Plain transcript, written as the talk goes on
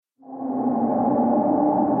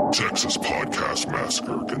Texas Podcast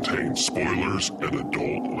Massacre contains spoilers and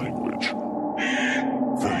adult language.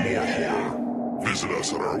 For more horror, visit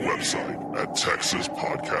us at our website at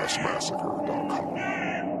texaspodcastmassacre.com.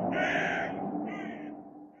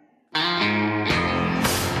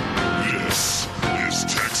 This is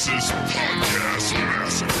Texas Podcast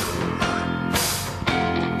Massacre.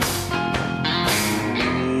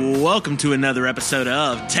 Welcome to another episode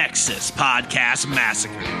of Texas Podcast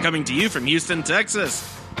Massacre, coming to you from Houston,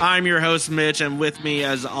 Texas. I'm your host, Mitch, and with me,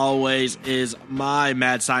 as always, is my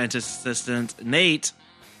mad scientist assistant, Nate.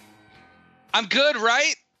 I'm good,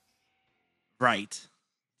 right? Right.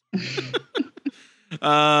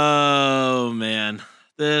 Oh, man.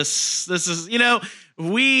 This is,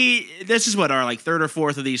 this is what, our like third or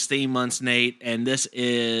fourth of these theme months, Nate, and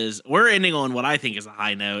we're ending on what I think is a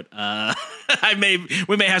high note.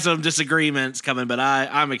 We may have some disagreements coming, but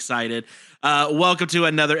I'm excited. Welcome to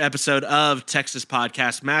another episode of Texas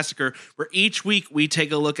Podcast Massacre, where each week we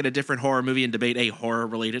take a look at a different horror movie and debate a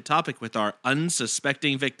horror-related topic with our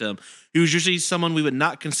unsuspecting victim, who's usually someone we would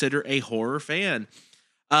not consider a horror fan.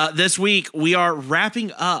 This week we are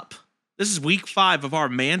wrapping up. This is week 5 of our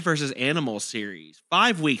Man vs. Animal series.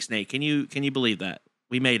 5 weeks, Nate. Can you believe that?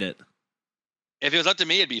 We made it. If it was up to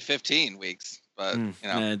me, it'd be 15 weeks. But,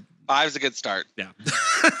 5 is a good start. Yeah.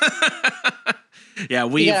 Yeah,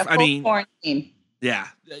 quarantine. Yeah,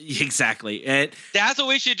 exactly. And that's what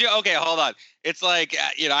we should do. Okay, hold on. It's like,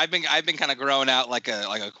 I've been kind of growing out like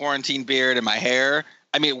a quarantine beard in my hair.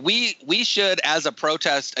 I mean, we should, as a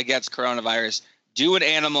protest against coronavirus, do an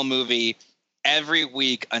animal movie every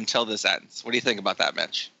week until this ends. What do you think about that,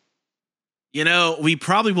 Mitch? We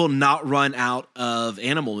probably will not run out of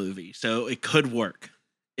animal movies, so it could work.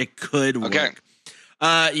 It could work. Okay.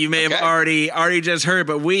 You may have already just heard,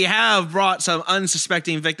 but we have brought some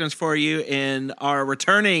unsuspecting victims for you in our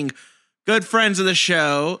returning good friends of the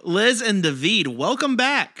show, Liz and David. Welcome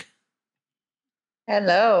back.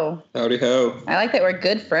 Hello. Howdy ho. I like that we're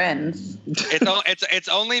good friends. It's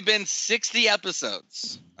only been 60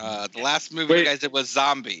 episodes. The last movie you guys did was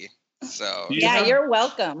Zombie. So you're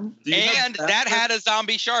welcome. And that had a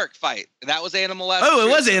zombie shark fight. That was Animal Left. Oh, it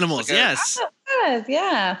was Animals. Yes. Oh, it was.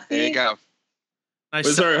 Yeah. See? There you go. Nice.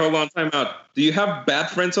 Wait, sorry, hold on, time out. Do you have bad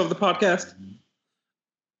friends of the podcast?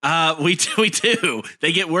 We do.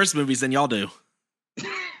 They get worse movies than y'all do.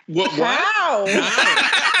 What? Wow.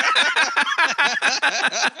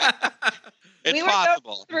 It's we were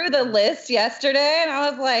possible. going through the list yesterday, and I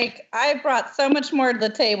was like, I brought so much more to the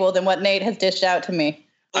table than what Nate has dished out to me.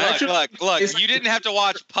 Look. You didn't have to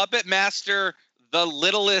watch Puppet Master: The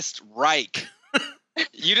Littlest Reich.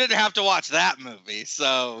 You didn't have to watch that movie,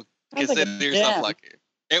 so consider yourself lucky.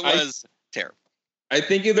 It was terrible. I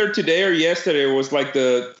think either today or yesterday was like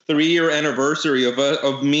the 3-year anniversary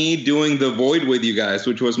of me doing The Void with you guys,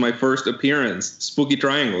 which was my first appearance. Spooky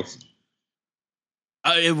Triangles.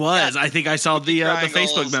 It was. Yeah. I think I saw the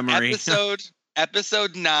Facebook memory.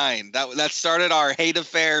 Episode 9. That started our hate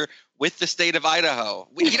affair with the state of Idaho.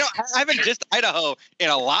 I haven't dissed Idaho in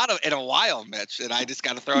a while, Mitch, and I just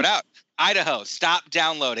got to throw it out. Idaho, stop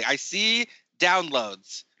downloading. I see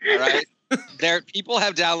downloads. All right. People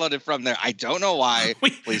have downloaded from there. I don't know why.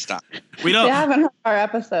 Please stop. We haven't heard our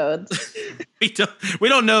episodes. we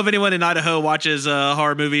don't know if anyone in Idaho watches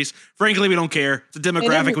horror movies. Frankly, we don't care. It's a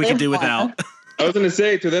demographic we can do without. I was going to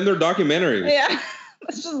say, to them, they're documentaries. Yeah.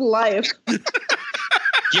 It's just life.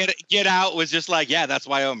 Get Out was just like, yeah, that's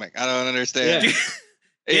Wyoming. I don't understand.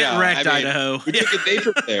 Yeah. Get wrecked, Idaho. We took a day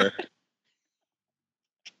trip there.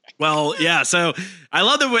 Well, yeah. So I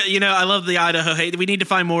love I love the Idaho hate. We need to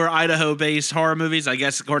find more Idaho-based horror movies. I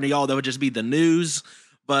guess according to y'all, that would just be the news,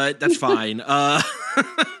 but that's fine.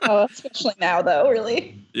 Especially now, though.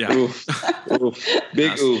 Really. Yeah. Oof.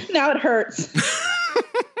 Big oof. Now it hurts.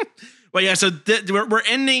 Well, yeah. So we're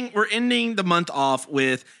ending the month off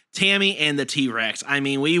with Tammy and the T-Rex. I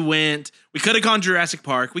mean, we could have gone Jurassic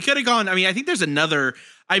Park. We could have gone. I mean, I think there's another.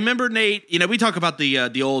 I remember, Nate, we talk about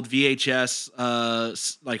the old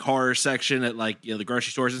VHS like horror section at the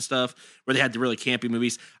grocery stores and stuff where they had the really campy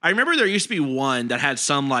movies. I remember there used to be one that had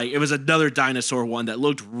some it was another dinosaur one that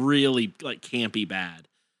looked really campy bad.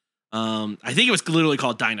 I think it was literally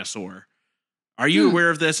called Dinosaur. Are you aware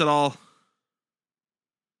of this at all?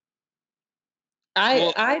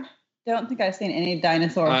 I don't think I've seen any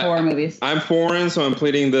dinosaur horror movies. I'm foreign, so I'm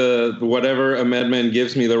pleading the whatever amendment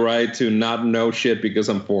gives me the right to not know shit because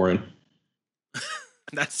I'm foreign.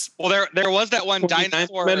 There was that one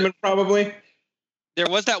dinosaur amendment probably. There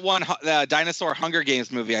was that one dinosaur Hunger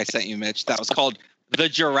Games movie I sent you, Mitch. That was called The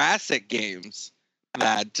Jurassic Games.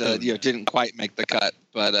 That didn't quite make the cut,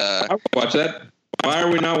 but I would watch that. Why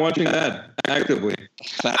are we not watching that? actively.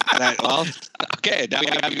 Well, okay. Now we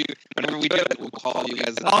have you. Whenever we do it, we'll call you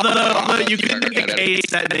guys. Although you could make a case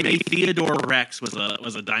that maybe Theodore Rex was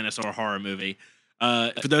a dinosaur horror movie.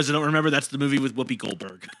 For those that don't remember, that's the movie with Whoopi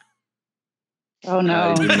Goldberg. Oh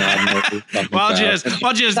no! I do not know what you're talking Well, about.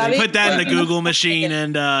 I'll just That'd be put that in the fun. Google machine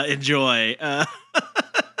and enjoy.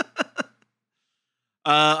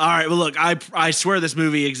 All right. Well, look, I swear this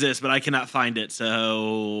movie exists, but I cannot find it.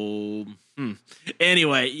 So,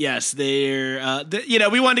 anyway, yes, we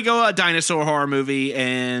wanted to go a dinosaur horror movie,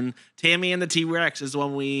 and Tammy and the T-Rex is the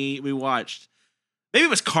one we watched. Maybe it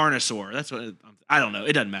was Carnosaur. That's what I don't know.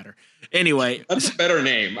 It doesn't matter. Anyway, That's a better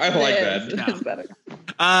name. I like that. Yeah. It's better.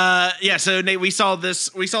 yeah. So Nate, we saw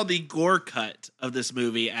the gore cut of this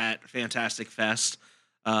movie at Fantastic Fest,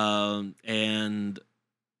 and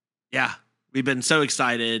yeah. We've been so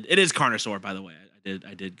excited. It is Carnosaur, by the way.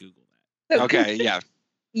 I did Google that. So, Okay, yeah.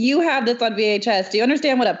 You have this on VHS. Do you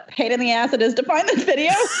understand what a pain in the ass it is to find this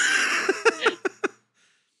video?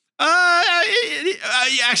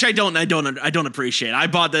 Actually, I don't appreciate it. I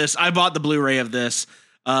bought the Blu-ray of this.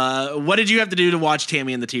 What did you have to do to watch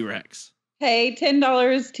Tammy and the T-Rex? Pay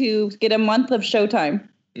 $10 to get a month of Showtime.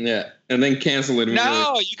 Yeah, and then cancel it.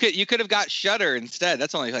 No, you could have got Shudder instead.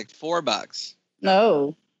 That's only like $4.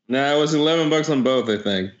 No. No, it was $11 on both, I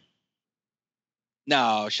think.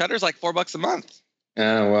 No, Shudder's like $4 a month.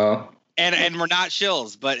 Well. And we're not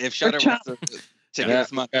shills, but if Shudder wants to Yeah,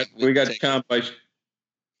 this month, we got take it. comped by.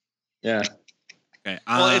 Yeah, Okay.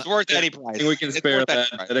 Well, it's worth any price. I think we can It's spare worth any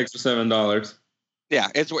that price. extra $7. Yeah,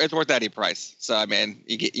 it's worth any price. So I mean,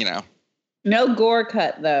 you get No gore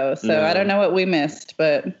cut, though. So No. I don't know what we missed,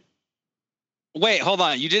 but Wait, hold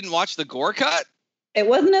on. You didn't watch the gore cut? it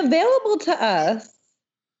wasn't available to us.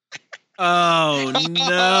 Oh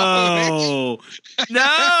no,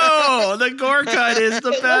 no! The gore cut is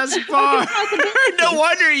the best part. No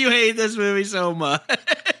wonder you hate this movie so much.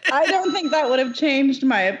 I don't think that would have changed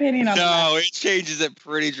my opinion on that. No, it changes it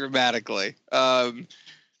pretty dramatically. Wow.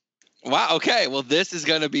 Okay. Well, this is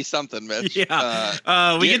going to be something, Mitch.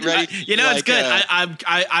 Yeah. We get get ready, it's like, good.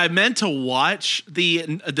 I meant to watch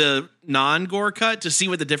the non-gore cut to see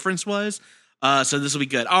what the difference was. So this will be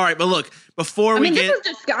good. All right, but look, before we get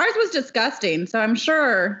ours was disgusting, so I'm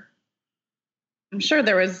sure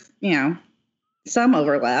there was, some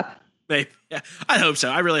overlap. maybe, yeah, I hope so.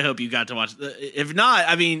 I really hope you got to watch. If not,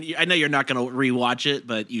 I mean, I know you're not going to rewatch it,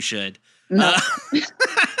 but you should. No.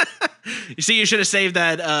 You see, you should have saved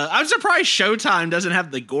that. I'm surprised Showtime doesn't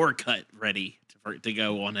have the gore cut ready to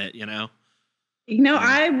go on it.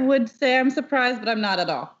 I would say I'm surprised, but I'm not at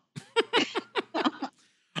all.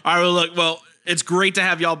 All right, well, look, it's great to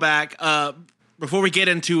have y'all back. Before we get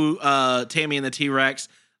into Tammy and the T-Rex,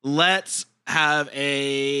 let's have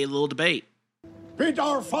a little debate. Bid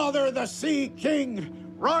our father, the Sea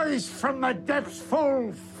King, rise from the depths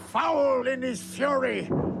full, foul in his fury.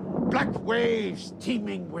 Black waves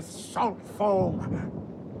teeming with salt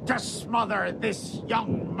foam, to smother this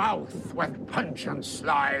young mouth with pungent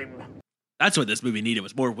slime. That's what this movie needed,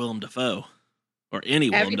 was more Willem Dafoe. Or any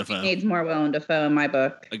Willem Everything Dafoe. needs more Willem Dafoe in my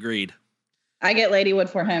book. Agreed. I get Ladywood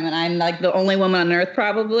for him, and I'm like the only woman on earth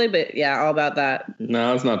probably, but yeah, all about that.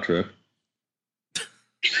 No, that's not true.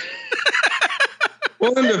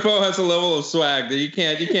 Willem Dafoe has a level of swag that you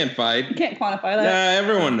can't fight. You can't quantify that. Yeah,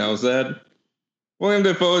 everyone knows that. Willem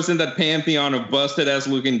Dafoe is in that pantheon of busted ass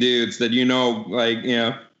looking dudes that you're like,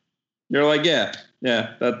 yeah,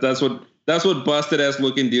 that's what busted ass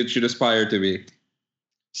looking dudes should aspire to be.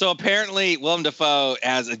 So apparently, Willem Dafoe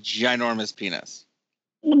has a ginormous penis.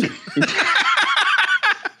 And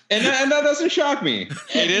that doesn't shock me.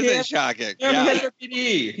 It isn't shocking. Yeah, Yeah. he has a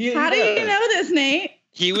PD. How do you know this, Nate?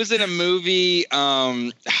 He was in a movie,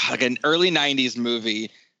 like an early '90s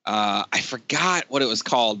movie. I forgot what it was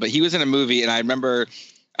called, but he was in a movie, and I remember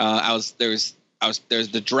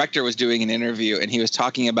the director was doing an interview, and he was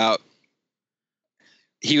talking about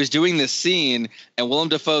he was doing this scene, and Willem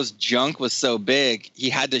Dafoe's junk was so big he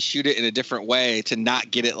had to shoot it in a different way to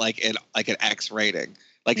not get it like an X rating,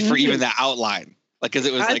 like for even the outline, like because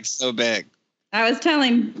it was like so big. I was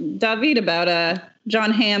telling David about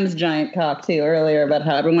John Hamm's giant cock too earlier, about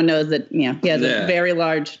how everyone knows that he has a very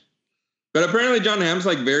large. But apparently John Hamm's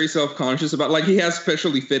like very self-conscious about, like, he has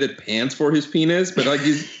specially fitted pants for his penis, but like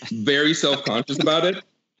he's very self-conscious about it.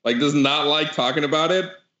 Like, does not like talking about it,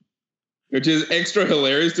 which is extra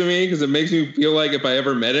hilarious to me because it makes me feel like if I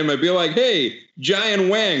ever met him, I'd be like, "Hey, Giant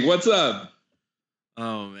Wang, what's up?"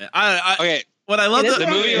 Oh man. Okay. What I love The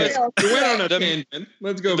movie was We went on a tangent.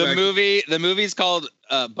 Let's go back. The movie's called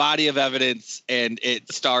Body of Evidence, and it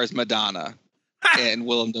stars Madonna. and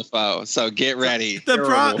Willem Dafoe. So get ready.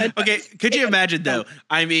 Okay, could you imagine though?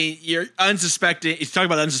 I mean, you're unsuspecting. He's talking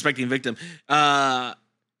about unsuspecting victim.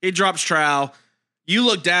 It drops trowel. You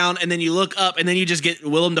look down and then you look up and then you just get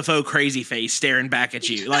Willem Dafoe crazy face staring back at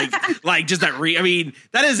you, like just that. I mean,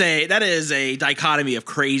 that is a dichotomy of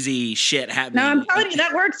crazy shit happening. No, I'm telling you,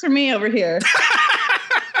 that works for me over here.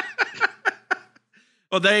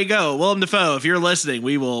 Well, there you go, Willem Dafoe. If you're listening,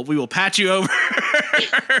 we will patch you over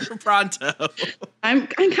pronto. I'm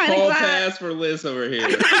kind of glad. Pass for Liz over here.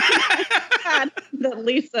 Glad that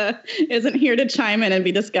Lisa isn't here to chime in and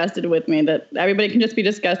be disgusted with me. That everybody can just be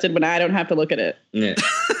disgusted when I don't have to look at it. Yeah.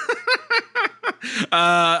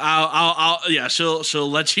 I'll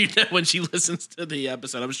she'll let you know when she listens to the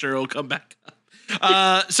episode. I'm sure it'll come back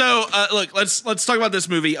up. Look, let's talk about this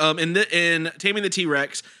movie. In Taming the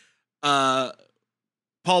T-Rex,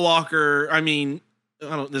 Paul Walker, I mean,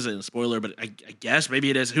 this isn't a spoiler, but I guess maybe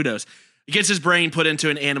it is. Who knows? He gets his brain put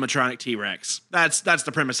into an animatronic T-Rex. That's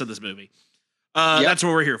the premise of this movie. That's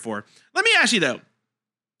what we're here for. Let me ask you though,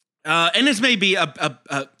 and this may be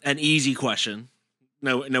an easy question,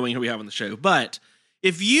 knowing who we have on the show, but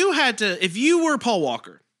if you were Paul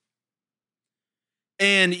Walker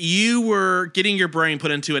and you were getting your brain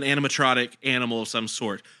put into an animatronic animal of some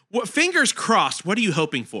sort, fingers crossed, what are you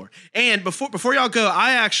hoping for? And before y'all go,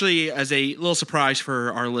 I actually, as a little surprise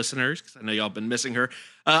for our listeners, because I know y'all been missing her,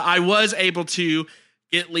 I was able to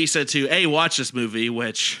get Lisa to A, watch this movie,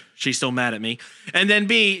 which she's still mad at me, and then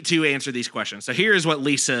B, to answer these questions. So here's what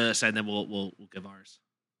Lisa said, and then we'll give ours.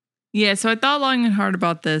 Yeah, so I thought long and hard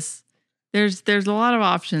about this. There's a lot of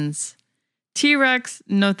options. T-Rex,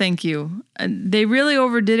 no thank you. They really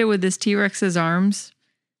overdid it with this T-Rex's arms.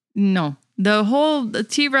 No. The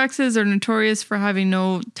T-Rexes are notorious for having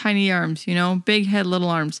no tiny arms, big head, little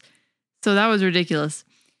arms. So that was ridiculous.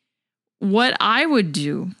 What I would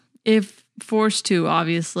do, if forced to,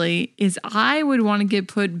 obviously, is I would want to get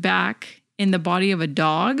put back in the body of a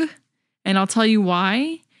dog. And I'll tell you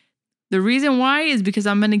why. The reason why is because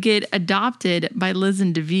I'm going to get adopted by Liz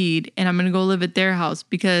and David, and I'm going to go live at their house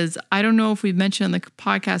because I don't know if we've mentioned on the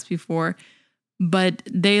podcast before, but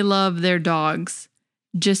they love their dogs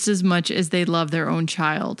just as much as they love their own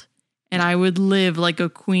child. And I would live like a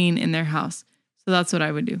queen in their house. So that's what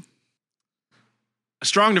I would do. A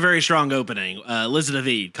strong to very strong opening. Liz and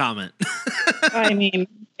David, comment. I mean,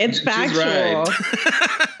 it's factual.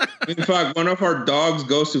 Right. In fact, one of our dogs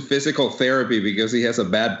goes to physical therapy because he has a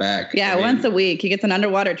bad back. Yeah, once a week. He gets an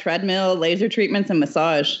underwater treadmill, laser treatments, and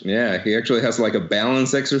massage. Yeah, he actually has like a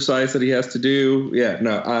balance exercise that he has to do. Yeah,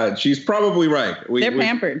 no, she's probably right. They're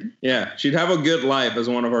pampered. Yeah, she'd have a good life as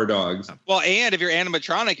one of our dogs. Well, and if you're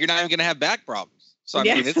animatronic, you're not even going to have back problems. So, I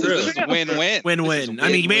mean, this is a win-win. Win-win.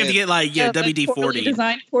 I mean, you may have to get WD-40.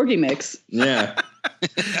 Designed Porgy mix. Yeah.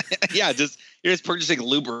 Yeah, you're just purchasing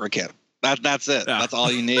lubricant. That's it. Yeah. That's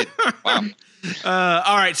all you need. Wow.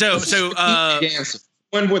 All right. So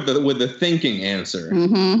went with the thinking answer.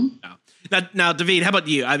 Mm-hmm. Now, David, how about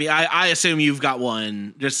you? I mean, I assume you've got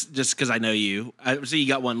one just because I know you. So you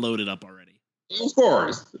got one loaded up already. Of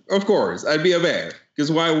course. I'd be a bear.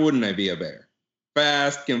 Because why wouldn't I be a bear?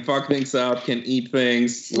 Fast, can fuck things up, can eat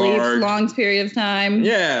things, sleeps long period of time.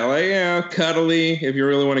 Yeah, cuddly if you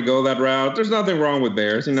really want to go that route. There's nothing wrong with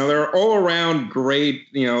bears. They're all around great,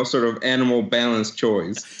 sort of animal balanced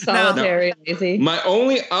choice. Solitary, lazy. My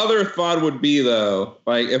only other thought would be, though,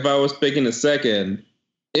 like if I was picking a second,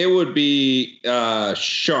 it would be a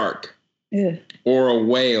shark or a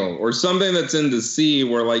whale or something that's in the sea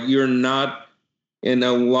where like you're not in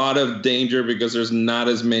a lot of danger because there's not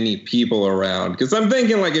as many people around. Because I'm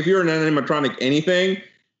thinking, like, if you're an animatronic anything,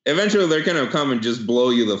 eventually they're going to come and just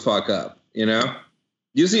blow you the fuck up,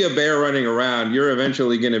 You see a bear running around, you're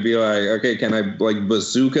eventually going to be like, okay, can I, like,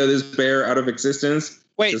 bazooka this bear out of existence?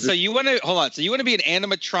 Wait, so you want to, hold on, so you want to be an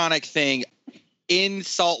animatronic thing in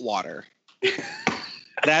salt water?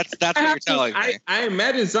 That's what you're telling me. I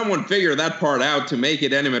imagine someone figured that part out to make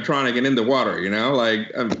it animatronic and in the water.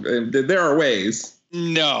 Like there are ways.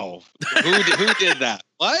 No, who did that?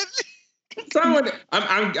 What? Someone.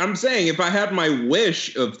 I'm saying if I had my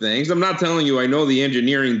wish of things, I'm not telling you I know the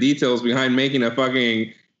engineering details behind making a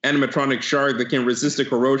fucking animatronic shark that can resist the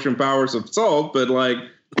corrosion powers of salt, but like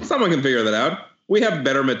someone can figure that out. We have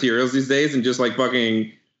better materials these days than just like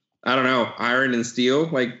fucking, I don't know, iron and steel.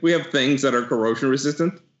 Like we have things that are corrosion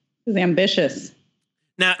resistant. It's ambitious.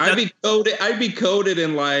 Now I'd be coated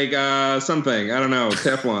in like something. I don't know,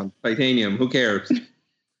 Teflon, titanium. Who cares?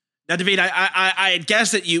 Now, David, I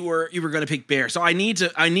guessed that you were going to pick bear, so I need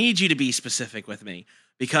you to be specific with me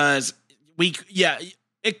because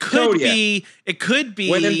it could Kodiak.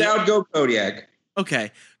 be When in doubt, go Kodiak.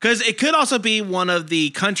 Okay, because it could also be one of the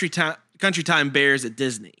country time bears at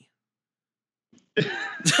Disney.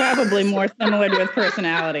 Probably more similar to his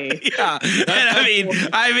personality. Yeah, and I mean,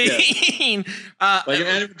 like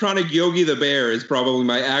an animatronic Yogi the Bear is probably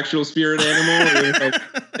my actual spirit animal,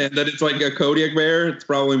 and that it's like a Kodiak bear. It's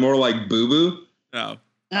probably more like Boo Boo. Oh,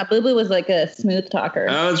 Boo Boo was like a smooth talker.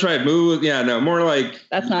 Oh, that's right. Boo Boo. Yeah, no, more like.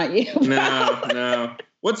 That's not you. No.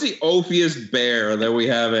 What's the oafiest bear that we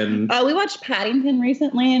have in? We watched Paddington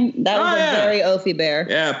recently, and that was a very oafy bear.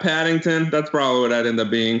 Yeah, Paddington. That's probably what I'd end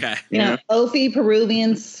up being. Okay. You know, oafy,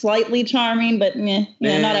 Peruvian, slightly charming, but not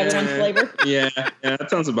everyone's flavor. Yeah,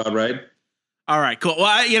 that sounds about right. All right, cool. Well,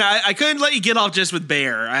 I couldn't let you get off just with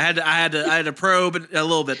bear. I had to probe a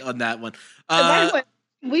little bit on that one. By the way,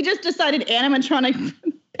 we just decided animatronic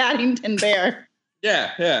Paddington bear.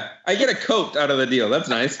 Yeah. I get a coat out of the deal. That's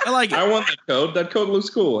nice. I like it. I want that coat. That coat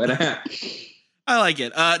looks cool, and a hat. I like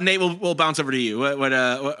it. Nate, we'll bounce over to you. What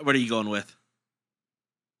are you going with?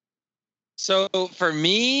 So for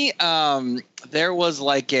me, there was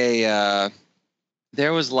like a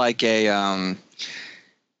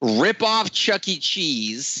rip-off Chuck E.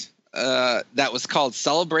 Cheese that was called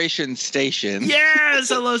Celebration Station. Yes,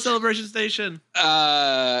 hello Celebration Station.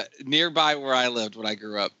 Nearby where I lived when I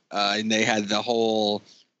grew up, and they had the whole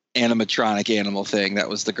animatronic animal thing. That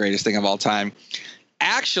was the greatest thing of all time.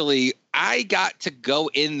 Actually, I got to go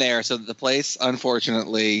in there. So the place,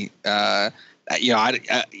 unfortunately, again,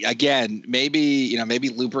 maybe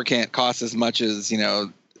lubricant costs as much as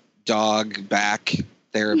dog back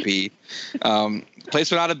therapy.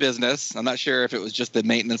 Place went out of business. I'm not sure if it was just the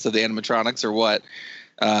maintenance of the animatronics or what,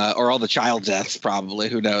 or all the child deaths, probably.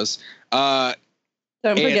 Who knows? Don't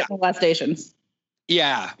forget molestations.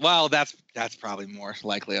 Yeah, well, that's probably more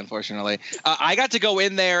likely, unfortunately. I got to go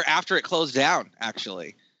in there after it closed down,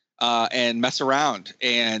 actually, and mess around.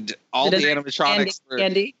 And all the animatronics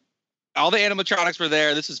were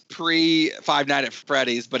there. This is pre Five Nights at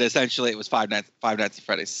Freddy's, but essentially it was Five Nights at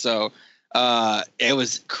Freddy's. So it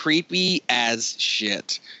was creepy as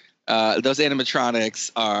shit. Those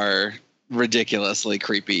animatronics are ridiculously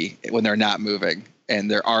creepy when they're not moving and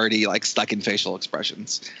they're already like stuck in facial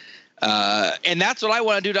expressions. And that's what I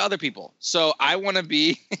want to do to other people. So I want to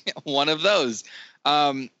be one of those.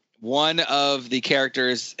 One of the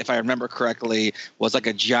characters, if I remember correctly, was like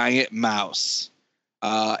a giant mouse.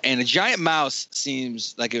 And a giant mouse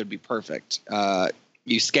seems like it would be perfect.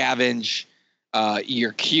 You scavenge,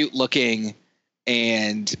 you're cute looking,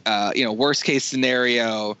 and worst case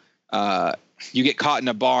scenario, you get caught in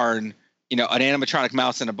a barn. An animatronic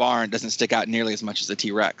mouse in a barn doesn't stick out nearly as much as a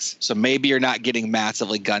T-Rex. So maybe you're not getting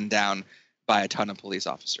massively gunned down by a ton of police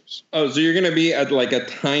officers. Oh, so you're going to be at like a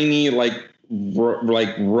tiny, like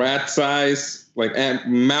rat size, like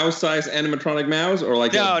mouse size animatronic mouse, or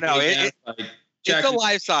like it's a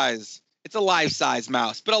life size. It's a life size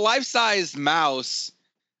mouse, but a life size mouse,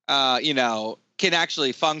 can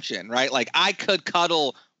actually function, right? Like I could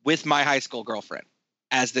cuddle with my high school girlfriend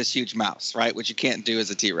as this huge mouse, right? Which you can't do as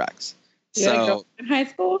a T-Rex. So in high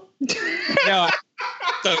school? No.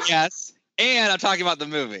 So yes. And I'm talking about the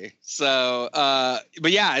movie. So,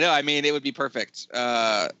 but yeah, no, I mean, it would be perfect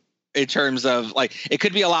in terms of like, it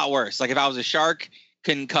could be a lot worse. Like if I was a shark,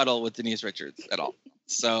 couldn't cuddle with Denise Richards at all.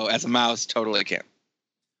 So as a mouse, totally can.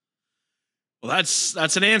 Well,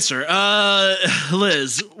 that's an answer.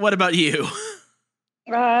 Liz, what about you?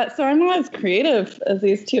 So I'm not as creative as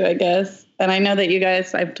these two, I guess. And I know that you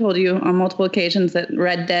guys, I've told you on multiple occasions that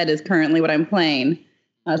Red Dead is currently what I'm playing.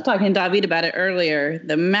 I was talking to David about it earlier.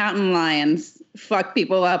 The mountain lions fuck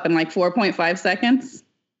people up in like 4.5 seconds.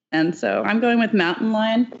 And so I'm going with mountain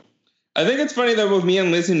lion. I think it's funny that both me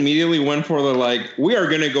and Liz immediately went for the we are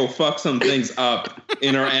going to go fuck some things up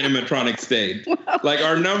in our animatronic state. Like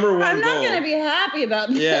our number one goal. I'm not going to be happy about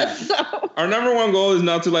this. Yeah. So. Our number one goal is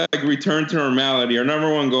not to return to normality. Our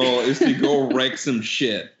number one goal is to go wreck some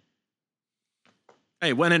shit.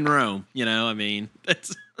 Hey, when in Rome,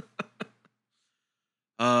 that's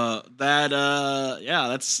that's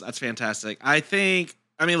fantastic.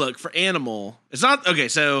 Look, for animal, it's not okay.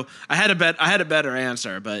 So I had a better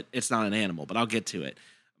answer, but it's not an animal, but I'll get to it.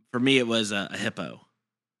 For me, it was a hippo,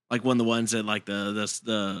 like one of the ones that like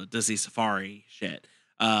the Disney Safari shit.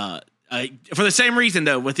 For the same reason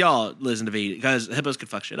though, with y'all, Liz and David, because hippos could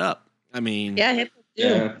fuck shit up. Hippos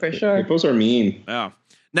do, for sure. Hippos are mean. Yeah.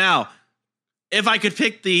 Now, if I could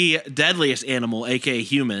pick the deadliest animal, aka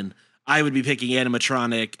human, I would be picking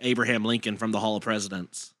animatronic Abraham Lincoln from the Hall of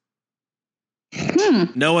Presidents.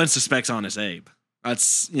 No one suspects Honest Abe.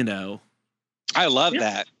 That's, I love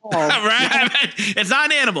that. Right? It's not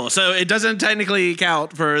an animal, so it doesn't technically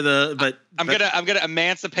count for the. But I'm gonna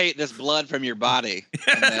emancipate this blood from your body.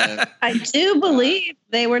 And then, I do believe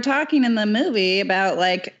they were talking in the movie about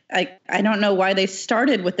like I don't know why they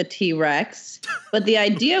started with the T-Rex, but the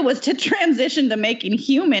idea was to transition to making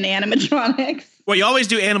human animatronics. Well, you always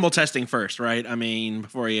do animal testing first, right? I mean,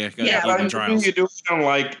 before you go to But human I'm trials. you do it on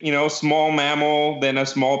like, small mammal, then a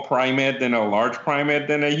small primate, then a large primate,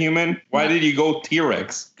 then a human. Why did you go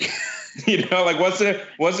T-Rex? Like what's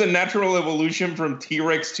the natural evolution from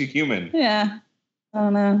T-Rex to human? Yeah, I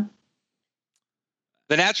don't know.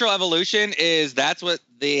 the natural evolution is that's what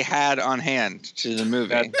they had on hand to the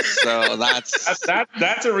movie. So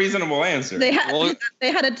That's a reasonable answer. They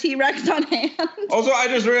had a T-Rex on hand. Also, I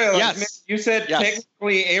just realized Yes. you said Yes.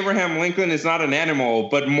 technically Abraham Lincoln is not an animal,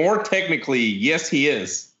 but more technically, yes, he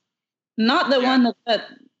is. Not the one that.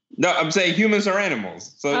 No, I'm saying humans are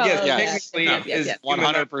animals. So Oh, yes, yes. technically is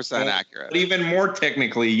 100% accurate. But even more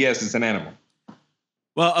technically, yes, it's an animal.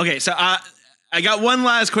 Well, okay, so I got one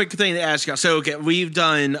last quick thing to ask you. So, okay, we have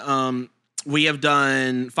done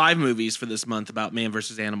 5 movies for this month about man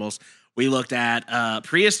versus animals. We looked at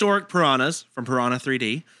prehistoric piranhas from Piranha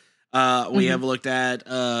 3D. We have looked at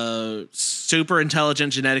super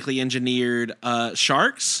intelligent, genetically engineered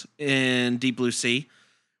sharks in Deep Blue Sea.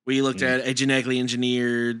 We looked at a genetically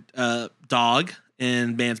engineered dog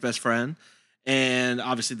in Man's Best Friend, and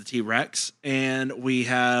obviously the T-Rex. And we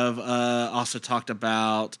have also talked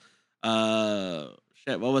about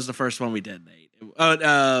what was the first one we did, Nate? Why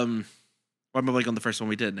am I blanking on the first one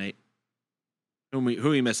we did, Nate? Who are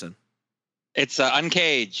we missing? It's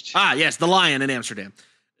Uncaged. Ah, yes, the lion in Amsterdam.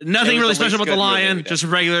 Nothing really the special least about the good movie we lion, did. just a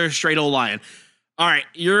regular, straight old lion. All right,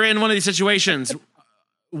 you're in one of these situations.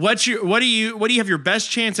 What do you have your best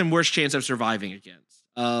chance and worst chance of surviving against?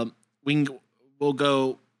 We'll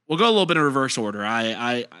go a little bit in reverse order.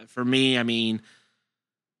 For me, I mean,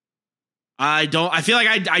 I feel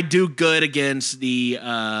like I do good against the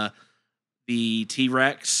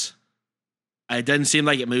T-Rex. It doesn't seem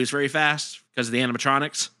like it moves very fast because of the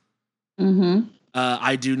animatronics. Mm-hmm.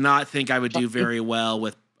 I do not think I would do very well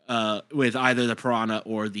with either the piranha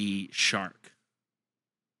or the shark.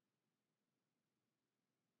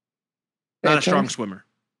 Not a strong swimmer.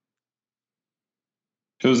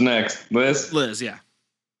 Who's next? Liz? Yeah.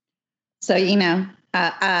 So,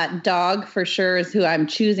 dog for sure is who I'm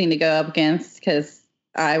choosing to go up against because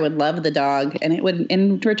I would love the dog and it would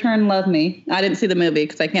in return love me. I didn't see the movie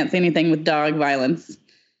because I can't see anything with dog violence,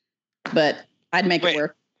 but I'd make it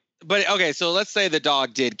work. But okay, so let's say the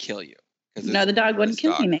dog did kill you. No, the dog wouldn't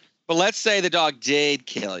kill me. But let's say the dog did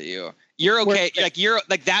kill you. You're okay. Worth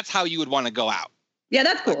Like that's how you would want to go out, Yeah,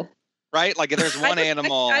 that's cool. right? Like if there's one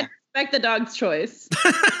animal. I respect the dog's choice.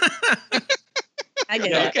 I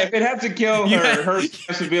get it. If it had to kill her, her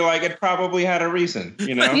choice would be like it probably had a reason,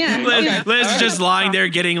 Yeah. Liz is just lying there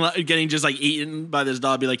getting just like eaten by this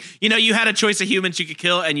dog. Be like, you had a choice of humans you could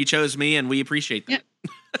kill and you chose me and we appreciate that.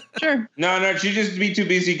 Sure. No, she'd just be too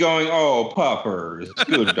busy going, oh, puppers,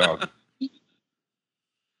 good dog.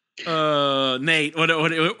 Nate, what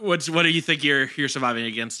do you think you're surviving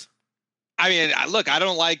against? I mean, look, I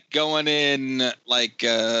don't like going in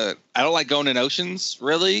oceans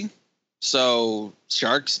really. So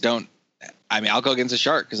sharks don't. I mean, I'll go against a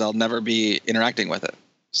shark because I'll never be interacting with it.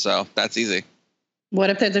 So that's easy.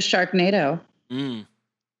 What if there's a Sharknado?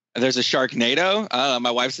 There's a Sharknado.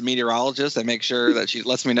 My wife's a meteorologist. I make sure that she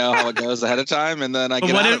lets me know how it goes ahead of time, and then I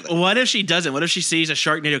get out of it. What if she doesn't? What if she sees a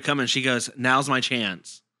Sharknado coming? She goes, "Now's my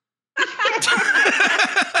chance."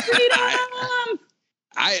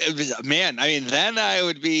 Then I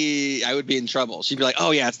would be in trouble. She'd be like,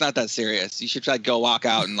 "Oh yeah, it's not that serious. You should try to go walk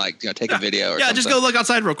out and take a video or something." Just go look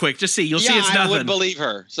outside real quick. Just see. You'll see it's nothing. I would believe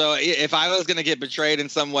her. So if I was going to get betrayed in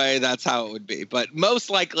some way, that's how it would be. But most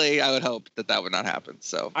likely, I would hope that would not happen.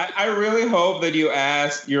 So I really hope that you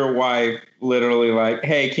ask your wife literally like,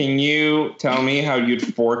 hey, can you tell me how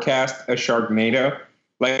you'd forecast a Sharknado?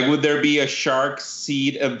 Like, would there be a shark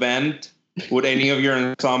seed event? Would any of your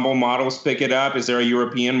ensemble models pick it up? Is there a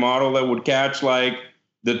European model that would catch like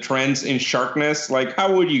the trends in sharkness? Like,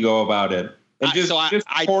 how would you go about it? And I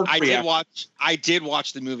did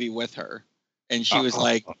watch the movie with her, and she was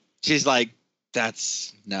like,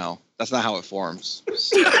 that's not how it forms.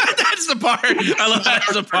 That's the part. I love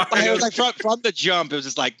that's the part. It was like from the jump, it was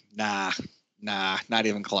just like, nah, not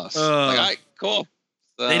even close. Like, all right, cool.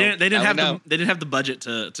 So, they didn't have the budget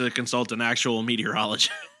to consult an actual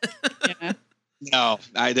meteorologist. Yeah. No,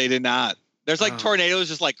 they did not. There's tornadoes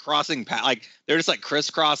just like crossing, they're just like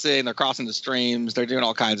crisscrossing. They're crossing the streams. They're doing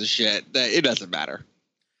all kinds of shit. It doesn't matter.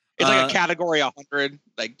 It's like a category 100,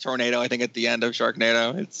 like tornado. I think at the end of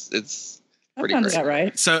Sharknado, it's That pretty sounds great. about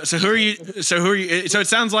right. So who are you? So it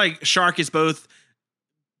sounds like shark is both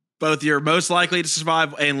you're most likely to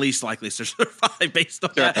survive and least likely to survive based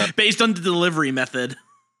on based on the delivery method.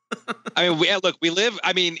 I mean, we live.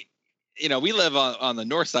 I mean, we live on the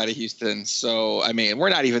north side of Houston, so I mean, we're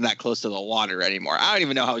not even that close to the water anymore. I don't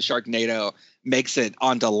even know how Sharknado makes it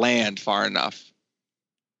onto land far enough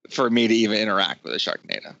for me to even interact with a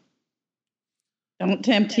Sharknado. Don't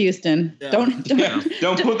tempt Houston. Yeah. Don't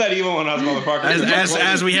Don't put that evil on us, motherfucker.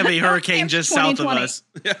 As we have a hurricane just south of 2020. us.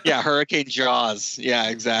 Yeah, Hurricane Jaws. Yeah,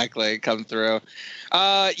 exactly. Come through.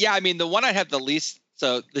 Yeah, I mean, the one I have the least.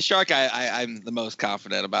 So the shark I'm the most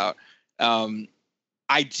confident about.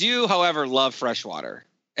 I do, however, love freshwater,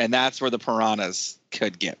 and that's where the piranhas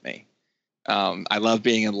could get me. I love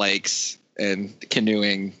being in lakes and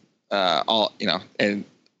canoeing, and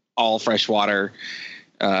all freshwater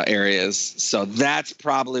areas. So that's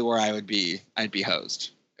probably where I'd be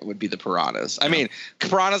hosed. It would be the piranhas. I mean,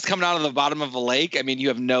 piranhas coming out of the bottom of a lake. I mean, you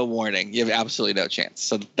have no warning. You have absolutely no chance.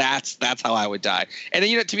 So that's how I would die. And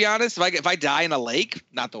then, to be honest, if I die in a lake,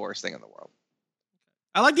 not the worst thing in the world.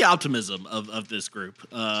 I like the optimism of this group.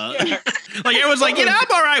 Like everyone's like, I'm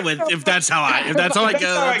all right with if that's how I go. That's how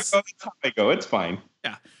I go. It's fine.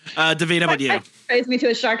 Yeah. David, how about you? Raise me to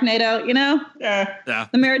a Sharknado, Yeah.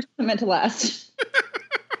 The marriage isn't meant to last.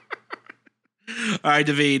 All right,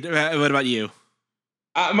 David, what about you?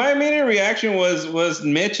 My immediate reaction was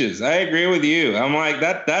Mitch's. I agree with you. I'm like,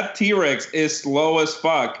 that T-Rex is slow as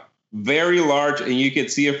fuck, very large, and you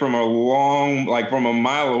could see it from from a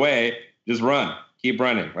mile away. Just run. Keep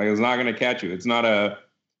running. Like, it's not going to catch you. It's not if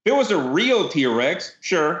it was a real T-Rex,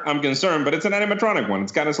 sure, I'm concerned, but it's an animatronic one.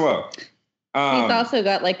 It's kind of slow. He's also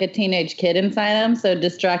got like a teenage kid inside him, so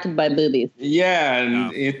distracted by boobies. Yeah,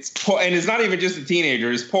 and it's not even just a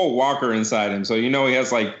teenager. It's Paul Walker inside him, so he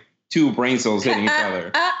has like two brain cells hitting each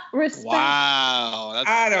other. Respect. Wow.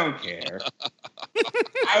 I don't care.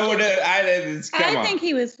 I would. I think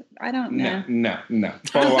he was. I don't know. No.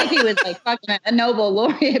 I don't think he was like fucking a Nobel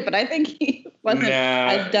laureate, but I think he wasn't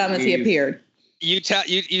as dumb as he appeared. You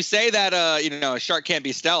say that a shark can't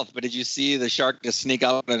be stealth, but did you see the shark just sneak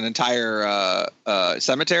up an entire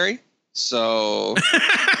cemetery? So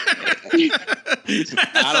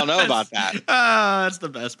I don't know about that. That's the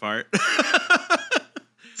best part.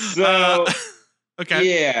 So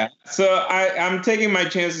okay. Yeah. So I'm taking my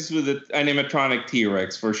chances with the animatronic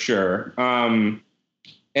T-Rex for sure. And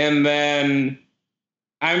then,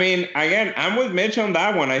 I mean, again, I'm with Mitch on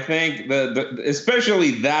that one. I think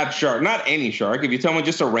especially that shark, not any shark. If you tell me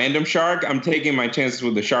just a random shark, I'm taking my chances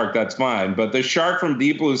with the shark. That's fine. But the shark from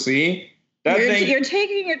Deep Blue Sea, you're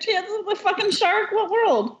taking your chances with the fucking shark. What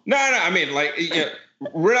world? No. I mean, like,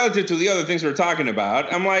 relative to the other things we're talking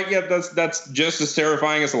about, I'm like, yeah, that's just as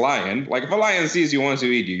terrifying as a lion. Like, if a lion sees you, wants to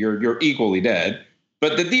eat you, you're equally dead.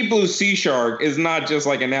 But the Deep Blue Sea shark is not just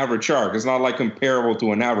like an average shark. It's not like comparable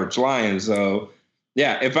to an average lion. So,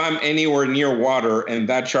 yeah, if I'm anywhere near water and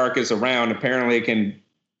that shark is around, apparently it can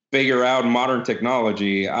figure out modern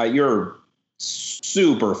technology. You're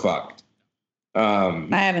super fucked. I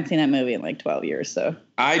haven't seen that movie in like 12 years, so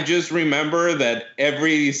I just remember that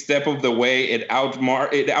every step of the way it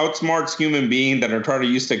outsmarts human beings that are trying to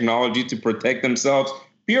use technology to protect themselves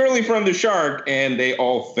purely from the shark, and they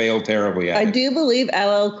all fail terribly at it. I do believe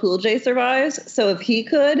LL Cool J survives, so if he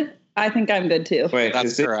could, I think I'm good too. Wait,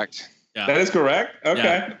 That's correct. Yeah. That is correct? Okay.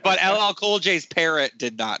 Yeah. But LL Cool J's parrot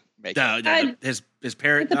did not make it. No, his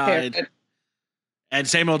parrot It's a died, parrot. and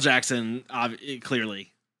Samuel Jackson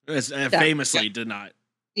clearly, famously, did not.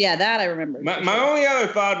 Yeah, that I remember. My only other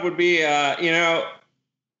thought would be,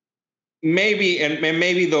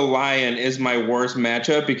 maybe the lion is my worst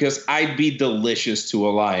matchup because I'd be delicious to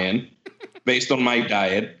a lion based on my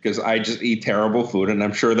diet because I just eat terrible food, and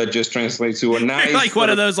I'm sure that just translates to a nice like one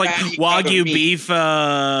of those like fatty cut of Wagyu meat. beef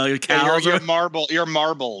Yeah, cows. you're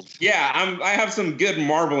marbled. Yeah, I have some good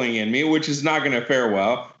marbling in me, which is not going to fare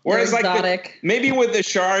well. Whereas, like, exotic. maybe with the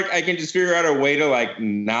shark, I can just figure out a way to like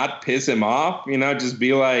not piss him off. Just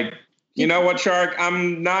be like, you know what, shark,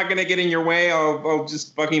 I'm not going to get in your way. I'll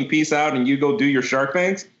just fucking peace out, and you go do your shark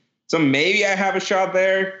things. So maybe I have a shot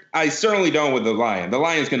there. I certainly don't with the lion. The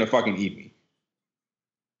lion's going to fucking eat me.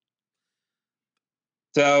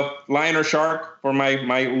 So lion or shark for my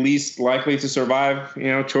least likely to survive,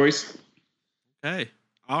 choice. Okay,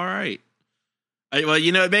 all right. Well,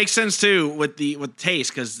 it makes sense too with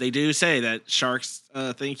taste because they do say that sharks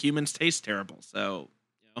think humans taste terrible. So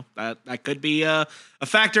that could be a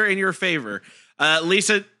factor in your favor.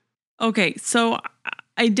 Lisa. Okay, so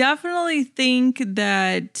I definitely think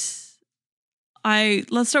that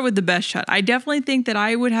let's start with the best shot. I definitely think that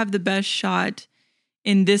I would have the best shot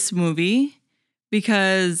in this movie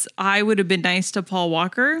because I would have been nice to Paul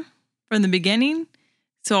Walker from the beginning.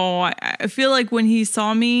 So I feel like when he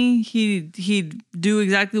saw me, he'd do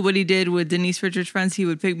exactly what he did with Denise Richards' Friends. He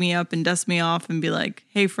would pick me up and dust me off and be like,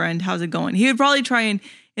 "Hey, friend, how's it going?" He would probably try and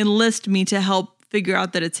enlist me to help figure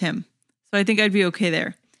out that it's him. So I think I'd be okay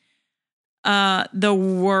there. The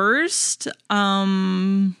worst,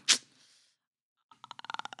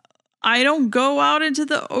 I don't go out into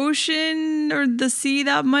the ocean or the sea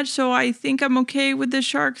that much, so I think I'm okay with the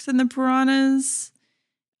sharks and the piranhas.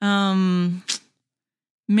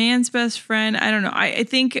 Man's best friend, I don't know. I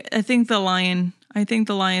think the lion. I think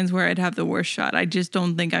the lion's where I'd have the worst shot. I just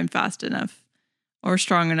don't think I'm fast enough or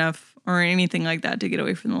strong enough or anything like that to get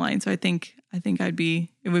away from the lion. So I think it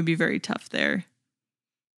would be very tough there.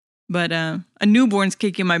 But a newborn's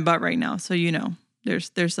kicking my butt right now, so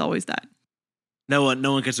there's always that. No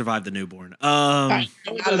one can survive the newborn. I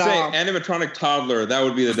was gonna say animatronic toddler. That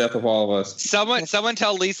would be the death of all of us. Someone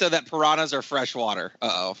tell Lisa that piranhas are freshwater.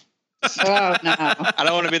 Uh-oh. Oh no! I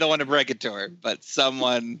don't want to be the one to break it to her, but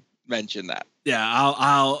someone mention that. Yeah,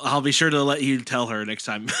 I'll be sure to let you tell her next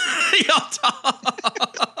time y'all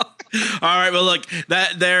talk. All right, well look,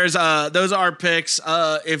 those are our picks.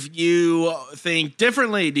 If you think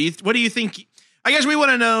differently, what do you think? I guess we want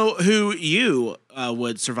to know who you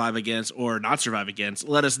would survive against or not survive against.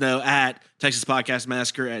 Let us know at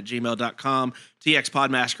TexasPodcastMassacre@gmail.com,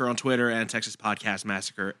 TXPodMassacre on Twitter, and Texas Podcast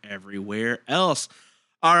Massacre everywhere else.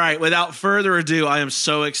 All right, without further ado, I am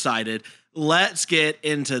so excited. Let's get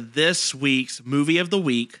into this week's movie of the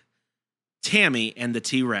week, Tammy and the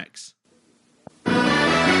T-Rex.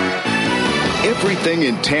 Everything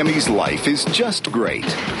in Tammy's life is just great.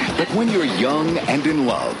 But when you're young and in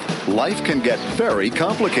love, life can get very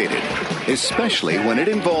complicated, especially when it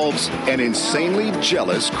involves an insanely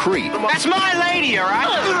jealous creep. That's my lady, all right?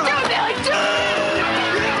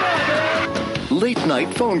 Late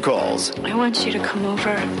night phone calls. I want you to come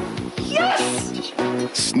over. Yes!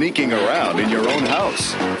 Sneaking around in your own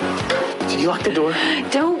house. Did you lock the door?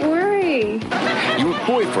 Don't worry. Your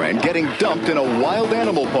boyfriend getting dumped in a wild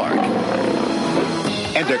animal park.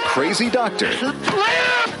 And a crazy doctor.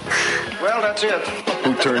 Well, that's it.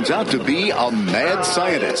 Who turns out to be a mad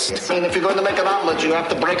scientist. And if you're going to make an omelet, you have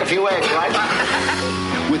to break a few eggs, right?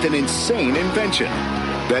 With an insane invention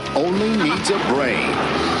that only needs a brain.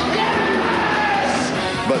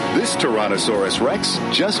 But this Tyrannosaurus Rex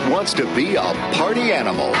just wants to be a party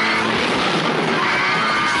animal.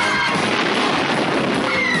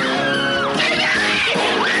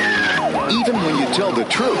 Even when you tell the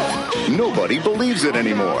truth, nobody believes it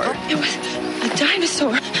anymore. It was a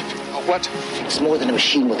dinosaur. What? It's more than a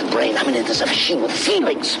machine with a brain. I mean, it is a machine with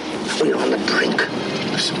feelings. We're on the brink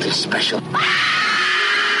of something special.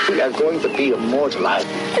 We are going to be immortalized.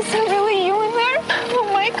 Is that really you in there? Oh,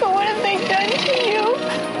 Michael, what have they done to you?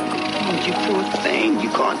 Oh, you poor thing. You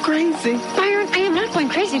gone crazy. Byron, I am not going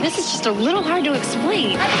crazy. This is just a little hard to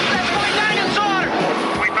explain. That's my dinosaur!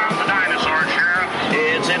 We found the dinosaur, Sheriff.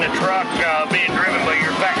 It's in a truck being driven by your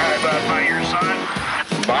son.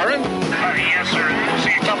 Byron? Yes, sir.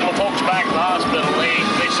 See, a couple of folks back at the hospital, they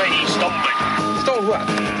say he stole it. Stole what?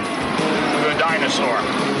 The dinosaur.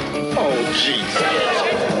 Oh, Jesus.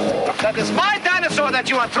 That is my dinosaur that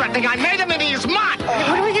you are threatening. I made him and he is mine.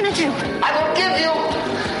 What are we going to do? I will give you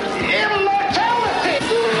immortality.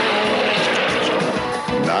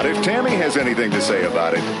 Not if Tammy has anything to say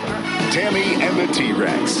about it. Tammy and the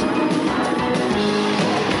T-Rex.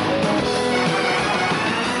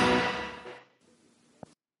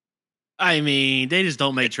 I mean, they just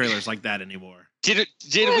don't make trailers like that anymore. Did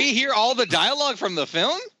we hear all the dialogue from the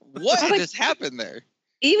film? What just happened there?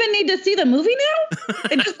 Even need to see the movie now?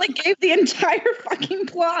 It just gave the entire fucking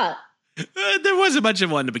plot. There wasn't much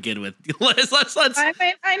of one to begin with. Let's. I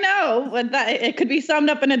mean, I know, but it could be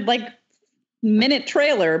summed up in a minute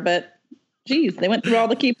trailer. But geez, they went through all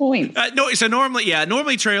the key points. So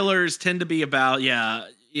normally trailers tend to be about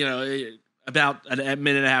about a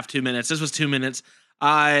minute and a half, 2 minutes. This was 2 minutes.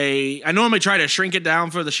 I normally try to shrink it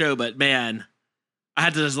down for the show, but man, I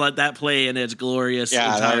had to just let that play in its glorious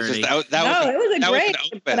entirety. It was great,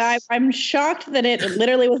 but I'm shocked that it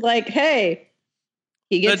literally was like, hey,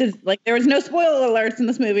 he gets his, there was no spoiler alerts in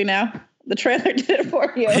this movie now. The trailer did it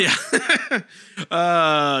for you. Yeah.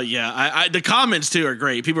 I the comments too are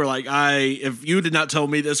great. People are like, if you did not tell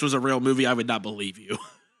me this was a real movie, I would not believe you.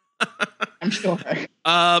 I'm sure.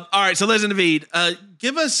 All right. So Liz and David,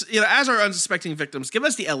 give us, as our unsuspecting victims, give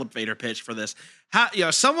us the elevator pitch for this. How,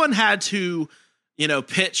 someone had to,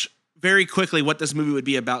 pitch very quickly what this movie would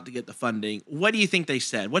be about to get the funding. What do you think they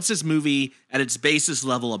said? What's this movie at its basis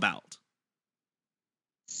level about?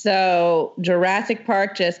 So Jurassic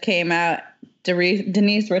Park just came out.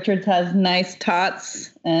 Denise Richards has nice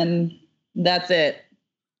tots, and that's it.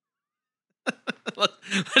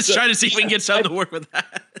 Let's try to see if we can get something to work with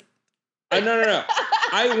that. No.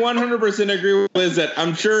 I 100% agree with Liz that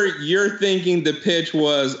I'm sure you're thinking the pitch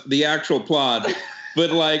was the actual plot,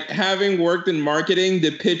 but like having worked in marketing,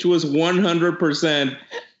 the pitch was 100%.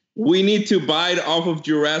 We need to bite off of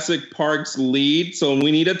Jurassic Park's lead, so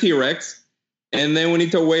we need a T-Rex. And then we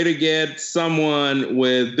need a way to get someone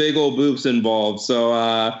with big old boobs involved. So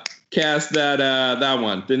cast that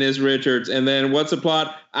one, Denise Richards. And then what's the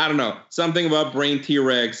plot? I don't know. Something about brain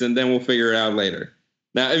T-Rex, and then we'll figure it out later.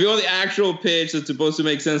 Now, if you want the actual pitch that's supposed to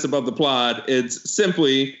make sense about the plot, it's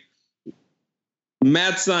simply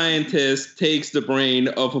mad scientist takes the brain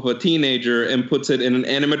off of a teenager and puts it in an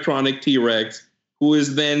animatronic T-Rex who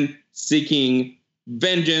is then seeking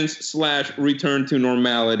vengeance / return to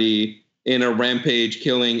normality in a rampage,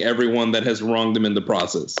 killing everyone that has wronged them in the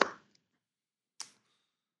process.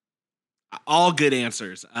 All good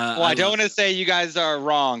answers. Well, I don't want to say you guys are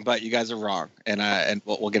wrong, but you guys are wrong, and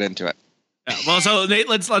we'll get into it. Yeah, well, so Nate,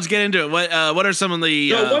 let's get into it. What are some of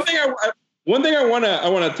the? One thing I want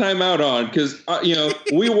to time out on, because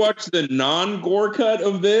we watched the non-gore cut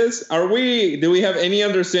of this. Do we have any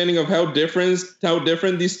understanding of how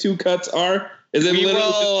different these two cuts are? Is it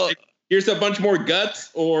literally here's a bunch more guts,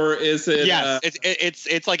 or is it? Yes,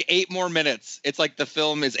 it's like 8 more minutes. It's like the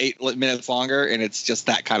film is 8 minutes longer, and it's just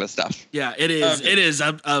that kind of stuff. Yeah, it is. It is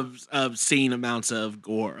obscene amounts of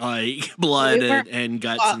gore, like blood and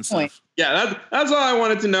guts and stuff. Yeah, that's all I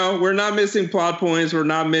wanted to know. We're not missing plot points. We're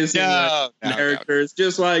not missing characters.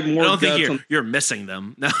 Just like more. I don't think you're missing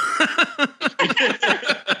them. No.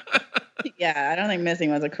 Yeah, I don't think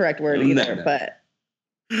missing was a correct word either, but.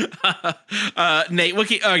 Nate,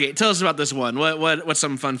 okay, tell us about this one. What's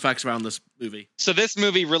some fun facts around this movie? So this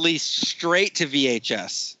movie released straight to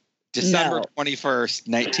VHS, December 21st,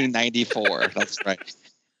 1994. That's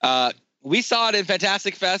right. We saw it in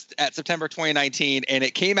Fantastic Fest at September 2019, and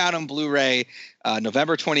it came out on Blu-ray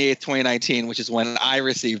November 28th, 2019, which is when I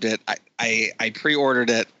received it. I pre-ordered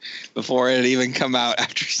it before it had even come out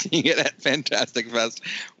after seeing it at Fantastic Fest.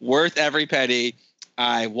 Worth every penny.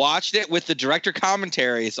 I watched it with the director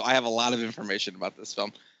commentary, so I have a lot of information about this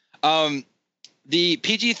film. The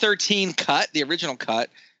PG-13 cut, the original cut,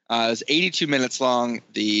 is 82 minutes long.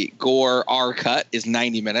 The gore R cut is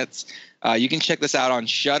 90 minutes. You can check this out on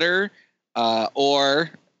Shudder, or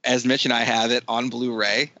as Mitch and I have it, on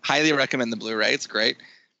Blu-ray. Highly recommend the Blu-ray. It's great.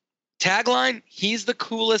 Tagline, he's the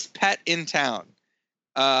coolest pet in town.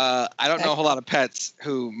 I don't know a whole lot of pets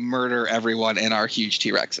who murder everyone and are huge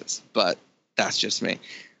T-Rexes, but that's just me.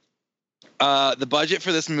 The budget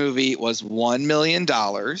for this movie was $1 million,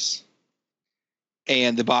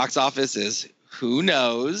 and the box office is who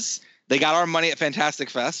knows. They got our money at Fantastic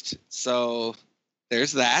Fest, so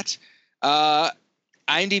there's that.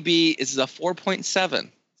 IMDb is a 4.7,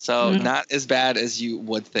 so not as bad as you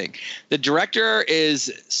would think. The director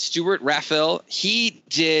is Stuart Raphael. He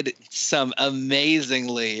did some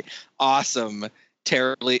amazingly awesome,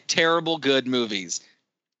 terrible good movies.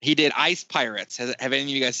 He did Ice Pirates. Have any of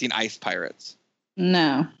you guys seen Ice Pirates?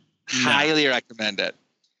 No. Highly recommend it.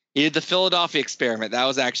 He did The Philadelphia Experiment. That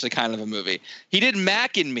was actually kind of a movie. He did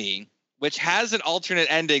Mac and Me, which has an alternate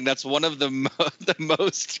ending that's one of the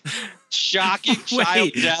most shocking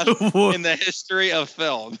child deaths in the history of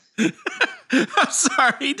film. I'm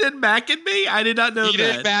sorry, he did Mac and Me? I did not know that. He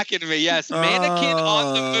did Mac and Me, yes. Mannequin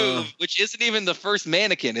on the Move, which isn't even the first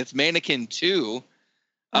Mannequin. It's Mannequin 2.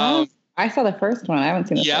 I saw the first one. I haven't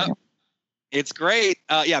seen the second one. It's great.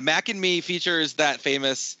 Mac and Me features that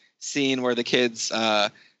famous scene where the kid's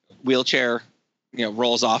wheelchair,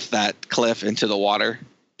 rolls off that cliff into the water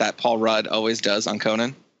that Paul Rudd always does on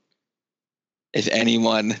Conan. If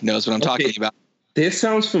anyone knows what I'm talking about. This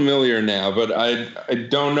sounds familiar now, but I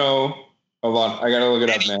don't know a lot. I gotta look it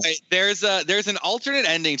up now. There's an alternate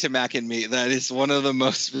ending to Mac and Me that is one of the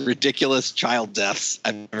most ridiculous child deaths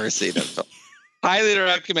I've ever seen in film. Highly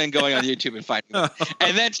recommend going on YouTube and finding them.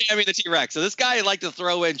 And then Tammy the T-Rex. So this guy liked to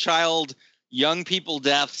throw in young people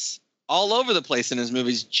deaths all over the place in his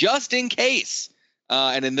movies, just in case.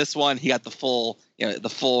 And in this one, he got the full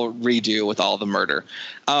redo with all the murder.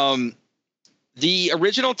 The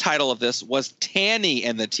original title of this was Tanny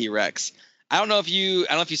and the T-Rex. I don't know if you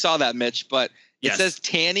saw that, Mitch, but it says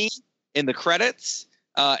Tanny in the credits.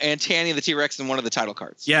 And Tanny the T-Rex in one of the title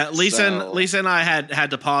cards. Yeah, Lisa and I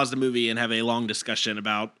had to pause the movie and have a long discussion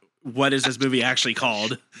about what is this movie actually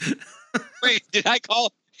called. Wait, did I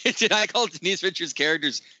call Did I call Denise Richards'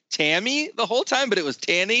 characters Tammy the whole time, but it was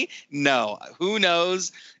Tanny? No. Who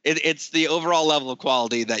knows? It's the overall level of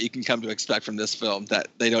quality that you can come to expect from this film that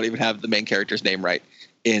they don't even have the main character's name right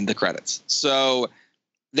in the credits. So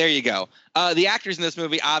there you go. The actors in this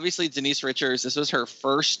movie, obviously Denise Richards. This was her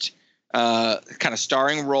first kind of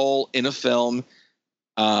starring role in a film.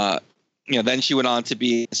 Then she went on to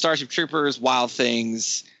be Starship Troopers, Wild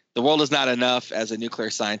Things, The World Is Not Enough as a nuclear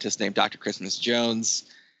scientist named Dr. Christmas Jones,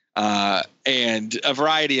 and a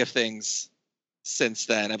variety of things since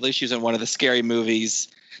then. I believe she was in one of the Scary Movies.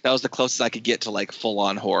 That was the closest I could get to like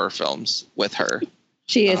full-on horror films with her.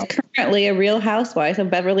 She is currently a Real Housewife of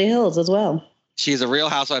Beverly Hills as well. She's a Real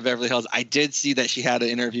Housewife of Beverly Hills. I did see that she had an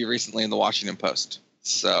interview recently in the Washington Post.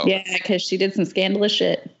 So yeah, because she did some scandalous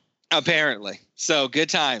shit. Apparently. So good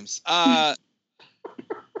times. But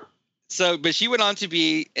she went on to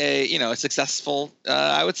be a successful,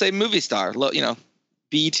 I would say, movie star.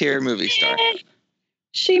 B-tier movie star.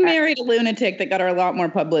 She married a lunatic that got her a lot more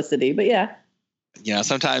publicity, but yeah.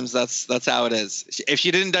 Sometimes that's how it is. If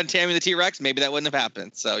she didn't done Tammy the T-Rex, maybe that wouldn't have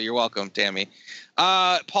happened. So you're welcome, Tammy.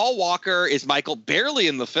 Paul Walker is Michael, barely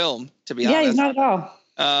in the film, to be honest. Yeah, he's not at all.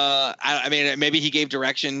 I mean, maybe he gave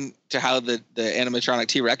direction to how the animatronic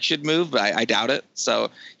T-Rex should move, but I doubt it.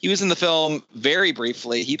 So he was in the film very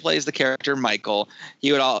briefly. He plays the character Michael.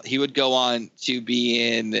 He would go on to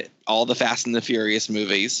be in all the Fast and the Furious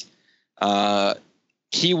movies.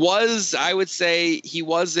 He was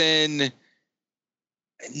in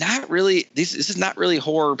not really. This is not really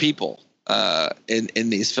horror people in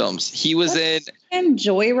these films. He was in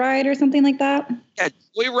Joyride or something like that. Yeah,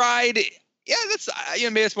 Joyride. Yeah, that's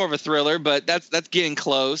maybe it's more of a thriller, but that's getting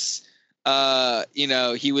close.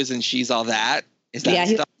 He was in She's All That. Is that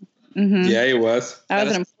stuff? Mm-hmm. Yeah, he was. That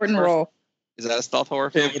was an important role. Is that a stealth horror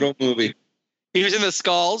film? Pivotal movie. He was in The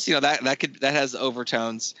Skulls. That has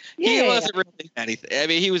overtones. He wasn't really anything. I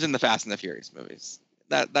mean, he was in the Fast and the Furious movies.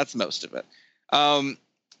 That's most of it.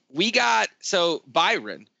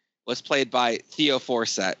 Byron was played by Theo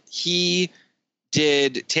Forsett. He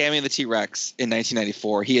did Tammy and the T-Rex in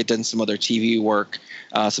 1994. He had done some other TV work,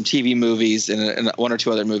 some TV movies, and one or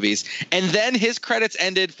two other movies. And then his credits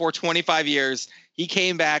ended for 25 years. He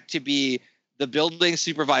came back to be the building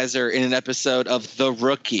supervisor in an episode of The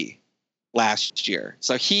Rookie last year.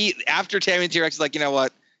 So after Tammy and T-Rex, is like, you know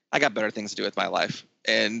what? I got better things to do with my life.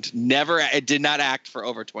 And it did not act for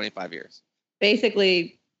over 25 years.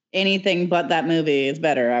 Basically, anything but that movie is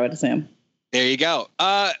better, I would assume. There you go.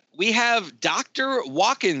 We have Dr.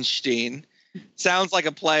 Walkenstein. Sounds like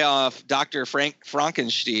a play off Dr.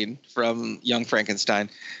 Frankenstein from Young Frankenstein.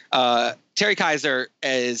 Terry Kaiser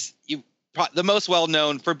is the most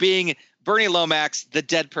well-known for being Bernie Lomax, the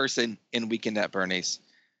dead person in Weekend at Bernie's.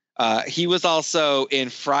 He was also in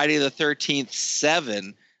Friday the 13th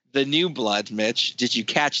 7, The New Blood, Mitch. Did you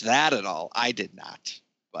catch that at all? I did not,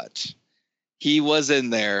 but he was in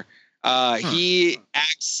there. He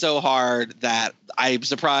acts so hard that I'm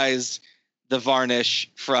surprised the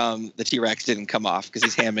varnish from the T-Rex didn't come off because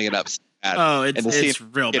he's hamming it up so bad. Oh, it's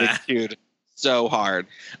real bad. Chewed so hard.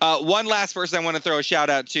 One last person I want to throw a shout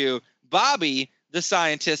out to, Bobby, the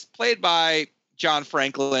scientist, played by John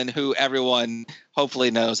Franklin, who everyone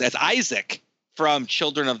hopefully knows as Isaac from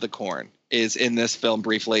Children of the Corn, is in this film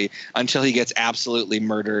briefly until he gets absolutely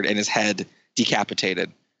murdered and his head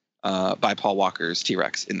decapitated by Paul Walker's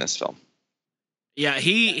T-Rex in this film. Yeah,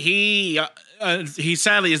 he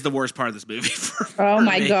sadly is the worst part of this movie. Oh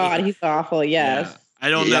my God, he's awful. Yes. Yeah. I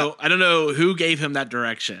don't know who gave him that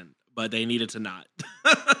direction, but they needed to not.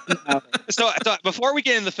 So before we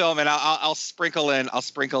get in the film, and I'll sprinkle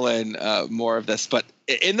in more of this, but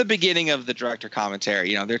in the beginning of the director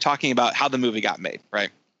commentary, they're talking about how the movie got made, right?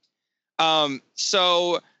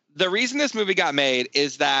 So the reason this movie got made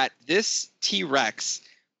is that this T-Rex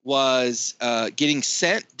was getting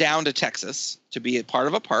sent down to Texas to be a part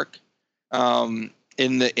of a park in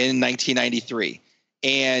 1993,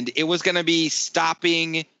 and it was going to be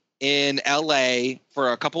stopping in LA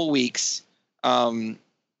for a couple weeks to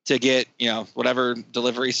get whatever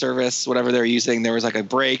delivery service, whatever they're using. There was like a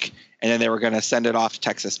break, and then they were going to send it off to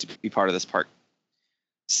Texas to be part of this park.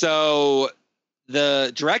 So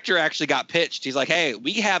the director actually got pitched. He's like, "Hey,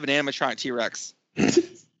 we have an animatronic T-Rex.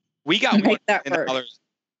 We got $1 million.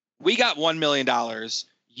 We got $1 million.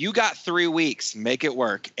 You got 3 weeks. Make it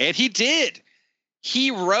work." And he did.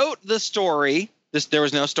 He wrote the story. There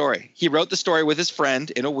was no story. He wrote the story with his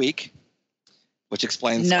friend in a week, which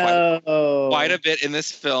explains quite a bit in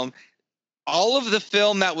this film. All of the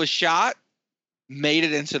film that was shot made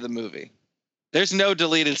it into the movie. There's no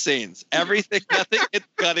deleted scenes. Everything, nothing hit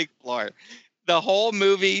the cutting floor. The whole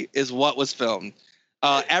movie is what was filmed.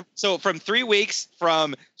 So from 3 weeks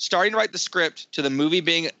from starting to write the script to the movie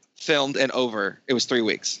being filmed and over, it was 3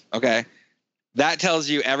 weeks. Okay. That tells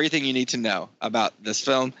you everything you need to know about this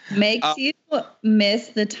film. Makes you miss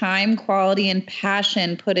the time, quality, and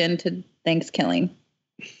passion put into Thanksgiving.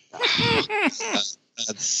 That's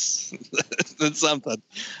something.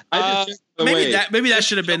 Maybe that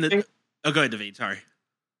should have been the. Oh, go ahead, David. Sorry.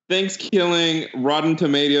 Thanksgiving, Rotten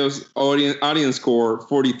Tomatoes audience score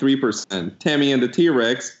 43%. Tammy and the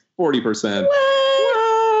T-Rex 40%. What?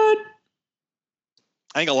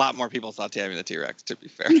 I think a lot more people saw Tammy and the T-Rex. To be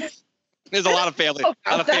fair, there's a lot of family,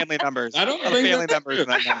 numbers. I don't think think family numbers. In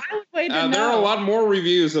that number. There are a lot more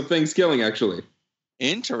reviews of Thanksgiving, actually.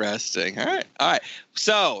 Interesting. All right.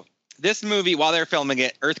 So this movie, while they're filming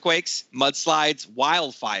it, earthquakes, mudslides,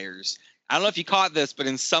 wildfires. I don't know if you caught this, but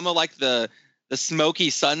in some of like the smoky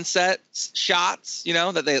sunset shots,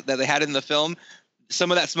 that they had in the film, some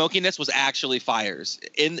of that smokiness was actually fires.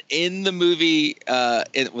 In the movie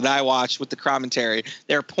that I watched with the commentary,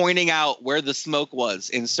 they're pointing out where the smoke was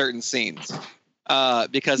in certain scenes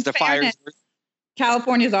because the fires.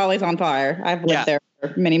 California's always on fire. I've lived there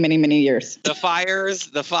for many, many, many years. The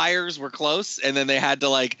fires were close, and then they had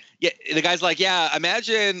to the guy's like, yeah,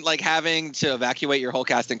 imagine having to evacuate your whole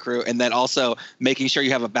cast and crew, and then also making sure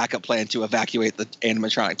you have a backup plan to evacuate the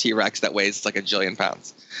animatronic T-Rex that weighs like 1 jillion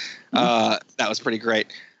pounds. That was pretty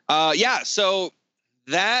great. So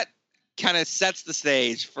that kind of sets the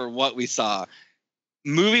stage for what we saw.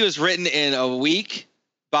 Movie was written in a week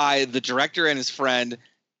by the director and his friend,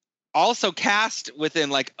 also cast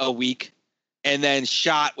within a week, and then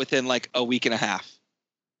shot within a week and a half.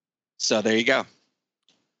 So there you go.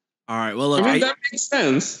 All right. Well, look, that makes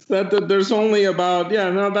sense. That there's only about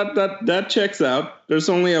that checks out. There's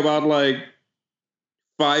only about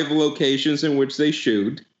 5 locations in which they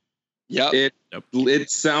shoot. Yep. It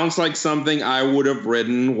sounds like something I would have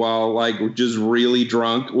written while just really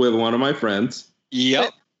drunk with one of my friends.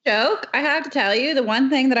 Yep. Joke. I have to tell you, the one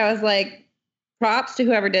thing that I was props to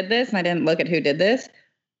whoever did this, and I didn't look at who did this.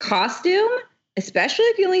 Costume, especially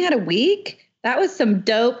if you only had a week, that was some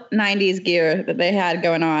dope 90s gear that they had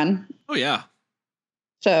going on. Oh, yeah.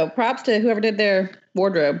 So props to whoever did their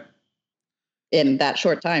wardrobe in that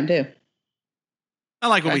short time, too. I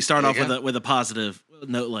like when we start off with a positive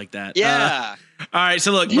note like that. Yeah. All right.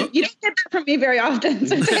 So look, you don't get that from me very often.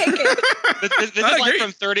 So take it. This is like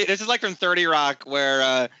from 30. This is like from 30 Rock,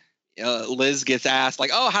 where Liz gets asked,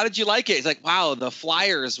 "Oh, how did you like it?" He's like, "Wow, the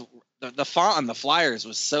flyers, the font on the flyers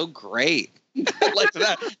was so great."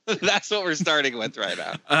 That. That's what we're starting with right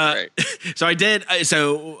now. Great. So I did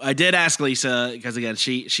ask Lisa, because again,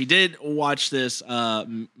 she did watch this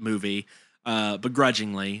movie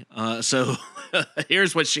begrudgingly. So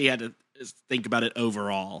here's what she had to think about it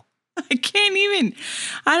overall. I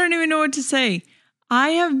don't even know what to say. I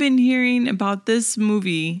have been hearing about this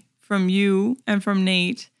movie from you and from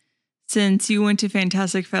Nate since you went to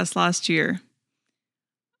Fantastic Fest last year.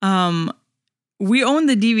 We own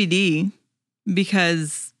the DVD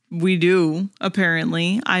because we do,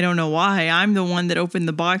 apparently. I don't know why. I'm the one that opened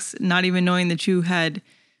the box, not even knowing that you had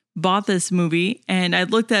bought this movie. And I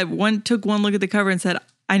took one look at the cover and said,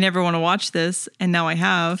 I never want to watch this. And now I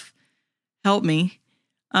have. Help me.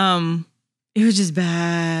 It was just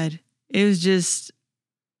bad. It was just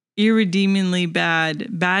irredeemably bad.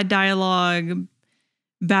 Bad dialogue,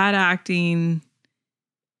 bad acting.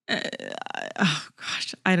 Oh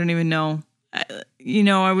gosh, I don't even know.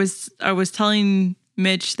 I was telling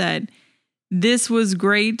Mitch that this was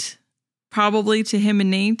great, probably to him and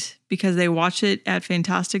Nate, because they watched it at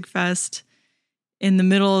Fantastic Fest in the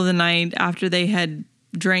middle of the night after they had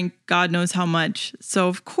drank God knows how much. So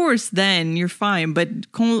of course then you're fine, but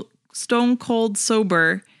stone cold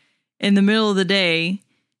sober in the middle of the day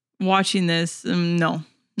watching this, no,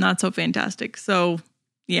 not so fantastic. So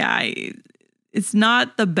yeah, it's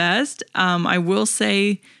not the best. I will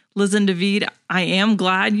say, Liz and David, I am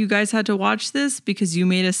glad you guys had to watch this because you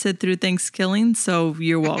made us sit through Thanksgiving, so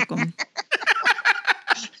you're welcome.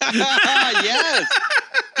 Yes.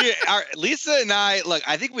 Dude, Lisa and I, look,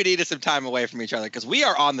 I think we needed some time away from each other because we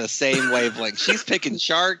are on the same wavelength. She's picking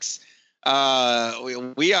sharks. We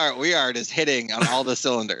are just hitting on all the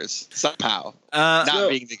cylinders somehow, not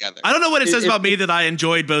being together. I don't know what it says about me that I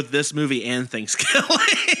enjoyed both this movie and Thanksgiving.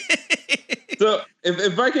 So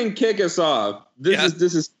if I can kick us off,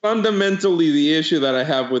 this is fundamentally the issue that I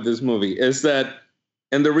have with this movie is that,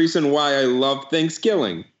 and the reason why I love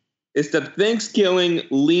Thanksgiving is that Thanksgiving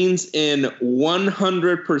leans in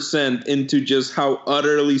 100% into just how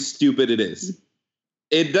utterly stupid it is.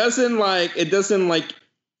 It doesn't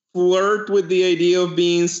flirt with the idea of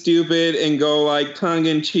being stupid and go like tongue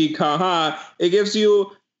in cheek, haha. It gives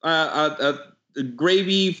you a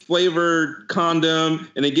gravy flavored condom,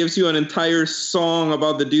 and it gives you an entire song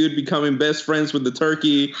about the dude becoming best friends with the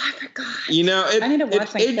turkey. I forgot. You know, I need to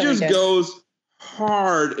watch it just goes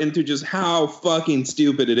hard into just how fucking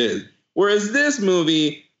stupid it is. Whereas this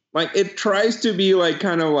movie, like, it tries to be like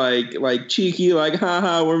kind of like cheeky, like,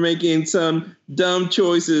 haha, we're making some dumb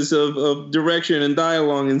choices of direction and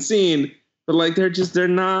dialogue and scene, but like they're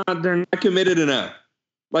not committed enough.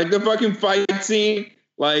 Like the fucking fight scene,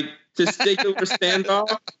 like testicular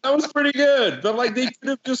standoff, that was pretty good. But like they could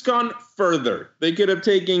have just gone further. They could have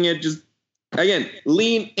taken it just, again,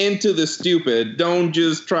 lean into the stupid. Don't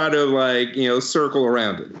just try to like, you know, circle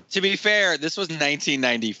around it. To be fair, this was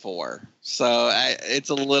 1994, so it's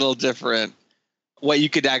a little different. What you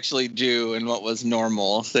could actually do and what was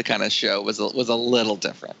normal to kind of show was a little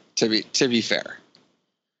different. To be fair,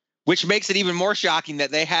 which makes it even more shocking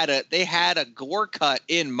that they had a gore cut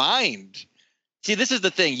in mind. See, this is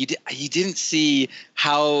the thing. You didn't see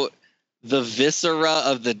how the viscera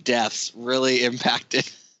of the deaths really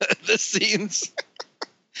impacted the scenes.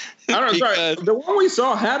 I don't know. Sorry, the one we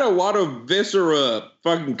saw had a lot of viscera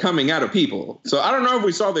fucking coming out of people. So I don't know if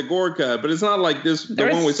we saw the gore cut, but it's not like this. The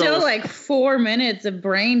one we saw was still like 4 minutes of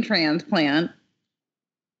brain transplant.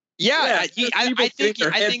 Yeah, I think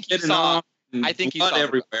you saw. I think you saw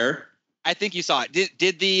everywhere. I think you saw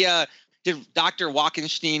it. Did Dr.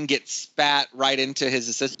 Walkenstein get spat right into his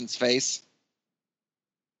assistant's face?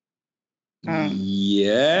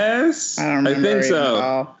 Yes, I think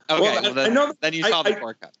so. Okay, well, then, I know then you saw the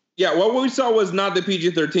gore cut. Yeah, what we saw was not the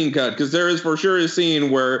PG-13 cut, because there is for sure a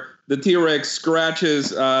scene where the T-Rex scratches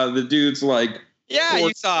the dude's like. Yeah,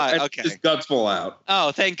 you saw it. Okay, his guts fall out.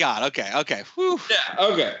 Oh, thank God. Okay. Whew. Yeah.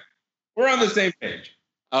 Okay, we're on the same page.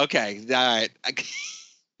 Okay. All right.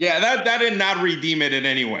 Yeah, that did not redeem it in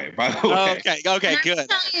any way, by the way. Okay, good. I'll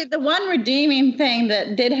tell you, the one redeeming thing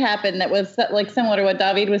that did happen that was like similar to what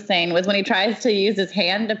David was saying was when he tries to use his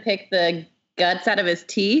hand to pick the guts out of his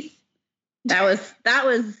teeth. That was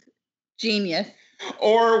genius.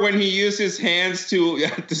 Or when he used his hands to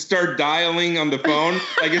start dialing on the phone,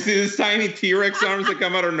 like you see this tiny T-Rex arms that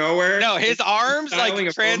come out of nowhere. No, his arms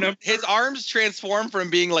his arms transform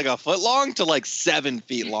from being like a foot long to like 7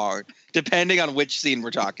 feet long, depending on which scene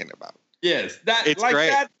we're talking about. Yes, it's like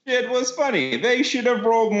great. That shit was funny. They should have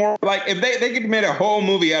rolled more. Like if they could have made a whole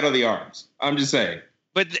movie out of the arms. I'm just saying.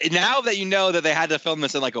 But now that you know that they had to film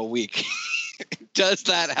this in like a week, does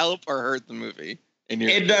that help or hurt the movie?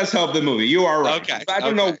 It does help the movie. You are right. Okay. I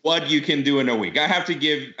don't know what you can do in a week. I have to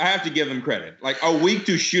give them credit. Like a week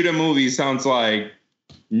to shoot a movie sounds like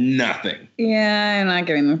nothing. Yeah, I'm not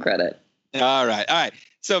giving them credit. All right.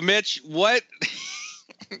 So Mitch, what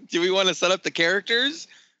do we want to set up the characters?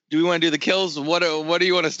 Do we want to do the kills? What do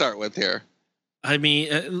you want to start with here? I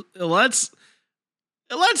mean, let's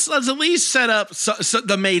at least set up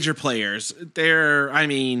the major players.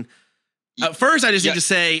 First, I just need to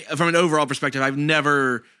say, from an overall perspective, I've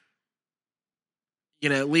never,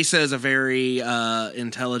 Lisa is a very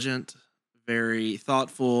intelligent, very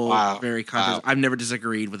thoughtful, very conscious. I've never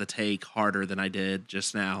disagreed with a take harder than I did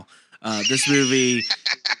just now. This movie's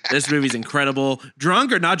incredible.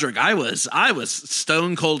 Drunk or not drunk, I was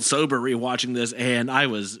stone cold sober rewatching this, and I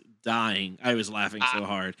was dying. I was laughing so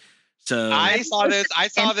hard. So I saw this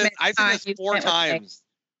 4 times.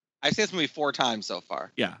 I've seen this movie 4 times so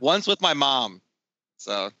far. Yeah. Once with my mom.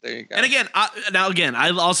 So there you go. And again,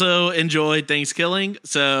 I also enjoyed Thanksgiving.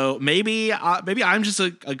 So maybe I'm just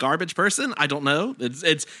a garbage person. I don't know.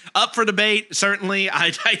 It's up for debate. Certainly,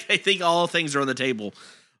 I think all things are on the table.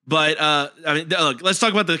 But look, let's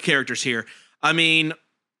talk about the characters here. I mean,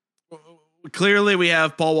 clearly we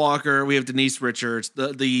have Paul Walker, we have Denise Richards,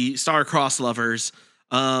 the star-crossed lovers.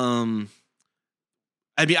 I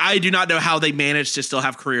mean, I do not know how they managed to still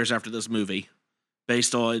have careers after this movie,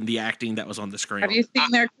 based on the acting that was on the screen. Have you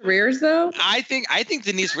seen their careers though? I think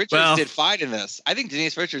Denise Richards did fine in this. I think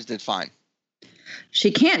Denise Richards did fine.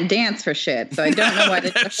 She can't dance for shit, so I don't know why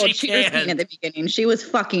the whole cheer scene at the beginning. She was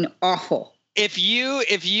fucking awful. If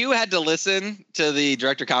you had to listen to the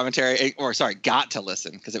director commentary, got to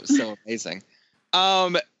listen because it was so amazing.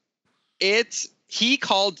 He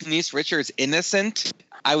called Denise Richards innocent,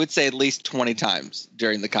 I would say at least 20 times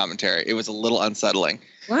during the commentary. It was a little unsettling.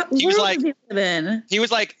 What? He was like,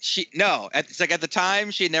 it's like at the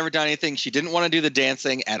time she had never done anything. She didn't want to do the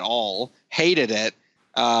dancing at all. Hated it.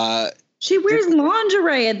 She wears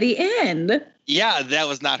lingerie at the end. Yeah, that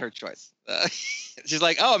was not her choice. She's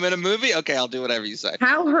like, oh, I'm in a movie? Okay, I'll do whatever you say.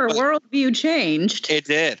 How her worldview changed. It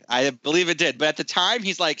did. I believe it did. But at the time,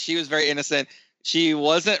 he's like, she was very innocent. she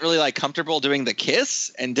wasn't really like comfortable doing the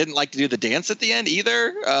kiss and didn't like to do the dance at the end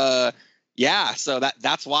either. Yeah, so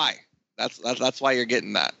that's why. That's why you're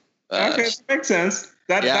getting that. Okay, that makes sense.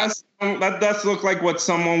 That does look like what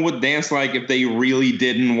someone would dance like if they really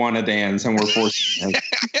didn't want to dance and were forced to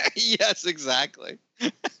dance. Yes, exactly.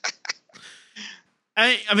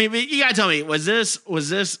 I mean, you gotta tell me, this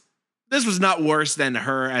was not worse than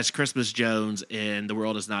her as Christmas Jones in The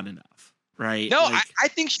World Is Not Enough, right? No, Like, I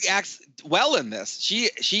think she acts well in this.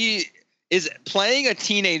 She is playing a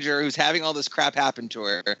teenager who's having all this crap happen to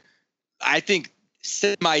her. I think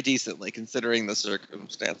semi-decently considering the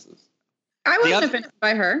circumstances. I wasn't offended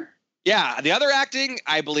by her. Yeah, the other acting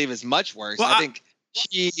I believe is much worse. Well, I think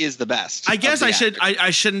she is the best. I guess I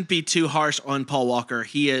shouldn't be too harsh on Paul Walker.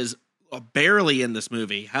 He is barely in this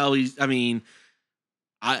movie. I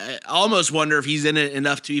almost wonder if he's in it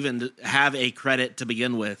enough to even have a credit to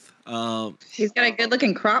begin with. He's got a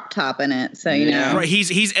good-looking crop top in it, so you know. Right,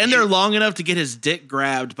 he's in there long enough to get his dick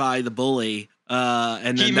grabbed by the bully,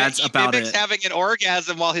 and then that's about it. Having an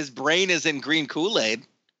orgasm while his brain is in green Kool-Aid.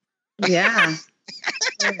 Yeah.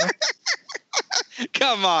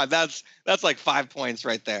 Come on, that's like 5 points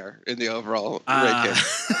right there in the overall ranking.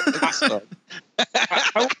 I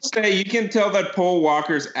would say you can tell that Paul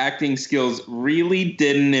Walker's acting skills really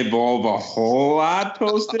didn't evolve a whole lot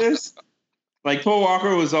post this. Like Paul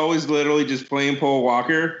Walker was always literally just playing Paul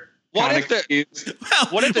Walker. What if the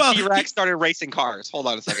T-Rex started racing cars? Hold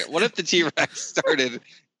on a second. What if the T-Rex started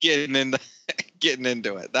getting into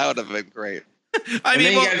it? That would have been great. I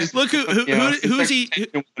mean, look who's he?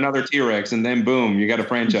 Another T-Rex, and then boom, you got a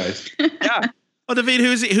franchise. Yeah. Well, David,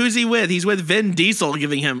 who's he with? He's with Vin Diesel,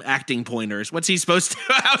 giving him acting pointers. What's he supposed to?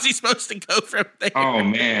 How's he supposed to go from there? Oh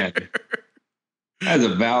man, that's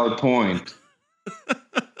a valid point.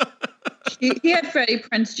 He had Freddie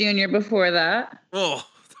Prinze Jr. before that. Oh.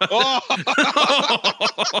 Oh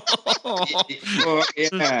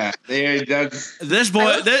yeah, that's this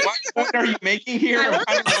boy. What are you making here?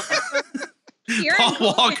 Paul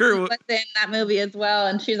Walker was in that movie as well,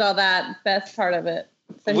 and She's All That, best part of it.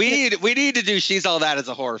 So we need to do She's All That as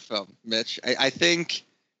a horror film, Mitch. I think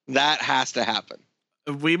that has to happen.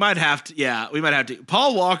 We might have to. Yeah, we might have to.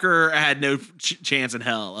 Paul Walker had no chance in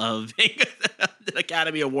hell of being an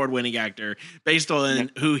Academy Award-winning actor based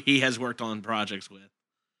on who he has worked on projects with.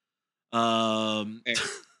 I don't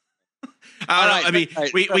know. I mean,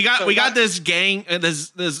 we got this gang,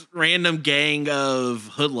 this random gang of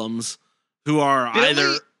hoodlums who are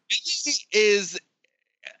Billy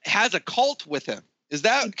has a cult with him. Is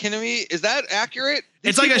that accurate?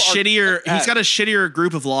 It's like he's got a shittier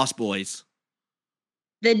group of Lost Boys.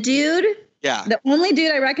 The dude, the only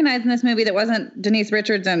dude I recognized in this movie that wasn't Denise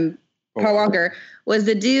Richards and Paul Walker was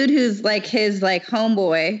the dude who's like his like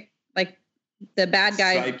homeboy, like the bad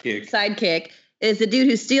guy sidekick is the dude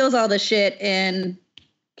who steals all the shit and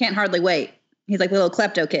Can't Hardly Wait. He's like the little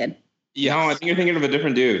klepto kid. Yeah, no, I think you're thinking of a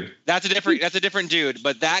different dude. That's a different dude,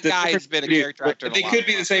 but that guy's been a character actor. But they could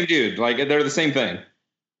be the same dude. Like they're the same thing.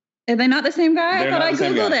 Are they not the same guy? I thought I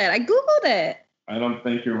Googled it. I don't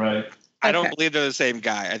think you're right. I don't believe they're the same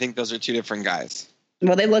guy. I think those are two different guys.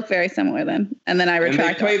 Well, they look very similar then. And then I retract.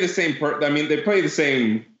 And they play the same they play the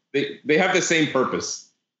same they have the same purpose.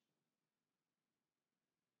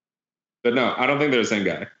 But no, I don't think they're the same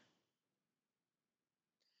guy.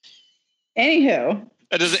 Anywho.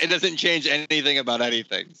 It doesn't change anything about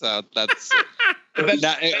anything. So that's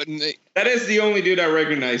that is the only dude I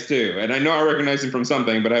recognize too. And I know I recognize him from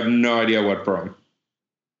something, but I have no idea what from.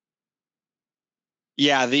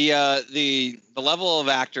 Yeah, the level of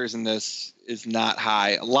actors in this is not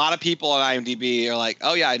high. A lot of people on IMDb are like,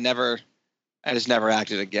 "Oh yeah, I just never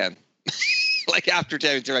acted again." Like after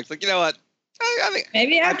Tammy T-Rex, like, you know what? I think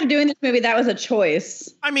maybe after doing this movie, that was a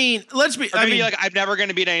choice. I mean, like, I'm never going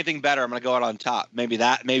to be anything better. I'm going to go out on top. Maybe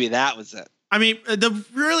that was it. I mean,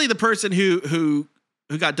 the person who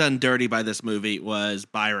got done dirty by this movie was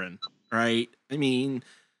Byron, right? I mean,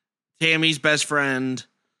 Tammy's best friend,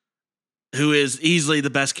 who is easily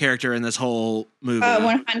the best character in this whole movie.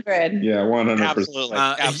 100. Yeah, 100%. Absolutely.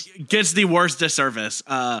 Gets the worst disservice.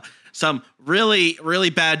 Some really,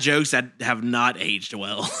 really bad jokes that have not aged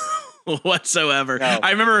well whatsoever. No.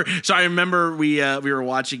 I remember we were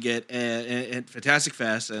watching it at Fantastic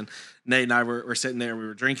Fest, and Nate and I were sitting there, we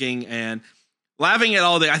were drinking and laughing at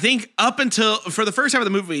all the. I think up until for the first half of the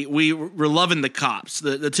movie, we were loving the cops,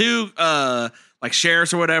 the two like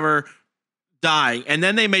sheriffs or whatever dying, and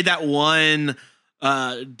then they made that one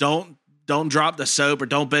don't drop the soap or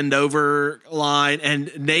don't bend over line. And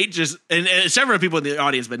Nate just, and several people in the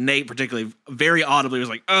audience, but Nate particularly very audibly was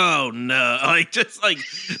like, oh no, like just like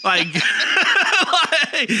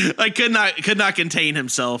like could not contain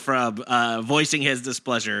himself from voicing his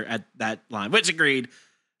displeasure at that line, which agreed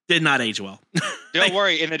did not age well. Don't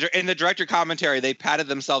worry. In the director commentary, they patted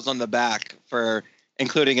themselves on the back for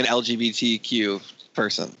including an LGBTQ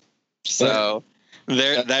person. So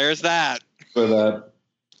there's that. For that.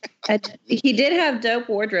 He did have dope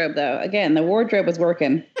wardrobe, though. Again, the wardrobe was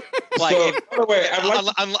working. Like, So, by the way,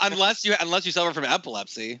 unless you suffer from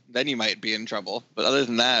epilepsy, then you might be in trouble. But other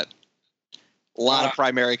than that, a lot of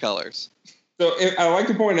primary colors. So I like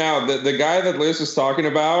to point out that the guy that Liz was talking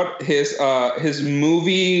about, his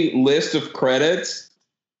movie list of credits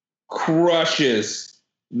crushes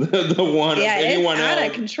the one of anyone it's out else.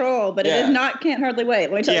 of control, but it is not Can't Hardly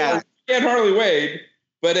Wait. Let me tell you what. Can't Hardly Wait,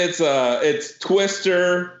 but it's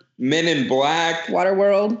Twister, Men in Black,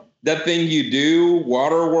 Waterworld, That Thing You Do,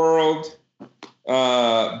 Waterworld,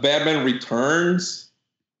 Batman Returns.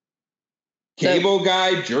 Cable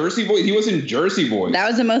Guy, Jersey Boys. He was in Jersey Boys. That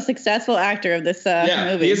was the most successful actor of this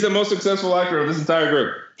movie. He is the most successful actor of this entire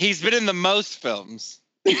group. He's been in the most films.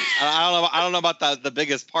 I don't know about the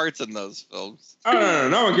biggest parts in those films. Oh,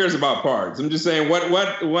 no one cares about parts. I'm just saying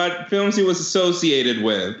what films he was associated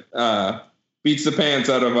with beats the pants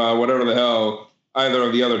out of whatever the hell either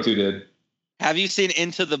of the other two did. Have you seen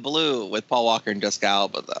Into the Blue with Paul Walker and Jessica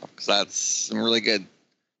Alba, though? Because that's really good.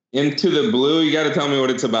 Into the Blue, you got to tell me what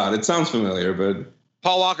it's about. It sounds familiar, but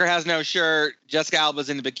Paul Walker has no shirt. Jessica Alba's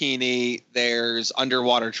in a bikini. There's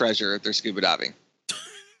underwater treasure. They're scuba diving.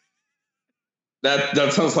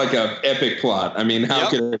 that sounds like an epic plot. I mean, how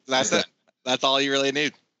could it? That's it. That's all you really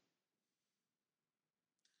need.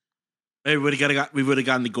 We would have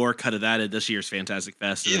gotten the gore cut of that at this year's Fantastic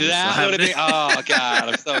Fest. That would have been. Oh God,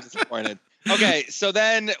 I'm so disappointed. Okay, so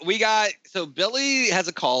then Billy has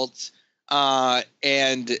a cult.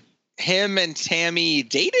 And him and Tammy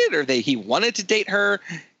dated, or he wanted to date her.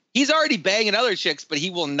 He's already banging other chicks, but he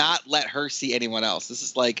will not let her see anyone else. This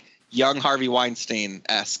is like young Harvey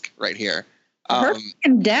Weinstein-esque right here. Her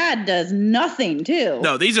dad does nothing too.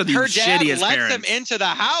 No, these are the her dad shittiest lets parents. him into the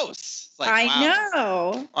house. It's like, I wow.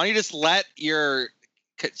 know. Why don't you just let your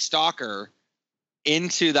stalker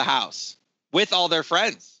into the house with all their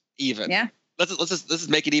friends? Even let's just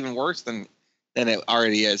make it even worse than it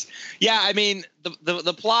already is. Yeah, I mean,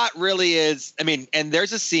 the plot really is, I mean, and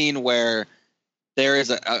there's a scene where there is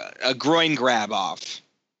a groin grab off.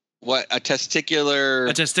 A testicular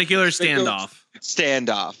standoff.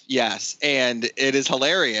 Standoff, yes. And it is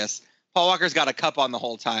hilarious. Paul Walker's got a cup on the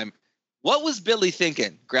whole time. What was Billy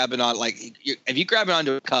thinking? Grabbing on, if you grab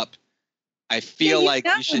onto a cup, I feel like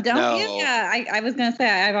you should know. You? Yeah, I was going to say,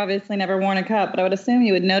 I've obviously never worn a cup, but I would assume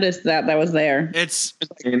you would notice that was there.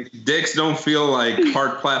 Dicks don't feel like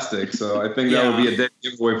hard plastic, so I think that would be a dick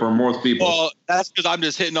giveaway for most people. Well, that's because I'm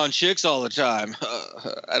just hitting on chicks all the time.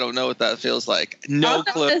 I don't know what that feels like. No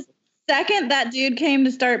clue. The second that dude came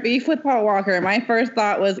to start beef with Paul Walker, my first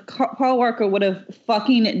thought was Paul Walker would have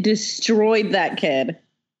fucking destroyed that kid.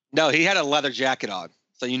 No, he had a leather jacket on,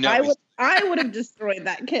 so I would have destroyed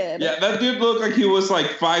that kid. Yeah, that dude looked like he was like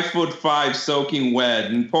 5'5" soaking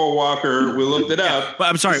wet, and Paul Walker, we looked it up. But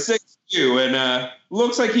I'm sorry, 6'2", and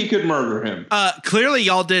looks like he could murder him. Clearly,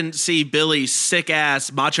 y'all didn't see Billy's sick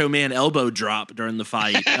ass Macho Man elbow drop during the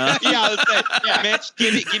fight. Mitch,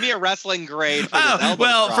 give me a wrestling grade. For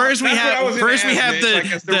first we have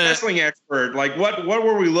the wrestling expert. Like, what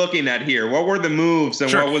were we looking at here? What were the moves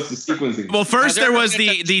and what was the sequencing? Well, first there was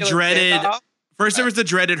the dreaded. First, there was the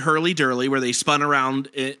dreaded hurly durly where they spun around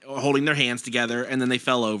holding their hands together and then they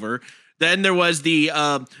fell over. Then there was the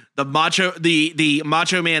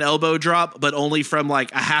Macho Man elbow drop, but only from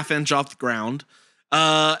like a half inch off the ground.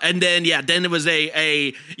 And then it was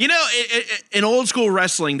in old school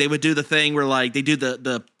wrestling they would do the thing where like they do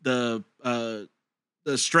the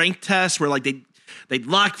strength test where like they'd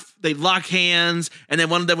lock hands and then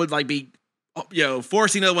one of them would like be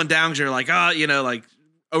forcing the other one down because you're like like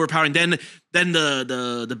overpowering. Then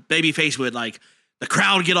the baby face would like the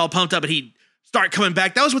crowd would get all pumped up and he'd start coming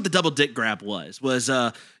back. That was what the double dick grab was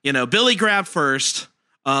Billy grabbed first,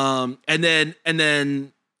 and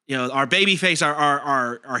then our baby face,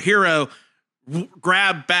 our hero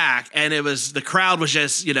grabbed back, and it was the crowd was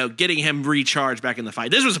just getting him recharged back in the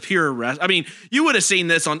fight. This was a pure rest. I mean, you would have seen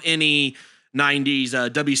this on any 90s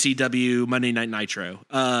WCW Monday Night Nitro.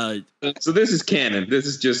 So this is canon. This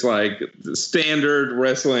is just like the standard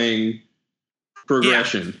wrestling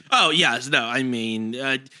progression. Yeah. Oh yes, no. I mean,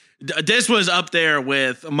 this was up there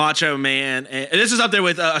with Macho Man. This is up there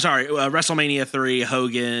with WrestleMania 3,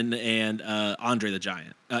 Hogan and Andre the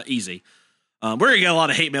Giant. Easy. We're gonna get a lot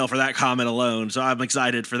of hate mail for that comment alone, so I'm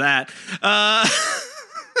excited for that.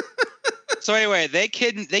 So anyway, they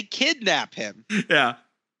kidnap him Yeah.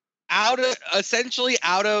 essentially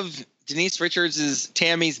out of Denise Richards'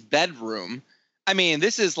 Tammy's bedroom. I mean,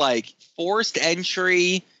 this is like forced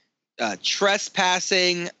entry,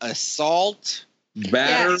 trespassing, assault,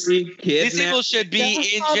 battery, kidnapping. These people should be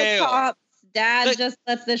Just in call the jail. cops. Dad just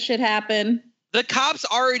lets this shit happen. The cops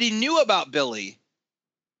already knew about Billy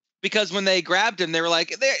because when they grabbed him, they were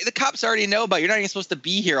like, the cops already know about you. You're not even supposed to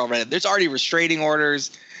be here already. There's already restraining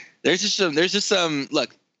orders. There's just some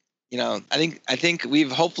look, you know, I think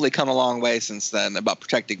we've hopefully come a long way since then about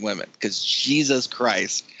protecting women, because Jesus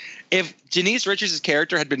Christ, if Denise Richards'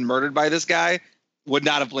 character had been murdered by this guy, would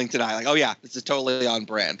not have blinked an eye. Like, oh yeah, this is totally on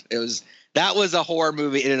brand. That was a horror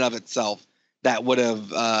movie in and of itself that would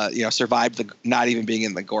have survived the not even being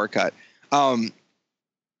in the gore cut. What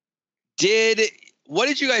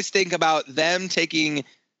did you guys think about them taking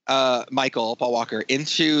Paul Walker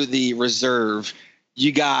into the reserve?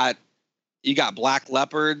 You got black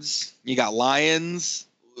leopards, you got lions.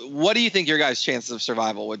 What do you think your guys' chances of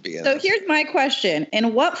survival would be in So this? here's my question.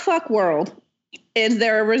 In what fuck world is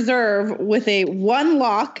there a reserve with a one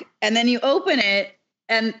lock and then you open it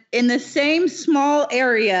and in the same small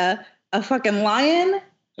area, a fucking lion,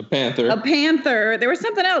 A panther. there was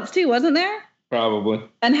something else too, wasn't there? Probably.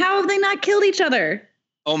 And how have they not killed each other?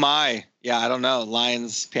 Oh my. Yeah, I don't know.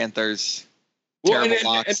 Lions, panthers, Well, terrible and-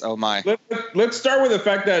 locks. Oh my. Let's start with the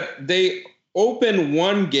fact that they opened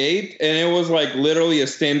one gate and it was like literally a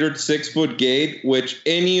standard 6-foot gate, which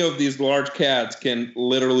any of these large cats can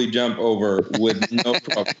literally jump over with no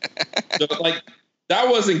problem. So like that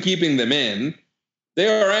wasn't keeping them in. They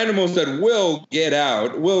are animals that will get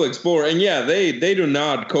out, will explore, and yeah, they do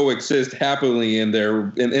not coexist happily in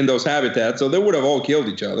in those habitats. So they would have all killed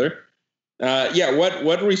each other.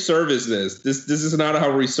 What reserve is this? This is not how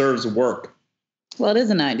reserves work. Well, it is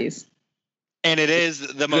the 90s. And it is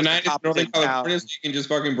the most Northern populated town. California, so you can just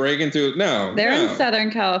fucking break into no. They're no. in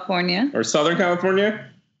Southern California, Or Southern California.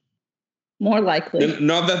 more likely.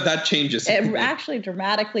 Not that changes. It actually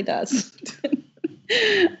dramatically does.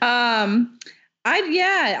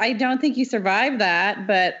 I don't think you survived that,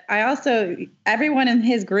 but everyone in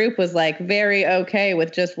his group was like very okay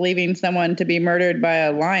with just leaving someone to be murdered by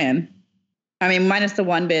a lion. I mean, minus the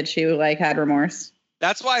one bitch who like had remorse.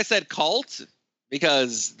 That's why I said cult,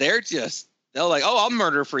 because they're like, oh, I'll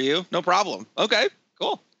murder for you. No problem. Okay,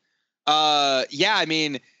 cool. I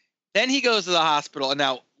mean, then he goes to the hospital. And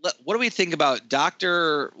now, what do we think about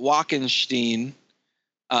Dr. Walkenstein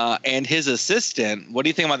and his assistant? What do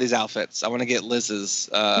you think about these outfits? I want to get Liz's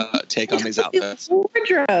take on these outfits.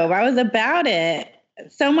 Wardrobe. I was about it.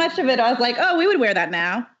 So much of it, I was like, oh, we would wear that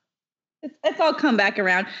now. It's all come back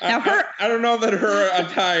around. Now I don't know that her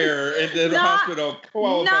attire in the hospital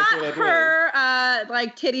qualifies for that role. her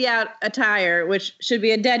like titty out attire, which should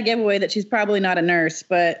be a dead giveaway that she's probably not a nurse,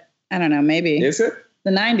 but I don't know, maybe. Is it?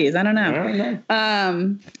 The 90s, I don't know. I don't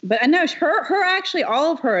know. But I know her actually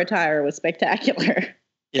all of her attire was spectacular.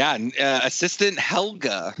 Yeah, assistant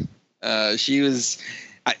Helga. She was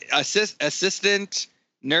assistant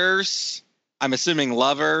nurse. I'm assuming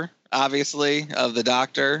lover, obviously, of the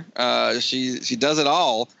doctor. She does it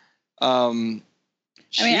all. I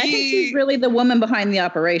think she's really the woman behind the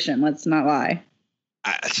operation. Let's not lie.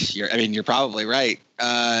 You're probably right.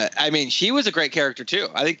 She was a great character too.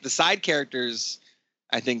 I think the side characters,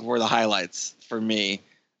 were the highlights for me.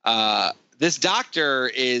 This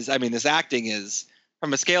doctor this acting is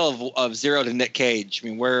from a scale of 0 to Nick Cage. I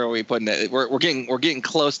mean, where are we putting it? We're getting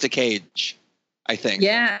close to Cage, I think.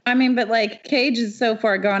 Yeah, but like Cage is so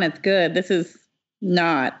far gone, it's good. This is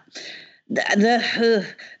not. The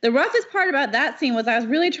roughest part about that scene was I was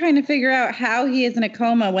really trying to figure out how he is in a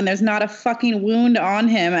coma when there's not a fucking wound on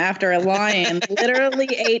him after a lion literally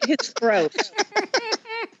ate his throat.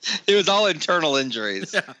 It was all internal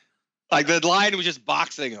injuries. Yeah. Like the lion was just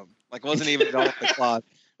boxing him. Like wasn't even going with the cloth.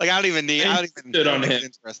 Like I don't even stood on him.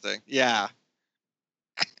 Interesting. Yeah.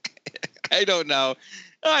 I don't know.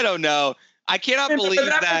 I cannot believe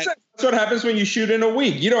that. That's what happens when you shoot in a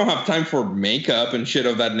week. You don't have time for makeup and shit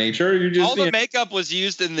of that nature. You just all the makeup was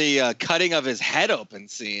used in the cutting of his head open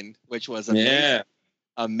scene, which was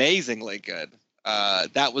amazingly good.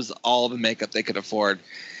 That was all the makeup they could afford.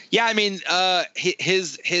 Yeah,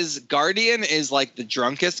 his guardian is like the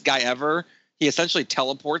drunkest guy ever. He essentially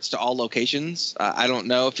teleports to all locations. I don't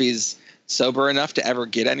know if he's sober enough to ever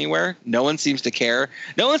get anywhere. No one seems to care.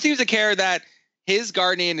 No one seems to care that his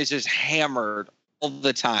guardian is just hammered all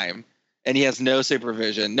the time, and he has no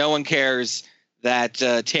supervision. No one cares that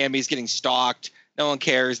Tammy's getting stalked. No one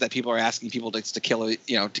cares that people are asking people to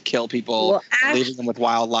kill people, leaving them with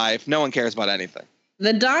wildlife. No one cares about anything.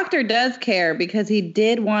 The doctor does care because he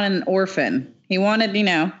did want an orphan. He wanted,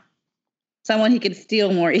 someone he could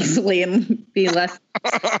steal more easily and be less.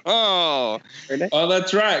 Oh,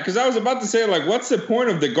 that's right. Because I was about to say, like, what's the point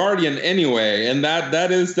of the Guardian anyway? And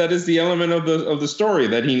that is the element of the story,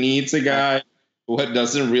 that he needs a guy who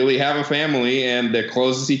doesn't really have a family, and the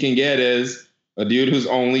closest he can get is a dude whose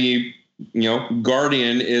only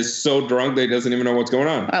Guardian is so drunk that he doesn't even know what's going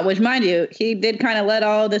on. Which, mind you, he did kind of let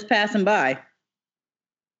all of this pass him by.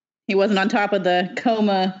 He wasn't on top of the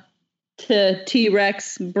coma to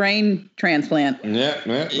T-Rex brain transplant.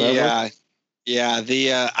 Yeah.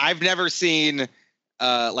 I've never seen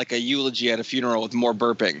like a eulogy at a funeral with more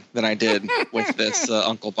burping than I did with this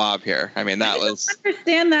Uncle Bob here. I mean, that was. I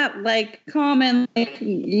understand that, like, common, like,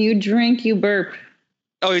 you drink, you burp.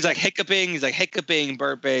 Oh, he's like hiccuping,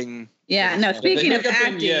 burping. Yeah, no, speaking of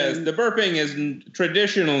acting. Yes, the burping is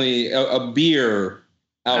traditionally a beer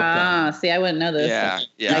outcome. See, I wouldn't know this. Yeah.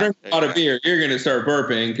 You drink a lot of beer, you're going to start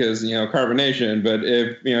burping because, carbonation. But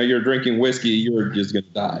if, you're drinking whiskey, you're just going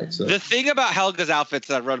to die. So the thing about Helga's outfits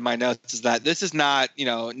that I wrote in my notes is that this is not,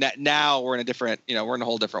 now we're in a different, we're in a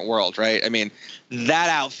whole different world, right? I mean, that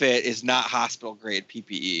outfit is not hospital grade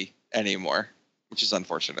PPE anymore, which is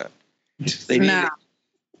unfortunate. They need it.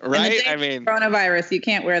 Right? I mean, coronavirus, you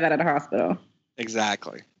can't wear that at a hospital.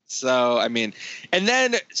 Exactly. So, I mean, and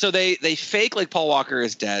then, so they fake like Paul Walker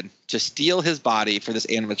is dead to steal his body for this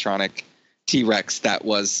animatronic T-Rex that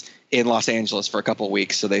was in Los Angeles for a couple of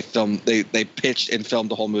weeks. So they pitched and filmed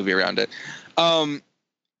the whole movie around it.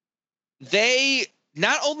 They,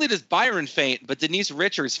 not only does Byron faint, but Denise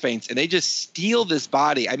Richards faints, and they just steal this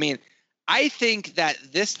body. I mean, I think that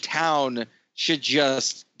this town should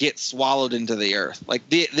just get swallowed into the earth. Like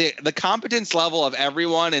the competence level of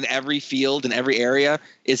everyone in every field in every area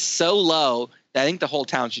is so low that I think the whole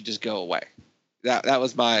town should just go away. That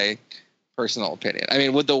was my personal opinion. I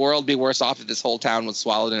mean, would the world be worse off if this whole town was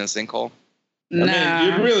swallowed in a sinkhole? No. I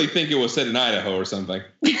mean, you'd really think it was set in Idaho or something.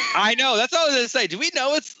 I know. That's all I was going to say. Do we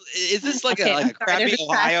know is this like a crappy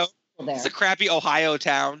Ohio? It's a crappy Ohio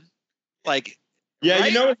town. Like, yeah,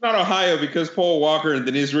 right? It's not Ohio because Paul Walker and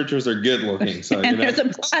Denise Richards are good looking. So, There's a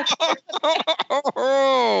black.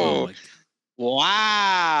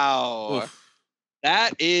 Wow. Oof.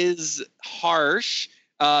 That is harsh.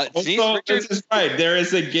 Also, this is right. There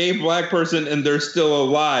is a gay black person and they're still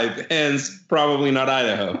alive, hence probably not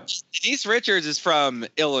Idaho. Denise Richards is from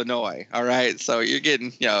Illinois. All right. So you're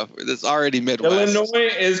getting, it's already Midwest.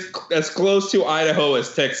 Illinois is as close to Idaho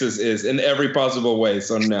as Texas is in every possible way.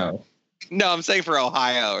 So no. No, I'm saying for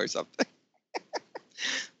Ohio or something.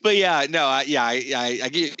 But yeah, no,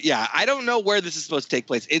 I don't know where this is supposed to take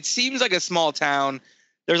place. It seems like a small town.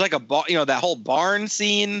 There's like a that whole barn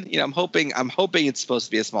scene. I'm hoping it's supposed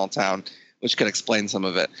to be a small town, which could explain some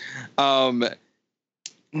of it.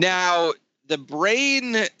 Now the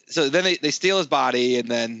brain. So then they steal his body, and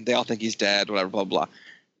then they all think he's dead. Whatever, blah blah.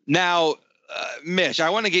 Now, Mitch, I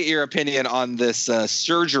want to get your opinion on this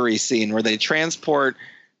surgery scene where they transport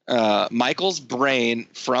Michael's brain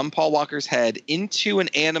from Paul Walker's head into an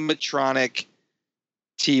animatronic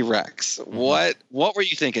T-Rex. Mm-hmm. What were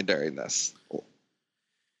you thinking during this?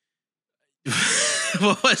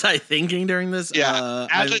 What was I thinking during this? Yeah,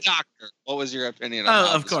 as a doctor, what was your opinion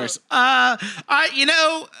on of course. A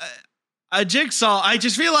jigsaw, I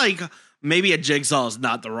just feel like maybe a jigsaw is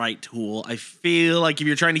not the right tool. I feel like if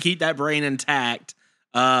you're trying to keep that brain intact,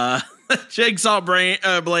 jigsaw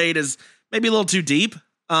blade is maybe a little too deep.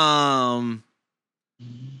 I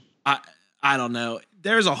don't know.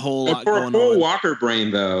 There's a whole lot going on. For a Paul Walker brain,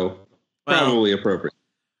 though, probably appropriate.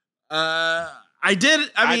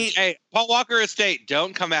 Hey, Paul Walker Estate,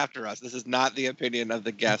 don't come after us. This is not the opinion of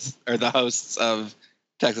the guests or the hosts of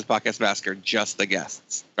Texas Podcast Massacre, just the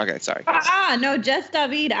guests. Okay, sorry. No, just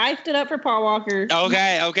David. I stood up for Paul Walker.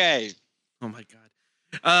 Okay. Oh my God.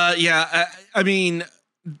 I mean,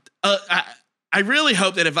 I really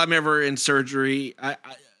hope that if I'm ever in surgery,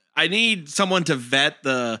 I need someone to vet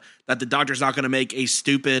that the doctor's not going to make a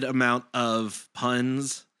stupid amount of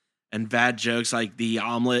puns and bad jokes like the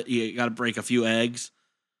omelet, you got to break a few eggs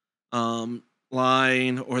line,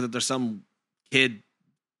 or that there's some kid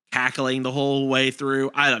cackling the whole way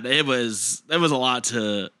through. I don't know. It was a lot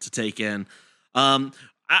to take in. I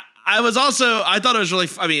thought it was really,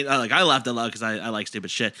 I laughed a lot because I like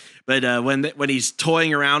stupid shit. But when he's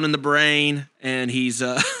toying around in the brain and he's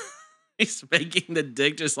he's making the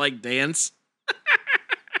dick just like dance.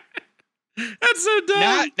 That's so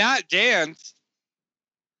dumb. Not dance.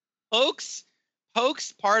 Pokes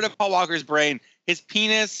part of Paul Walker's brain. His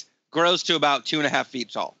penis grows to about 2.5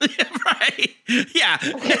 feet tall. Right? Yeah.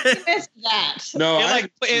 Missed that. No,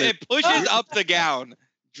 It pushes up the gown.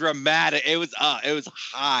 Dramatic. It was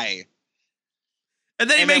high. And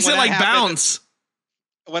then he makes it like bounce.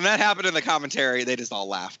 When that happened in the commentary, they just all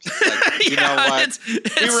laughed. Like, you know what?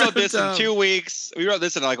 We wrote this in 2 weeks. We wrote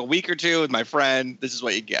this in like a week or two with my friend. This is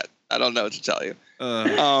what you get. I don't know what to tell you.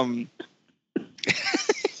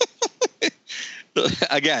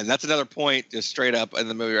 Again, that's another point just straight up in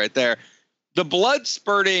the movie right there. The blood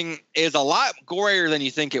spurting is a lot gorier than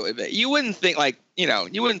you think it would be. You wouldn't think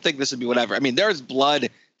you wouldn't think this would be whatever. I mean, there's blood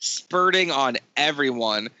spurting on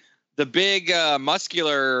everyone. The big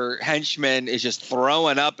muscular henchman is just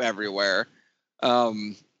throwing up everywhere.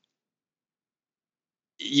 You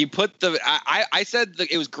put I said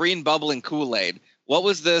it was green bubbling Kool-Aid. What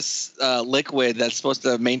was this liquid that's supposed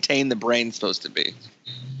to maintain the brain supposed to be?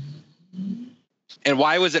 And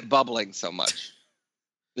why was it bubbling so much?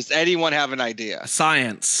 Does anyone have an idea?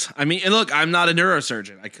 Science. I mean, look, I'm not a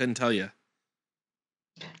neurosurgeon. I couldn't tell you.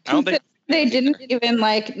 I don't think they didn't even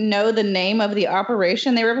know the name of the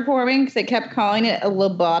operation they were performing because they kept calling it a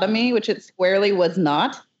lobotomy, which it squarely was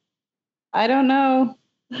not. I don't know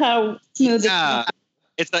how smooth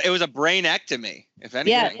it was a brainectomy, if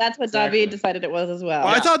anything. Yeah, that's what David decided it was as well.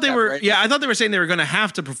 I thought they were. Yeah, I thought they were saying they were going to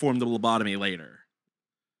have to perform the lobotomy later.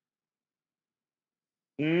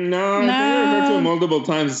 No, I think they referred to it multiple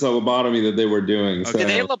times as a lobotomy that they were doing. Did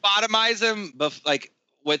they lobotomize him?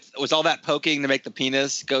 Was all that poking to make the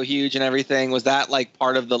penis go huge and everything? Was that like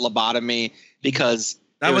part of the lobotomy because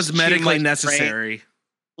that was medically necessary?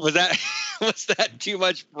 Was that too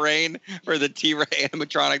much brain for the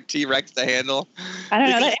animatronic T-Rex to handle? I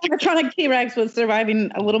don't know. That animatronic T-Rex was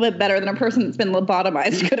surviving a little bit better than a person that's been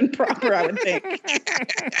lobotomized good and proper, I would think.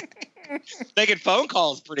 Making phone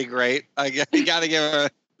calls pretty great. I guess you got to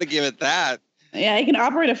give it that. Yeah, he can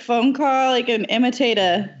operate a phone call. He can imitate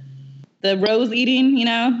the rose eating.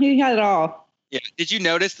 He had it all. Yeah. Did you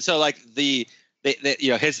notice? So like his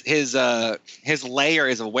lair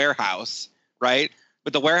is a warehouse, right?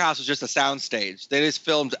 But the warehouse was just a soundstage. They just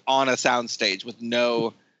filmed on a soundstage with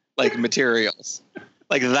no materials.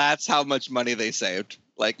 Like that's how much money they saved.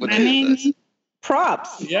 Like when they did this.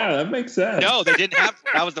 Props. Yeah, that makes sense. No, they didn't have.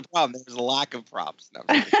 That was the problem. There was a lack of props. No,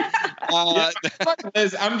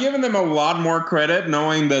 I'm giving them a lot more credit,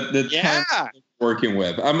 knowing that working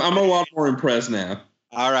with. I'm a lot more impressed now.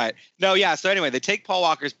 All right. No, yeah. So anyway, they take Paul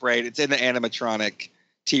Walker's brain. It's in the animatronic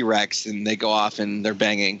T-Rex, and they go off and they're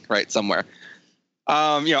banging right somewhere.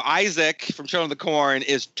 Isaac from Children of the Corn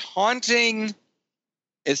is taunting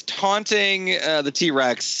the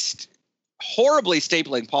T-Rex. Horribly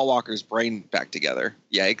stapling Paul Walker's brain back together.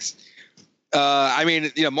 Yikes.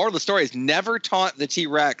 Moral of the story is never taunt the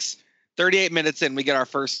T-Rex. 38 minutes in, we get our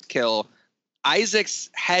first kill. Isaac's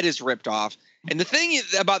head is ripped off. And the thing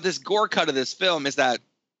about this gore cut of this film is that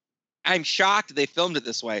I'm shocked they filmed it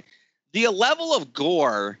this way. The level of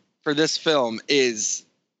gore for this film is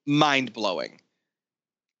mind-blowing.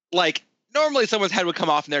 Like, normally someone's head would come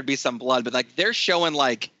off and there'd be some blood, but they're showing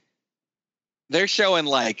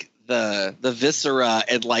the viscera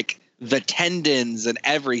and the tendons and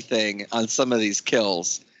everything on some of these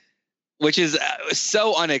kills, which is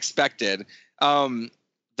so unexpected. The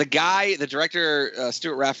director,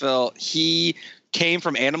 Stuart Raphael, he came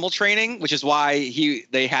from animal training, which is why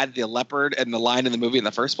they had the leopard and the lion in the movie in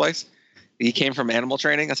the first place. He came from animal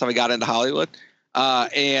training. That's how he got into Hollywood.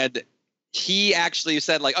 And he actually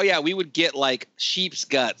said we would get sheep's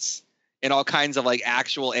guts and all kinds of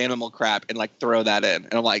actual animal crap and throw that in.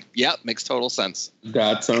 And I'm like, yep, makes total sense.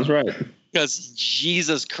 That sounds right. Because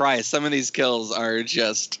Jesus Christ, some of these kills are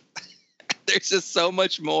just, there's just so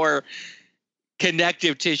much more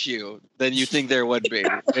connective tissue than you think there would be.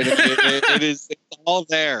 It's all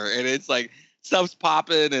there. And it's stuff's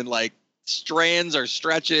popping and strands are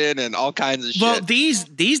stretching and all kinds of shit. Well, these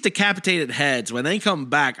decapitated heads, when they come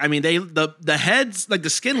back, I mean, the heads, the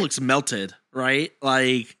skin looks melted, right?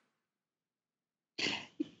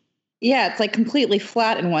 Yeah, it's completely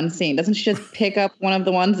flat in one scene. Doesn't she just pick up one of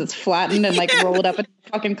the ones that's flattened and roll it up in the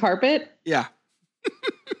fucking carpet? Yeah.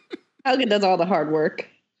 Helga does all the hard work.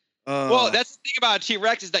 Well, that's the thing about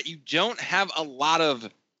T-Rex is that you don't have a lot of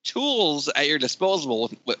tools at your disposal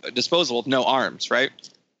with no arms, right?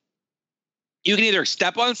 You can either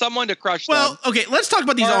step on someone to crush them. Well, okay, let's talk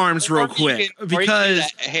about these arms real quick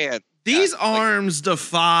because these arms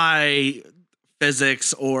defy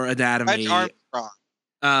physics or anatomy.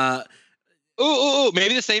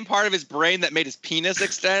 Maybe the same part of his brain that made his penis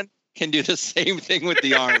extend can do the same thing with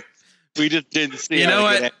the arm. We just didn't see. You know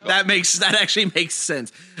what? That actually makes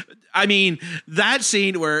sense. I mean, that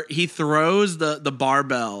scene where he throws the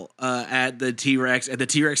barbell at the T-Rex and the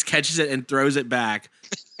T-Rex catches it and throws it back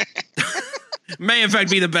may in fact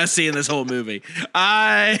be the best scene in this whole movie.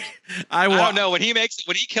 I don't know when he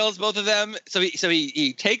kills both of them. So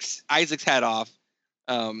he takes Isaac's head off,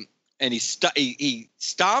 and he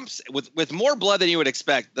stomps with more blood than you would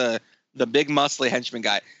expect. The big muscly henchman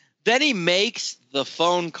guy. Then he makes the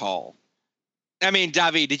phone call. I mean,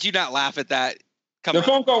 David, did you not laugh at that?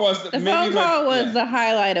 Phone call was the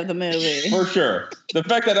highlight of the movie. For sure. The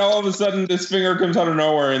fact that all of a sudden this finger comes out of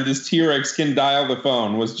nowhere and this T-Rex can dial the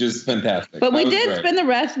phone was just fantastic. But we did spend the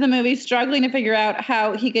rest of the movie struggling to figure out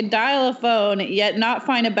how he could dial a phone yet not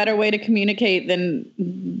find a better way to communicate than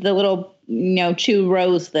the little, Chew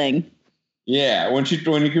Rose thing. Yeah, when he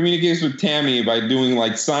communicates with Tammy by doing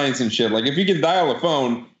like signs and shit, like if you can dial a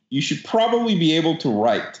phone, you should probably be able to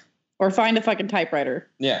write. Or find a fucking typewriter.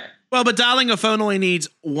 Yeah. Well, but dialing a phone only needs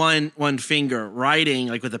one finger. Writing,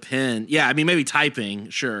 like with a pen. Yeah, I mean, maybe typing,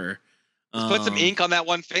 sure. Let's put some ink on that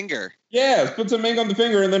one finger. Yeah, let's put some ink on the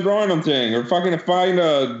finger and then draw on thing. Or fucking find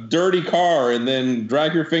a dirty car and then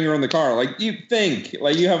drag your finger on the car. Like, you think.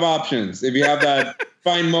 Like, you have options if you have that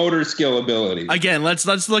fine motor skill ability. Again, let's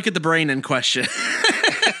look at the brain in question.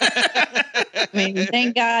 I mean,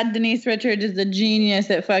 thank God Denise Richards is a genius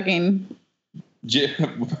at fucking...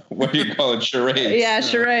 What do you call it? Charades. Yeah,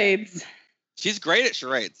 charades. She's great at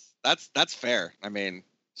charades. That's fair. I mean,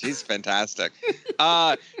 she's fantastic.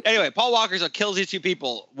 Anyway, Paul Walker kills these two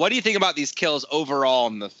people. What do you think about these kills overall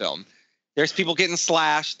in the film? There's people getting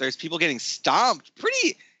slashed. There's people getting stomped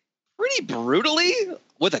pretty brutally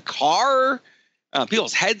with a car.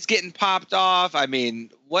 People's heads getting popped off. I mean,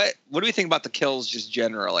 what do we think about the kills just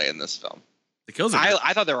generally in this film? The kills are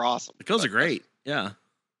I thought they were awesome. The kills are great. Yeah.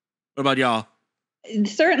 What about y'all?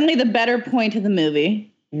 Certainly the better point of the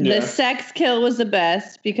movie. Yeah. The sex kill was the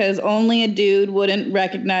best because only a dude wouldn't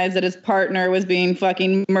recognize that his partner was being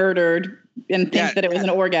fucking murdered and think that it was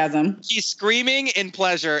an orgasm. He's screaming in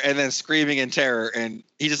pleasure and then screaming in terror. And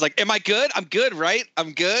he's just like, am I good? I'm good, right?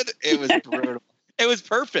 I'm good. It was brutal. It was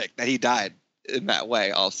perfect that he died in that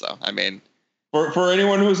way also. I mean... For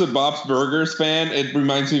anyone who's a Bob's Burgers fan, it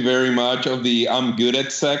reminds me very much of the "I'm Good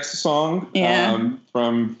at Sex" song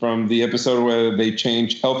from the episode where they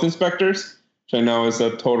change health inspectors, which I know is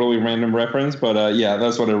a totally random reference, but yeah,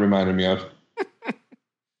 that's what it reminded me of.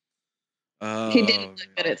 He didn't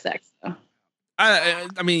look good at sex, though. I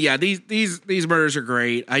mean, yeah, these murders are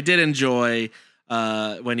great. I did enjoy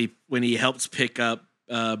when he helps pick up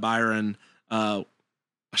Byron.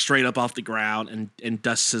 Straight up off the ground and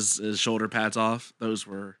dusts his shoulder pads off. Those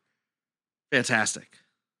were fantastic.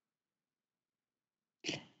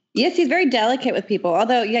 Yes, he's very delicate with people.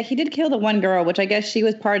 Although, yeah, he did kill the one girl, which I guess she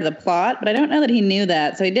was part of the plot, but I don't know that he knew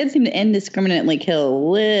that. So he did seem to indiscriminately kill a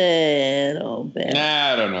little bit.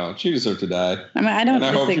 Nah, I don't know. She deserved to die. I mean, I don't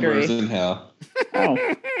and disagree. I hope she burns in hell.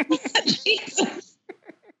 Oh. Jesus.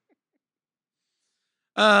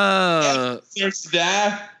 Deserves to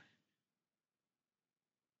die.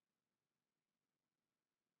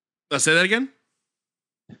 Let's say that again.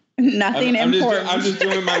 Nothing important. I'm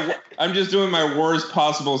just doing my worst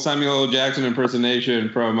possible Samuel L. Jackson impersonation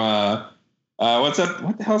from what's that?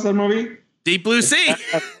 What the hell's that movie? Deep Blue Sea.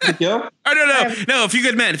 Kill? Oh no! A Few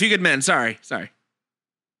Good Men. Sorry.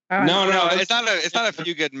 No, it's not a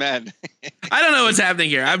Few Good Men. I don't know what's happening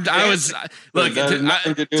here. I was look.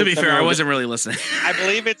 To be fair, I wasn't really listening. I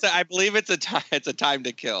believe it's a Time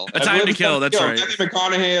to Kill. A Time to Kill. That's right. Matthew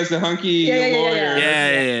McConaughey as the hunky lawyer.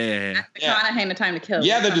 Yeah. McConaughey and A Time to Kill.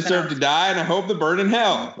 Yeah, they deserve to die, and I hope they burn in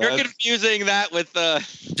hell. You're confusing that with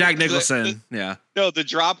Jack Nicholson. No, the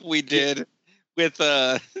drop we did with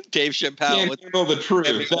Dave Chappelle. Can't handle the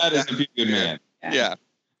truth. That is A Few Good Men. Yeah.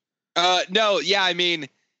 I mean.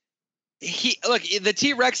 The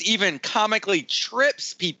T-Rex even comically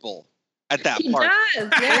trips people at that part. He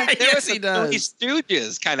does. Yeah. Yes, he does. Three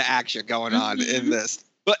Stooges kind of action going on in this.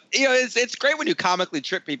 But it's great when you comically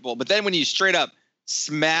trip people, but then when you straight up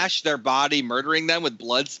smash their body, murdering them with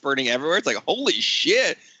blood spurting everywhere, it's like holy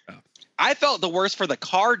shit. Oh. I felt the worst for the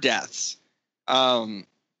car deaths. The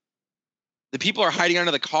people are hiding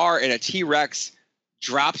under the car, and a T-Rex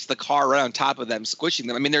drops the car right on top of them, squishing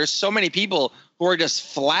them. I mean, there's so many people who are just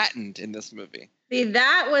flattened in this movie. See,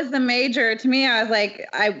 that was the major, to me, I was like,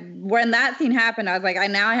 when that scene happened, I was like, I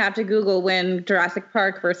have to Google when Jurassic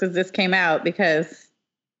Park versus this came out, because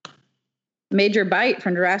major bite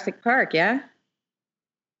from Jurassic Park, yeah?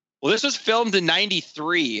 Well, this was filmed in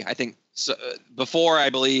 93, I think, so, before, I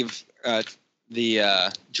believe,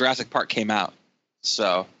 the Jurassic Park came out.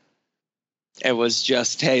 So it was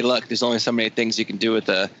just, hey, look, there's only so many things you can do with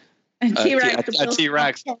a And T-Rex. a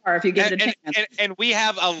T-Rex. If you give it a chance. And we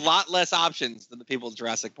have a lot less options than the people at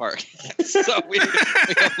Jurassic Park. So we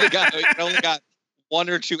only got 1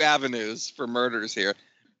 or 2 avenues for murders here.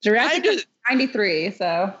 Jurassic is 93,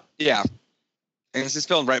 so. Yeah. And this is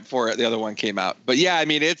filmed right before the other one came out. But yeah, I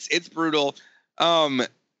mean, it's brutal. I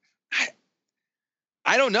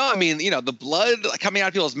don't know. I mean, the blood coming out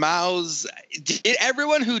of people's mouths. Did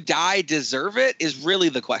everyone who died deserve it is really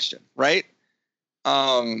the question, right?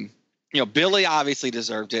 Billy obviously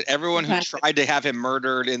deserved it. Everyone who tried to have him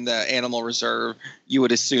murdered in the animal reserve, you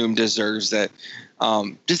would assume deserves it.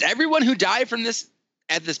 Does everyone who died from this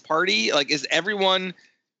at this party,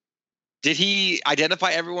 did he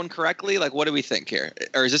identify everyone correctly? Like, what do we think here?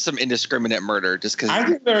 Or is this some indiscriminate murder? Just because I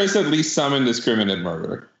think there is at least some indiscriminate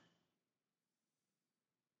murder.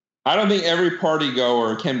 I don't think every party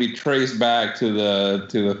goer can be traced back to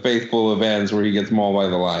the faithful events where he gets mauled by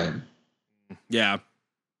the lion. Yeah.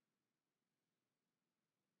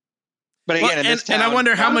 But again, and I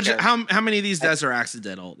wonder how many of these deaths are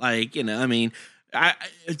accidental. Like, I mean,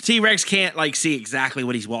 T-Rex can't see exactly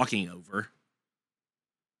what he's walking over.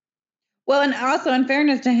 Well, and also in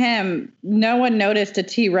fairness to him, no one noticed a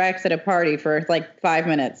T-Rex at a party for 5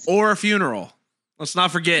 minutes or a funeral. Let's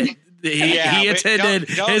not forget he attended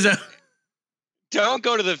his. Don't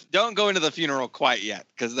go into the funeral quite yet,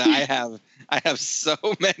 because I have so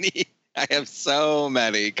many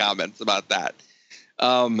comments about that.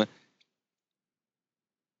 Oh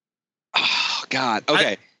God.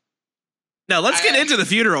 Okay. Now let's get into the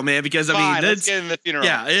funeral, man, because let's get into the funeral.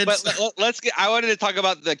 Yeah, but I wanted to talk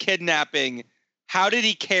about the kidnapping. How did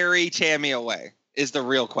he carry Tammy away? Is the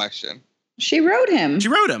real question. She rode him.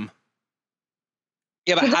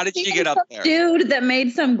 Yeah, but how did she get up there? Dude that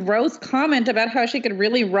made some gross comment about how she could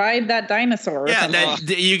really ride that dinosaur. Yeah,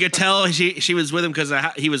 you could tell she was with him because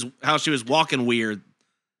how she was walking weird.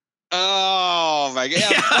 Oh my God!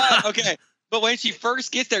 Yeah, okay, but when she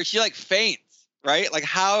first gets there, she faints, right? Like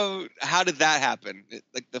how did that happen?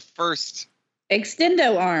 The first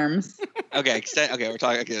extendo arms. Okay, we're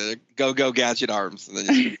talking go gadget arms. And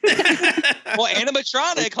then well,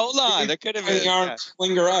 animatronic. Hold on, there could have been arms.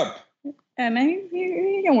 Fling her up. And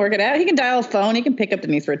he can work it out. He can dial a phone. He can pick up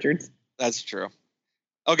Denise Richards. That's true.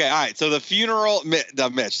 Okay, all right. So the funeral,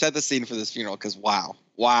 Mitch, set the scene for this funeral, because wow,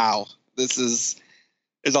 there's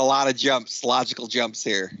a lot of logical jumps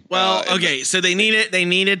here. Well, okay, so they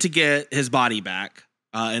needed to get his body back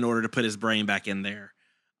in order to put his brain back in there,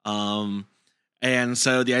 and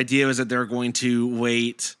so the idea was that they're going to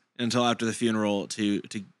wait until after the funeral to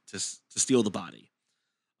steal the body.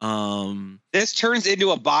 This turns into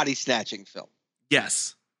a body snatching film.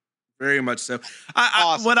 Yes, very much so.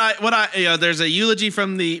 Awesome. There's a eulogy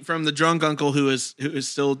from the drunk uncle who is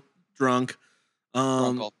still drunk.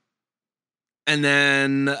 Uncle. And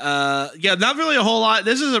then not really a whole lot.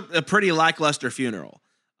 This is a pretty lackluster funeral.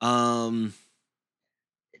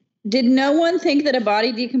 Did no one think that a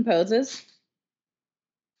body decomposes?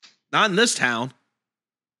 Not in this town.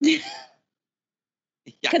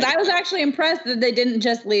 Because I was actually impressed that they didn't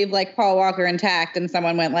just leave Paul Walker intact and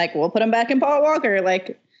someone went we'll put him back in Paul Walker.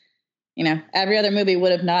 Every other movie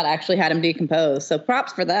would have not actually had him decompose. So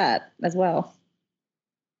props for that as well.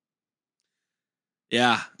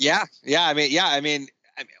 Yeah. I mean,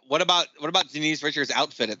 what about Denise Richards'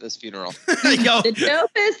 outfit at this funeral? The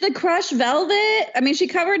dope is the crushed velvet. I mean, she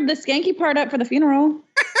covered the skanky part up for the funeral.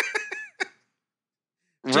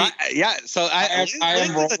 Right. Yeah. So Liz is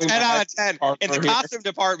a 10 out of 10 in the costume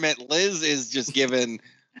department. Liz is just given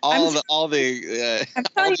all the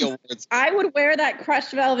awards. I would wear that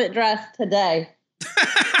crushed velvet dress today.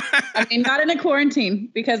 I mean, not in a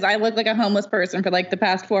quarantine because I look like a homeless person for the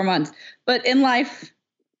past 4 months, but in life.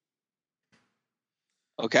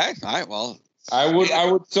 Okay. All right. Well, I would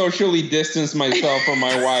socially distance myself from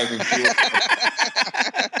my wife if she was.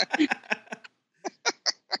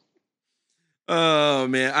 Oh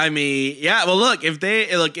man, I mean, yeah. Well, look,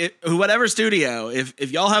 whatever studio,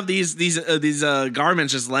 if y'all have these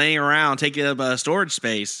garments just laying around taking up storage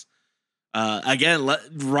space, again,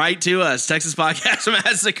 write to us,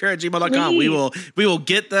 TexasPodcastMassacre@gmail.com. We will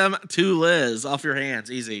get them to Liz off your hands,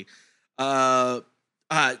 easy.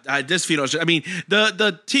 This funeral, I mean,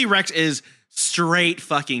 the T-Rex is straight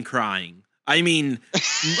fucking crying. I mean,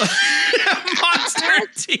 monster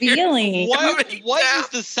tears. What is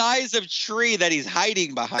the size of tree that he's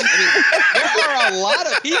hiding behind? I mean, there are a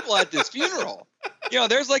lot of people at this funeral.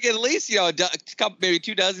 There's at least a couple, maybe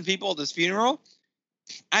 24 people at this funeral.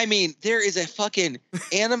 I mean, there is a fucking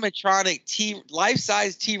animatronic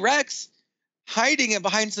life-size T-Rex hiding it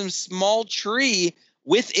behind some small tree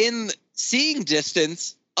within seeing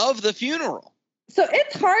distance of the funeral. So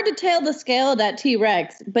it's hard to tell the scale of that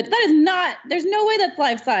T-Rex, but that is not, there's no way that's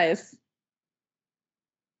life size.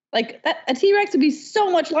 Like a T-Rex would be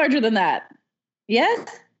so much larger than that. Yes?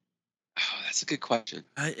 Oh, that's a good question.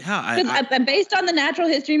 Based on the Natural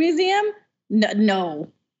History Museum,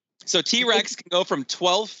 no. So T-Rex can go from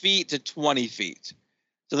 12 feet to 20 feet.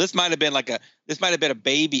 So this might have been a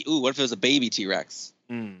baby. Ooh, what if it was a baby T-Rex?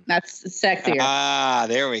 That's sexier. Ah,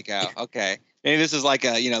 there we go. Okay. Maybe this is like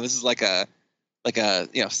a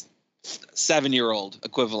 7-year-old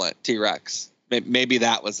equivalent T-Rex. Maybe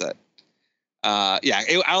that was it. I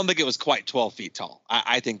don't think it was quite 12 feet tall.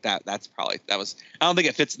 I think that's probably I don't think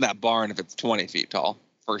it fits in that barn if it's 20 feet tall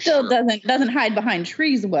for Still sure. doesn't hide behind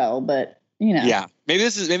trees well, but Yeah, maybe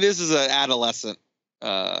this is an adolescent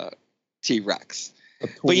T-Rex.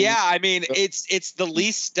 But yeah, I mean, it's the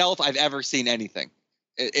least stealth I've ever seen anything.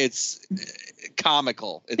 It's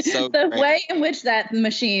comical. It's so the great. way in which that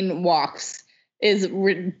machine walks is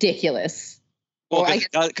ridiculous. Well,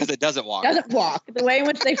 because it doesn't walk. Doesn't walk. The way in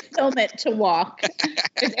which they film it to walk.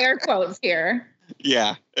 There's air quotes here.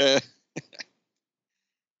 Yeah.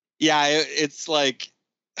 It's like,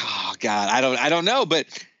 oh God, I don't know. But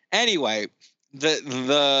anyway,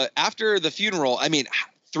 the after the funeral, I mean,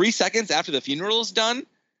 3 seconds after the funeral is done,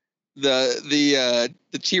 the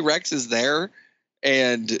T-Rex is there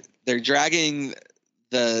and they're dragging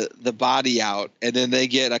the body out, and then they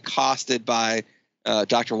get accosted by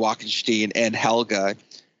Dr. Walkenstein and Helga.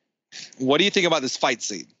 What do you think about this fight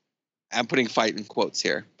scene? I'm putting fight in quotes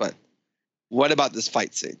here, but what about this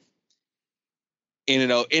fight scene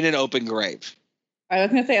in an open grave? I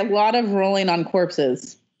was going to say a lot of rolling on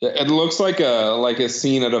corpses. It looks like a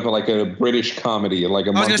scene out of like a British comedy, like a.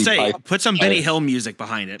 I was Monty gonna say, Python. put some Benny Hill music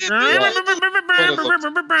behind it.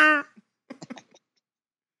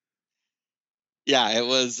 Yeah, it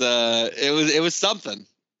was something.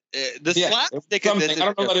 The slapstick. I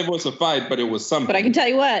don't know that it was a fight, but it was something. But I can tell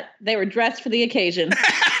you what, they were dressed for the occasion.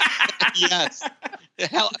 Yes.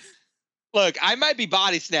 Hell, look, I might be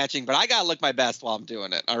body snatching, but I gotta look my best while I'm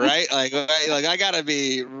doing it. All right, like I gotta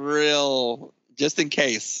be real, just in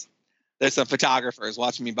case there's some photographers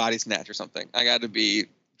watching me body snatch or something. I got to be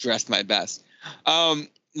dressed my best. So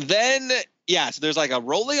there's like there's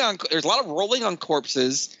a lot of rolling on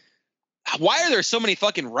corpses. Why are there so many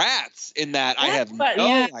fucking rats in that? I have no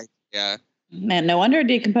idea. Man, no wonder it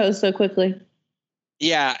decomposed so quickly.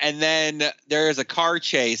 Yeah, and then there is a car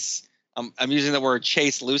chase. I'm using the word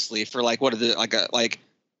chase loosely for like what is it, like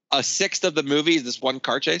a sixth of the movie is this one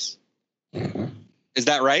car chase? Is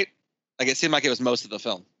that right? Like it seemed like it was most of the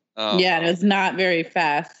film. Yeah, it was not very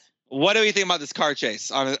fast. What do you think about this car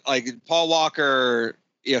chase? Like Paul Walker,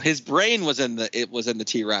 his brain was in the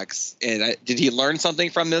T-Rex, and did he learn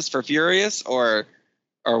something from this for Furious, or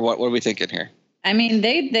what are we thinking here? I mean,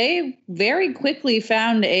 they very quickly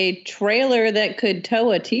found a trailer that could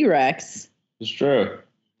tow a T-Rex. It's true.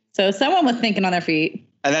 So someone was thinking on their feet.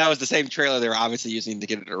 And that was the same trailer they were obviously using to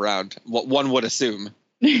get it around. What one would assume.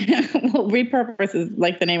 Well, repurpose is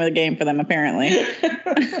like the name of the game for them, apparently.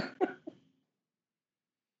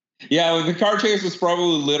 Yeah, the car chase was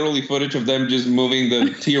probably literally footage of them just moving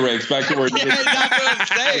the T-Rex back to where that's what I'm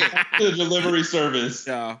saying. The delivery service.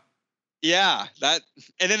 Yeah, and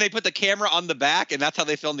then they put the camera on the back, and that's how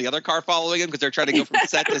they filmed the other car following him because they're trying to go from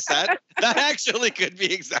set to set. That actually could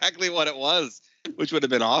be exactly what it was, which would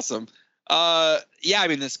have been awesome. I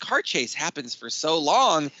mean, this car chase happens for so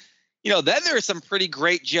long. Then there are some pretty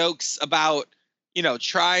great jokes about,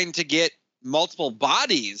 trying to get multiple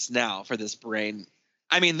bodies now for this brain.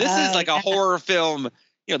 I mean, this is like a horror film.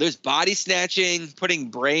 There's body snatching, putting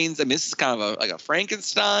brains. I mean, this is kind of like a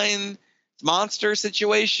Frankenstein monster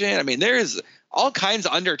situation. I mean, there's all kinds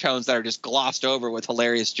of undertones that are just glossed over with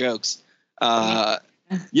hilarious jokes.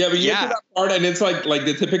 Yeah, but you get to that part, and it's like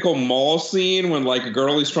the typical mall scene when like a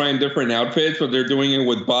girl is trying different outfits, but they're doing it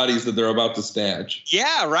with bodies that they're about to snatch.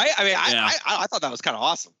 Yeah, right. I mean, I thought that was kind of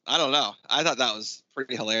awesome. I don't know. I thought that was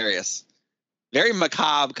pretty hilarious. Very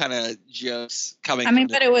macabre kind of jokes coming. I mean,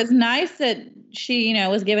 but it was nice that she,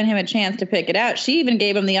 was giving him a chance to pick it out. She even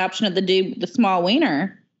gave him the option of the small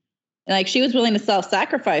wiener. Like she was willing to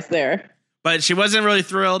self-sacrifice there. But she wasn't really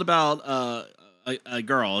thrilled about a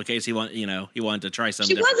girl in case he wanted to try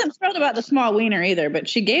something. She wasn't thrilled about the small wiener either, but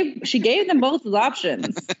she gave them both as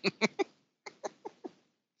options.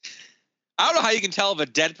 I don't know how you can tell if a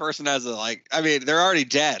dead person has they're already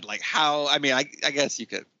dead. Like how? I mean, I guess you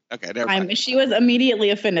could. Okay, never mind. She was immediately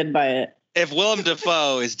offended by it. If Willem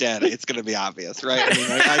Dafoe is dead, it's going to be obvious, right? I mean,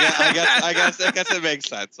 I guess it makes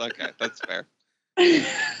sense. Okay, that's fair.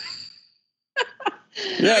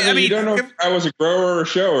 Yeah, I mean, you don't know if I was a grower or a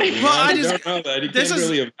shower. Well, I you just- don't know that. You this can't is-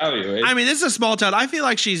 really evaluate. I mean, this is a small town. I feel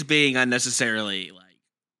like she's being unnecessarily like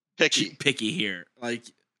Picky. here. Like,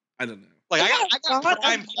 I don't know. Like I got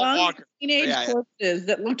prime Paul Walker. Teenage Yeah, yeah. corpses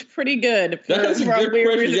that looked pretty good. That's a good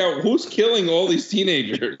question. Yeah, who's killing all these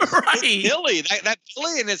teenagers? Right. Billy, that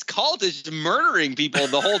Billy and his cult is just murdering people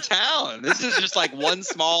the whole town. This is just like one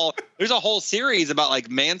small. There's a whole series about like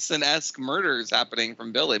Manson-esque murders happening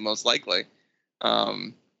from Billy, most likely.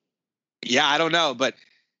 Yeah, I don't know, but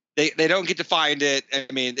they don't get to find it. I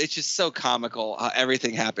mean, it's just so comical how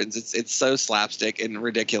everything happens. It's so slapstick and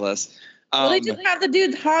ridiculous. Well, they just have the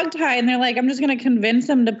dude's hogtie, and they're like, "I'm just going to convince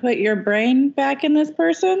him to put your brain back in this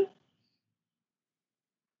person."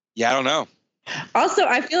 Yeah, I don't know. Also,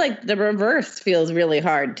 I feel like the reverse feels really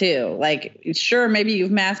hard too. Like, sure, maybe you've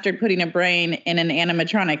mastered putting a brain in an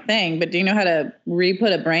animatronic thing, but do you know how to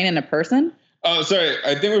re-put a brain in a person? Oh, sorry.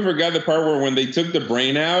 I think we forgot the part where when they took the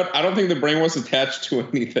brain out, I don't think the brain was attached to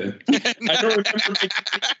anything. I don't remember making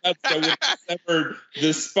that. So when they severed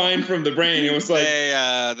the spine from the brain, it was like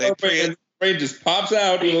the brain just pops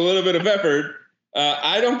out with a little bit of effort.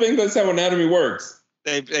 I don't think that's how anatomy works.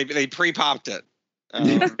 They pre-popped it. I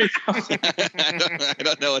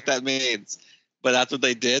don't know what that means, but that's what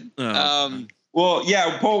they did. Well,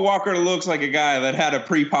 yeah, Paul Walker looks like a guy that had a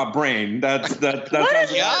pre-pop brain. That's God,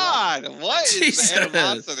 what is the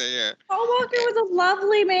animosity here? Paul Walker was a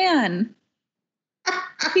lovely man.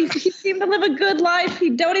 He seemed to live a good life. He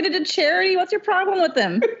donated to charity. What's your problem with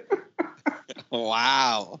him?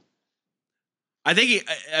 Wow. I think,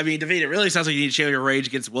 I mean, David, it really sounds like you need to share your rage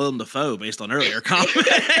against Willem Dafoe based on earlier comments.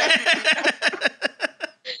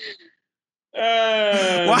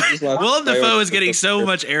 Why? Willem Dafoe is getting so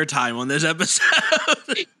much airtime on this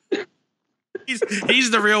episode.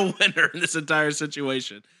 he's the real winner in this entire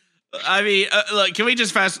situation. I mean, look, can we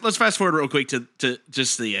just let's fast forward real quick to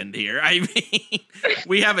just the end here. I mean,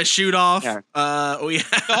 we have a shoot off. Yeah.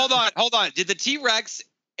 Hold on. Did the T-Rex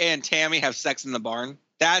and Tammy have sex in the barn?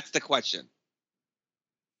 That's the question.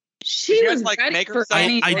 She was like ready make for herself.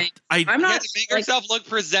 anything. I'm not make herself look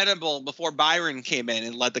presentable before Byron came in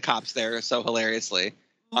and led the cops there so hilariously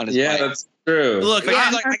on his bike. That's true. Look, I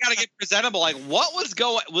was like, I gotta get presentable. Like, what was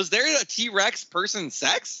going? Was there a T-Rex person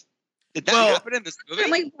sex? Did that happen in this movie?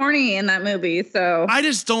 I'm like horny in that movie, so I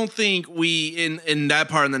just don't think we in that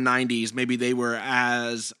part in the 90s, maybe they were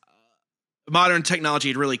as modern technology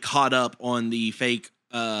had really caught up on the fake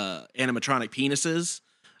animatronic penises.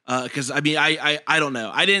 Because I mean, I don't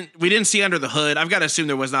know. We didn't see under the hood. I've got to assume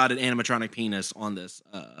there was not an animatronic penis on this.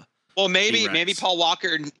 Well, maybe T-Rex. Paul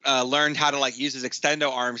Walker learned how to like use his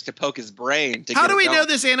extendo arms to poke his brain. How do we know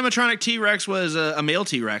this animatronic T-Rex was a male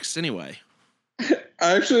T-Rex anyway?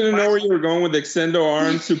 I actually didn't know where you were going with extendo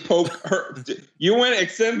arms to poke her. You went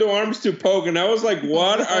extendo arms to poke, and I was like,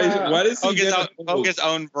 "What is he poke his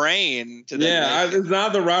own brain?" To it's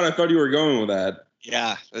not the route I thought you were going with that.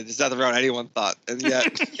 Yeah, it's not the route anyone thought, and yet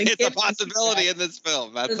it's a possibility in this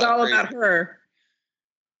film. That's it's all about her.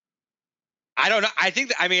 I don't know. I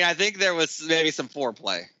think there was maybe some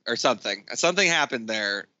foreplay or something. Something happened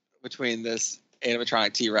there between this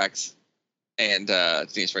animatronic T-Rex and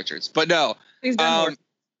Denise Richards. But no,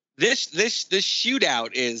 this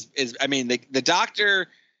shootout is I mean the doctor,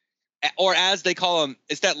 or as they call him,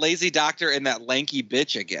 it's that lazy doctor and that lanky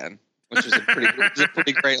bitch again. Which was a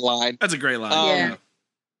pretty great line. That's a great line.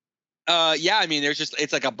 Yeah, I mean,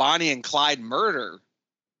 it's like a Bonnie and Clyde murder.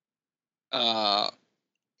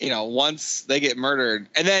 Once they get murdered,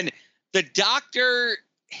 and then the doctor,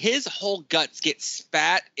 his whole guts get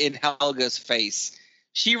spat in Helga's face.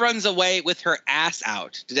 She runs away with her ass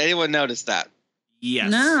out. Did anyone notice that?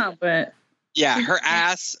 Yes. No, but yeah, her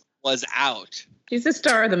ass was out. She's the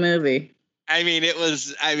star of the movie. I mean,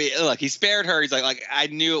 look, he spared her. He's like, I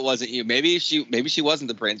knew it wasn't you. Maybe she wasn't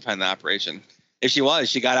the brains behind the operation. If she was,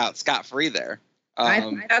 she got out scot-free there.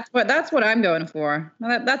 That's what I'm going for.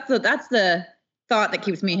 That's the thought that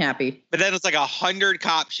keeps me happy. But then it's like 100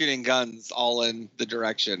 cops shooting guns all in the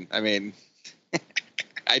direction. I mean,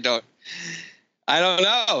 I don't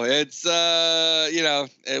know. It's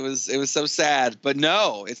it was so sad. But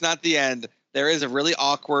no, it's not the end. There is a really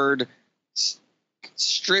awkward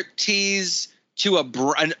strip tease to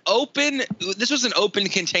an open. This was an open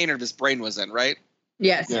container this brain was in, right?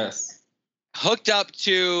 Yes. Hooked up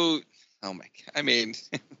to. Oh my! I mean,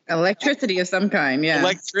 electricity of some kind. Yeah.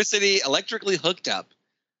 Electrically hooked up,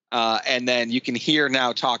 and then you can hear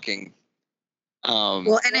now talking.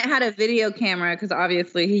 Well, and it had a video camera because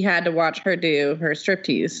obviously he had to watch her do her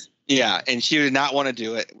striptease. Yeah, and she did not want to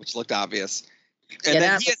do it, which looked obvious. And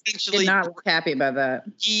then he essentially did not look happy about that.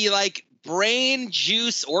 He like brain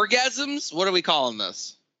juice orgasms. What are we calling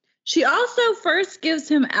this? She also first gives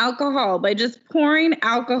him alcohol by just pouring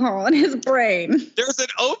alcohol in his brain. There's an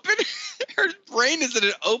open. Her brain is in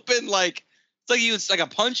an open, like it's like a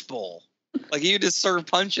punch bowl. Like you just serve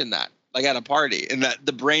punch in that, like at a party, and that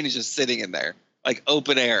the brain is just sitting in there, like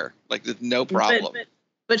open air, like with no problem.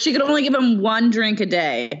 But she could only give him one drink a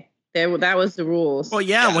day. That was the rules. Well,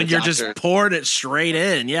 yeah, when you're just pouring it straight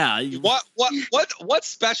in, yeah. What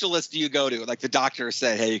specialist do you go to? Like the doctor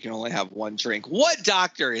said, hey, you can only have one drink. What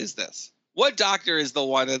doctor is this? What doctor is the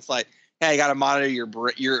one that's like, hey, I got to monitor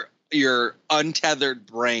your untethered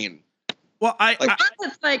brain? Well,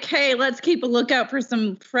 it's like, hey, let's keep a lookout for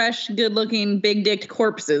some fresh, good-looking, big-dicked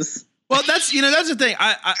corpses. Well, that's the thing.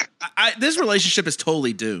 I this relationship is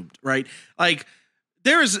totally doomed, right? Like.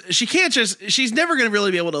 She's never going to really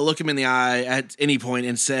be able to look him in the eye at any point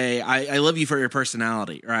and say, I love you for your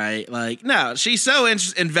personality, right? Like, no, she's so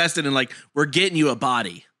invested in like, we're getting you a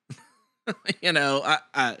body. I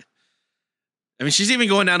mean, she's even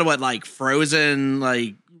going down to what, like Frozen,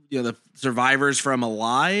 like, the survivors from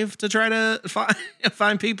Alive to try to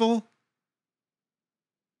find people.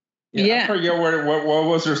 Yeah. I forget what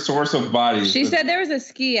was her source of bodies. She said there was a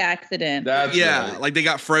ski accident. That's right. Like they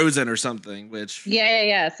got frozen or something, which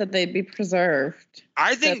so they'd be preserved.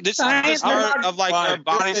 I think this is part of like a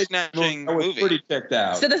body snatching movie. Pretty checked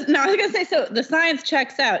out. So I was gonna say, so the science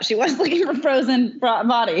checks out. She was looking for frozen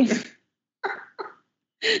bodies.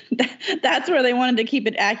 That's where they wanted to keep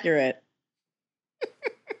it accurate.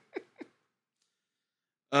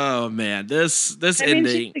 Oh man, this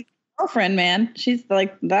ending. Girlfriend, man, she's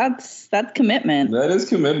like that's commitment. That is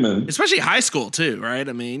commitment, especially high school too, right?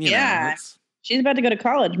 I mean, you know, she's about to go to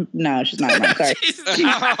college. No, she's not. Sorry.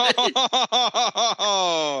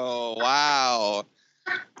 Oh wow.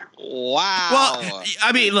 Well,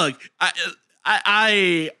 I mean, look,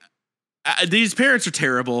 I these parents are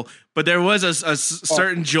terrible, but there was a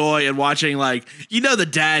certain joy in watching, like, the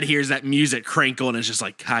dad hears that music crankle and it's just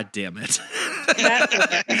like, God damn it.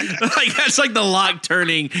 Like, that's like the lock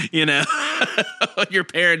turning, your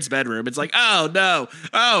parents' bedroom. It's like, oh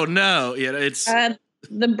no. It's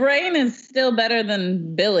the brain is still better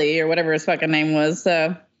than Billy or whatever his fucking name was.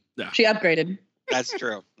 So she upgraded. That's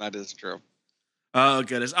true. That is true. Oh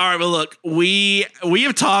goodness. All right. Well, look, we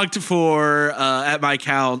have talked for, at my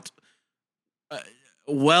count,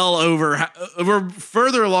 we're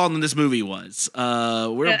further along than this movie was.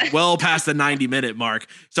 We're well past the 90-minute mark.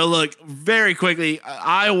 So look, very quickly,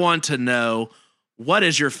 I want to know, what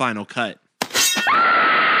is your final cut?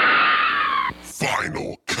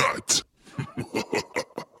 Final cut.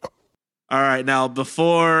 All right, now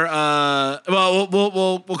before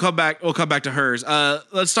we'll come back to hers.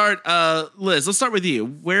 Let's start, Liz, let's start with you.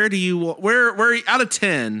 Where out of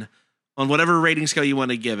 10 on whatever rating scale you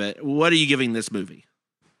want to give it, what are you giving this movie?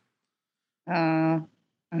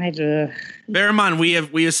 I do. Bear in mind, we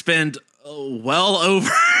have spent well over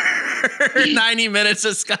 90 minutes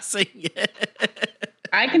discussing it.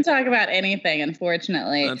 I can talk about anything,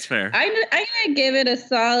 unfortunately. That's fair. I'm gonna give it a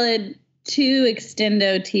solid 2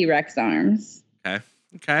 extendo T-Rex arms.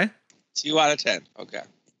 Okay. 2 out of 10. Okay.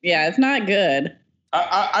 Yeah, it's not good.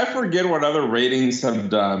 I forget what other ratings have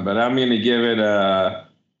done, but I'm gonna give it a.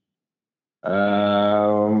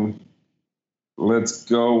 Let's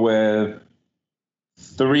go with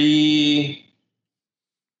 3.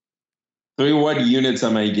 What units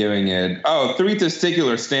am I giving it? Oh, 3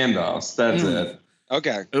 testicular standoffs. That's it.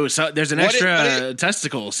 Okay. Oh, so there's an extra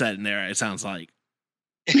testicle set in there, it sounds like.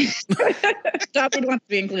 Davi wants to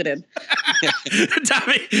be included.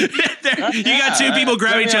 Davi, you got 2 people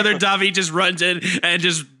grab each other. Davi just runs in and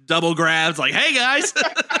just double grabs, like, "Hey guys,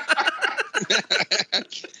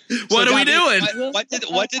 what are we doing?" What did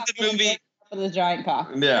the movie? For the giant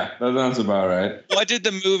cock. Yeah, that sounds about right. What did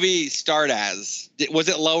the movie start as? Was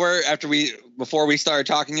it lower before we started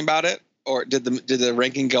talking about it, or did the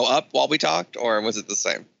ranking go up while we talked, or was it the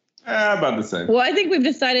same? About the same. Well, I think we've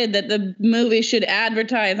decided that the movie should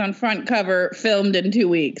advertise on front cover, filmed in 2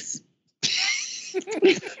 weeks.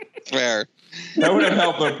 Fair. That would have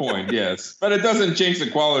helped their point, yes. But it doesn't change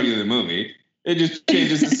the quality of the movie. It just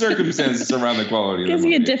changes the circumstances around the quality of the movie.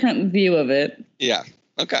 Gives you a different view of it. Yeah.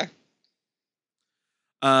 Okay.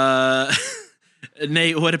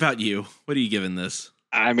 Nate, what about you? What are you giving this?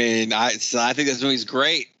 I mean, I think this movie's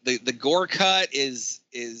great. The gore cut is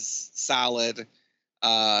solid.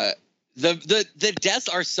 The deaths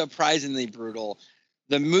are surprisingly brutal.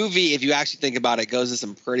 The movie, if you actually think about it, goes to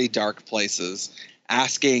some pretty dark places,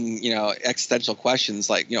 asking, existential questions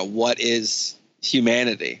like, what is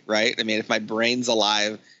humanity, right? I mean, if my brain's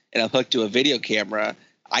alive and I'm hooked to a video camera,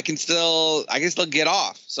 I can still get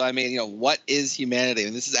off. So I mean, what is humanity?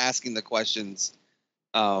 And this is asking the questions,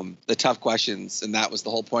 the tough questions, and that was the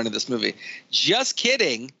whole point of this movie. Just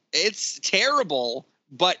kidding. It's terrible,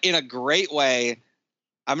 but in a great way.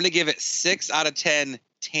 I'm going to give it 6 out of 10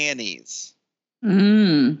 tannies.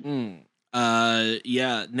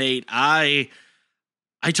 Yeah, Nate, I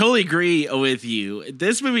totally agree with you.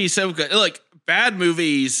 This movie is so good. Look, bad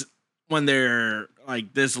movies when they're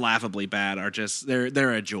like this laughably bad are just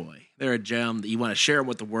they're a joy. They're a gem that you want to share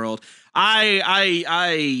with the world.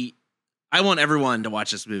 I want everyone to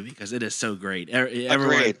watch this movie because it is so great.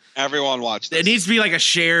 Everyone watch this. It needs to be like a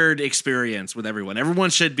shared experience with everyone. Everyone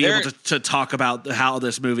should be able to talk about how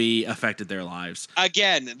this movie affected their lives.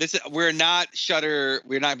 Again, we're not Shudder.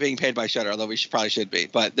 We're not being paid by Shudder, although we probably should be.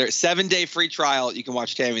 But there's 7-day free trial. You can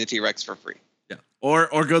watch Tammy the T-Rex for free. Yeah, or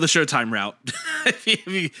go the Showtime route. if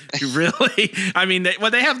you really, I mean,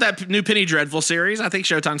 they have that new Penny Dreadful series. I think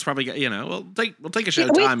Showtime's probably we'll take a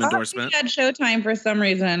Showtime endorsement. We had Showtime for some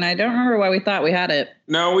reason. I don't remember why we thought we had it.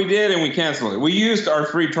 No, we did, and we canceled it. We used our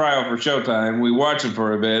free trial for Showtime. We watched it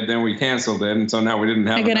for a bit, then we canceled it, and so now we didn't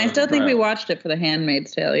have. Again, I still think we watched it for The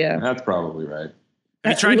Handmaid's Tale. Yeah, that's probably right.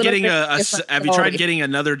 Have you tried getting getting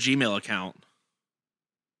another Gmail account?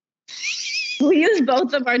 We use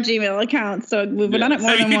both of our Gmail accounts, so we've done it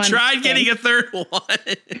more than once. Have you tried getting a third one?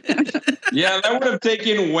 Yeah, that would have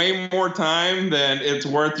taken way more time than it's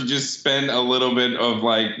worth to just spend a little bit of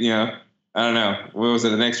I don't know. What was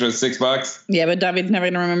it? An extra $6? Yeah, but David's never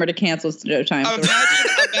going to remember to cancel Showtime.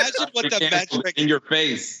 Imagine what the metrics in your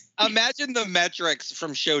face. Imagine the metrics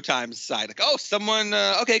from Showtime's side. Like, oh, someone.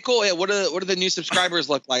 Okay, cool. Yeah, what do the new subscribers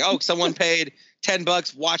look like? Oh, someone paid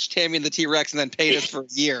 $10, watched Tammy and the T-Rex, and then paid us for a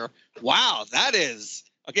year. Wow, that is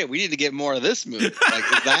okay. We need to get more of this movie. Like,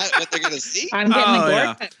 is that what they're going to see? I'm getting the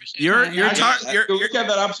gore cut. You're look at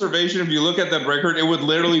that observation. If you look at that record, it would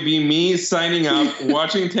literally be me signing up,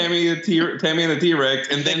 watching Tammy and the T-Rex,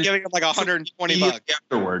 and then giving them like $120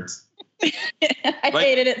 afterwards. I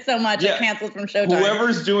hated it so much. I canceled from Showtime.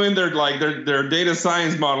 Whoever's doing their data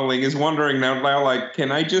science modeling is wondering now, like,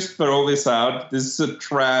 can I just throw this out? This is a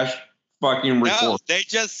trash fucking report. No, they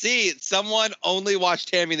just see someone only watched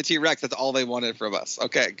Tammy and the T-Rex. That's all they wanted from us.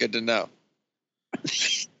 Okay, good to know.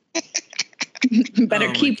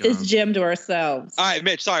 Better keep this gem to ourselves. All right,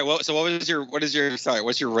 Mitch. Sorry. What's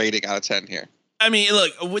your rating out of 10 here? I mean,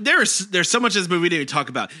 look, there's so much of this movie we didn't even talk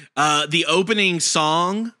about. The opening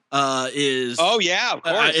song is of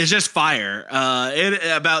course. It's just fire.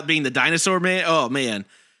 About being the dinosaur man. Oh man,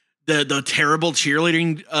 the terrible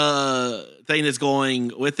cheerleading thing that's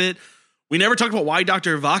going with it. We never talked about why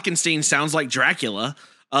Dr. Wachenstein sounds like Dracula,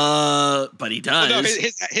 but he does. Oh, no,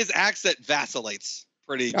 his accent vacillates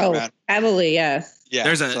pretty dramatically. Heavily, yes.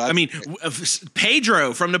 Yeah.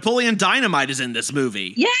 Pedro from Napoleon Dynamite is in this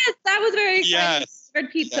movie. Yes, that was very exciting. Yes.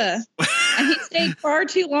 Pizza. Yes. And he stayed far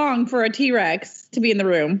too long for a T-Rex to be in the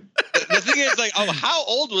room. The thing is, how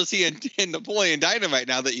old was he in Napoleon Dynamite?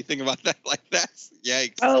 Now that you think about that, that's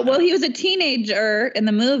yikes. Oh well, he was a teenager in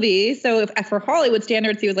the movie, so for Hollywood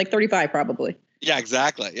standards, he was like 35 probably. Yeah,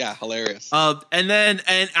 exactly. Yeah, hilarious. And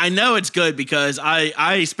I know it's good because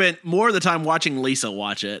I spent more of the time watching Lisa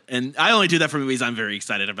watch it, and I only do that for movies I'm very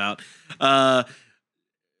excited about.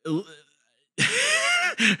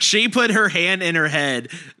 She put her hand in her head,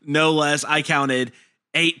 no less. I counted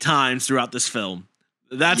 8 times throughout this film.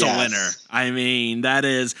 That's a winner. I mean,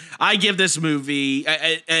 I give this movie,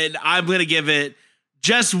 and I'm going to give it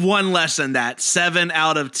just one less than that. 7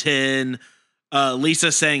 out of 10.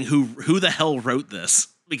 Lisa saying who the hell wrote this,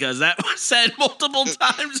 because that was said multiple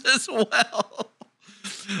times as well.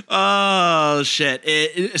 Oh shit.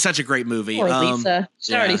 It's such a great movie. Poor Lisa.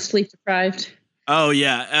 She's already sleep deprived. Oh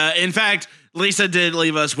yeah. In fact, Lisa did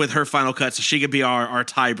leave us with her final cut, so she could be our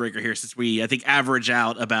tiebreaker here, since we, I think, average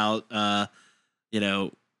out about,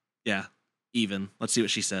 even. Let's see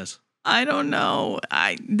what she says. I don't know.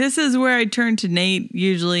 This is where I turn to Nate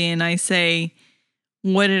usually, and I say,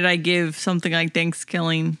 what did I give something like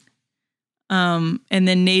Thanksgiving? And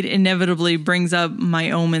then Nate inevitably brings up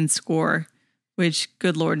my Omen score, which,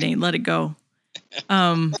 good Lord, Nate, let it go.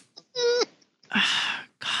 Gosh.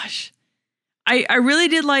 I really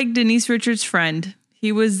did like Denise Richards' friend.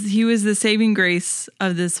 He was the saving grace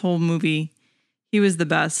of this whole movie. He was the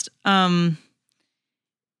best. The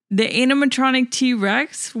animatronic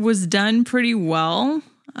T-Rex was done pretty well.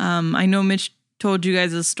 I know Mitch told you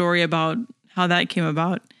guys a story about how that came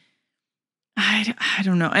about. I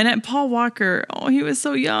don't know. And at Paul Walker, he was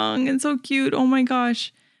so young and so cute. Oh my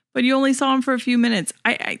gosh. But you only saw him for a few minutes.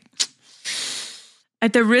 I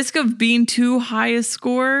at the risk of being too high a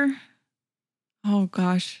score, oh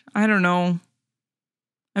gosh, I don't know.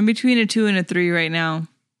 I'm between a 2 and a 3 right now.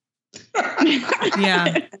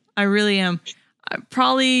 Yeah, I really am. I'm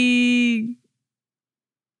probably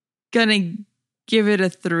gonna give it a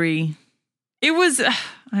 3. It was,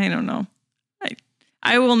 I don't know.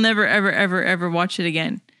 I will never, ever, ever, ever watch it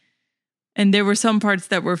again. And there were some parts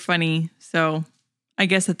that were funny, so I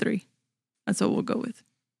guess a 3. That's what we'll go with.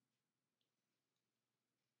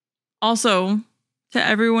 Also, to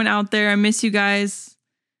everyone out there, I miss you guys.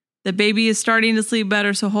 The baby is starting to sleep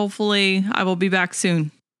better, so hopefully I will be back soon.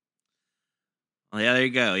 Well, yeah, there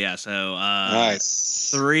you go. Yeah, so Nice.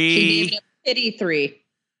 3. She needed a pity 3.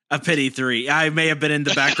 A pity 3. I may have been in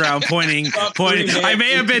the background pointing. I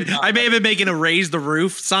may have been making a raise the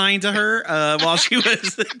roof sign to her while she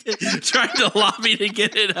was trying to lobby to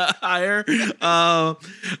get it higher.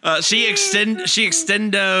 She extended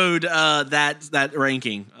that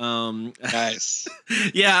ranking. Nice.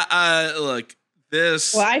 Yeah. Look,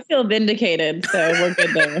 this. Well, I feel vindicated, so we're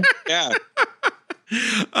good there. Yeah.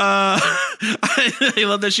 I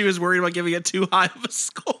love that she was worried about giving it too high of a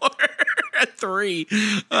score. 3.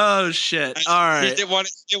 Oh shit! All right. They want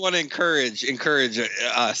to encourage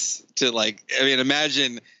us to, like. I mean,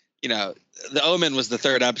 imagine, The Omen was the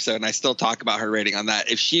 3rd episode, and I still talk about her rating on that.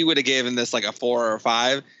 If she would have given this like a 4 or a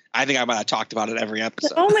 5, I think I might have talked about it every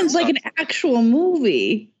episode. The Omen's like an actual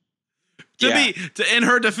movie. In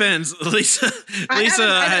her defense, Lisa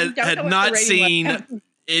had not seen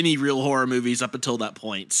any real horror movies up until that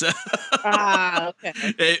point. So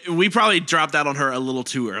okay. We probably dropped out on her a little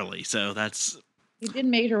too early. So that's. You did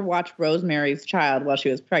make her watch Rosemary's Child while she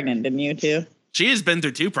was pregnant, didn't you too? She has been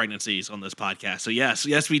through 2 pregnancies on this podcast. So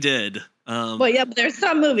yes, we did. Well, yeah, but there's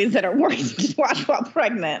some movies that are worse to watch while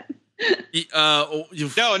pregnant.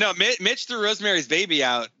 No, Mitch threw Rosemary's Baby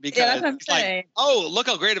out because it's like, oh, look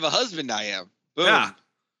how great of a husband I am. Boom.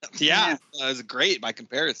 Yeah. It was great by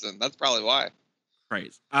comparison. That's probably why.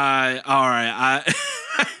 Right. All right.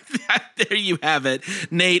 There you have it.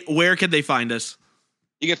 Nate, where can they find us?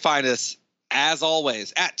 You can find us, as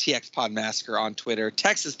always, at TXPodMassacre on Twitter,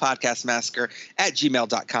 Texas Podcast Massacre at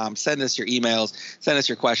gmail.com. Send us your emails. Send us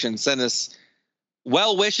your questions. Send us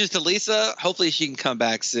well wishes to Lisa. Hopefully she can come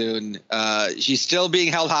back soon. She's still being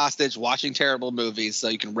held hostage, watching terrible movies, so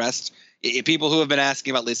you can rest. People who have been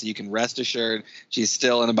asking about Lisa, you can rest assured she's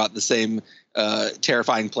still in about the same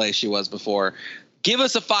terrifying place she was before. Give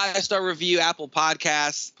us a 5-star review, Apple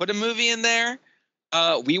Podcasts. Put a movie in there.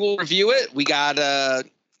 We will review it. We got a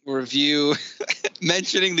review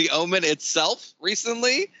mentioning The Omen itself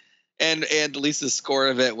recently and Lisa's score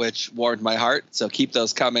of it, which warmed my heart. So keep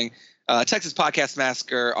those coming. Texas Podcast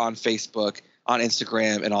Massacre on Facebook, on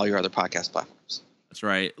Instagram, and all your other podcast platforms. That's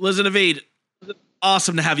right. Liz and Naveed,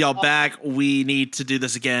 awesome to have y'all back. We need to do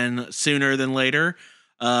this again sooner than later.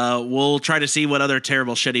 We'll try to see what other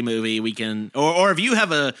terrible shitty movie we can, or if you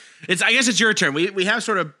have I guess it's your turn. We have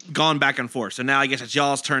sort of gone back and forth. So now I guess it's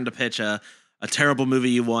y'all's turn to pitch a terrible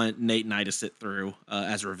movie you want Nate and I to sit through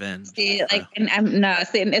as revenge. See,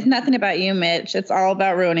 it's nothing about you, Mitch. It's all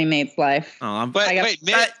about ruining Nate's life. Oh,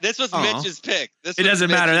 this was Mitch's pick. It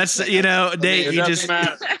doesn't matter. That's, Nate, you just.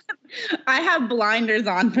 I have blinders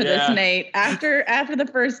on for this, Nate. After the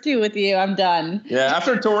first 2 with you, I'm done. Yeah,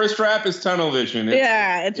 after Tourist Trap is tunnel vision.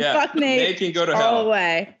 It's fuck Nate. Nate can go to all hell. the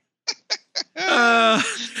way.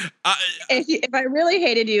 If I really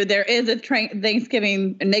hated you, there is a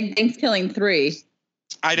Thanksgiving 3.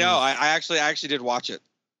 I know. I actually did watch it.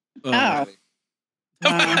 I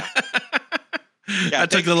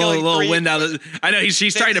took the little wind out of. I know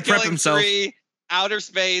he's trying to prep himself. 3, Outer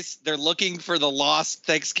Space. They're looking for the lost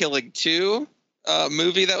Thanksgiving 2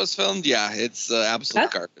 movie that was filmed. Yeah, it's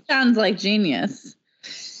absolute garbage. Sounds like genius.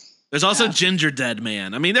 There's also Ginger Dead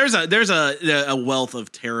Man. I mean, there's a wealth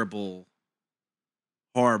of terrible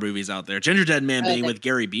horror movies out there. Ginger Dead Man being with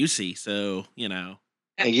Gary Busey, so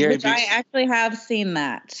Which I actually have seen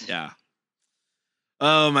that. Yeah.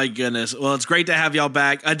 Oh my goodness. Well, it's great to have y'all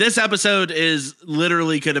back. This episode is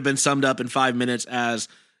literally could have been summed up in 5 minutes as,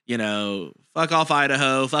 fuck off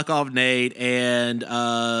Idaho, fuck off Nate, and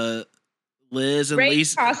Liz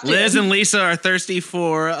and Lisa are thirsty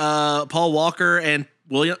for Paul Walker and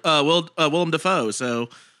Willem Dafoe. So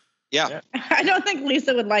yeah. I don't think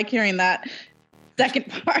Lisa would like hearing that second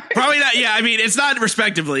part. Probably not. Yeah, I mean, it's not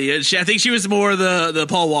respectively. I think she was more the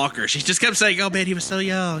Paul Walker. She just kept saying, "Oh man, he was so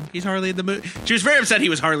young. He's hardly in the movie." She was very upset he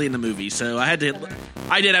was hardly in the movie. So I did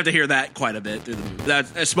have to hear that quite a bit through the movie.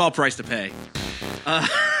 That's a small price to pay. All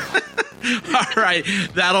right,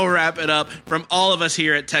 that'll wrap it up from all of us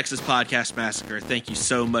here at Texas Podcast Massacre. Thank you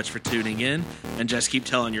so much for tuning in, and just keep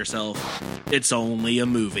telling yourself it's only a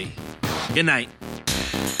movie. Good night.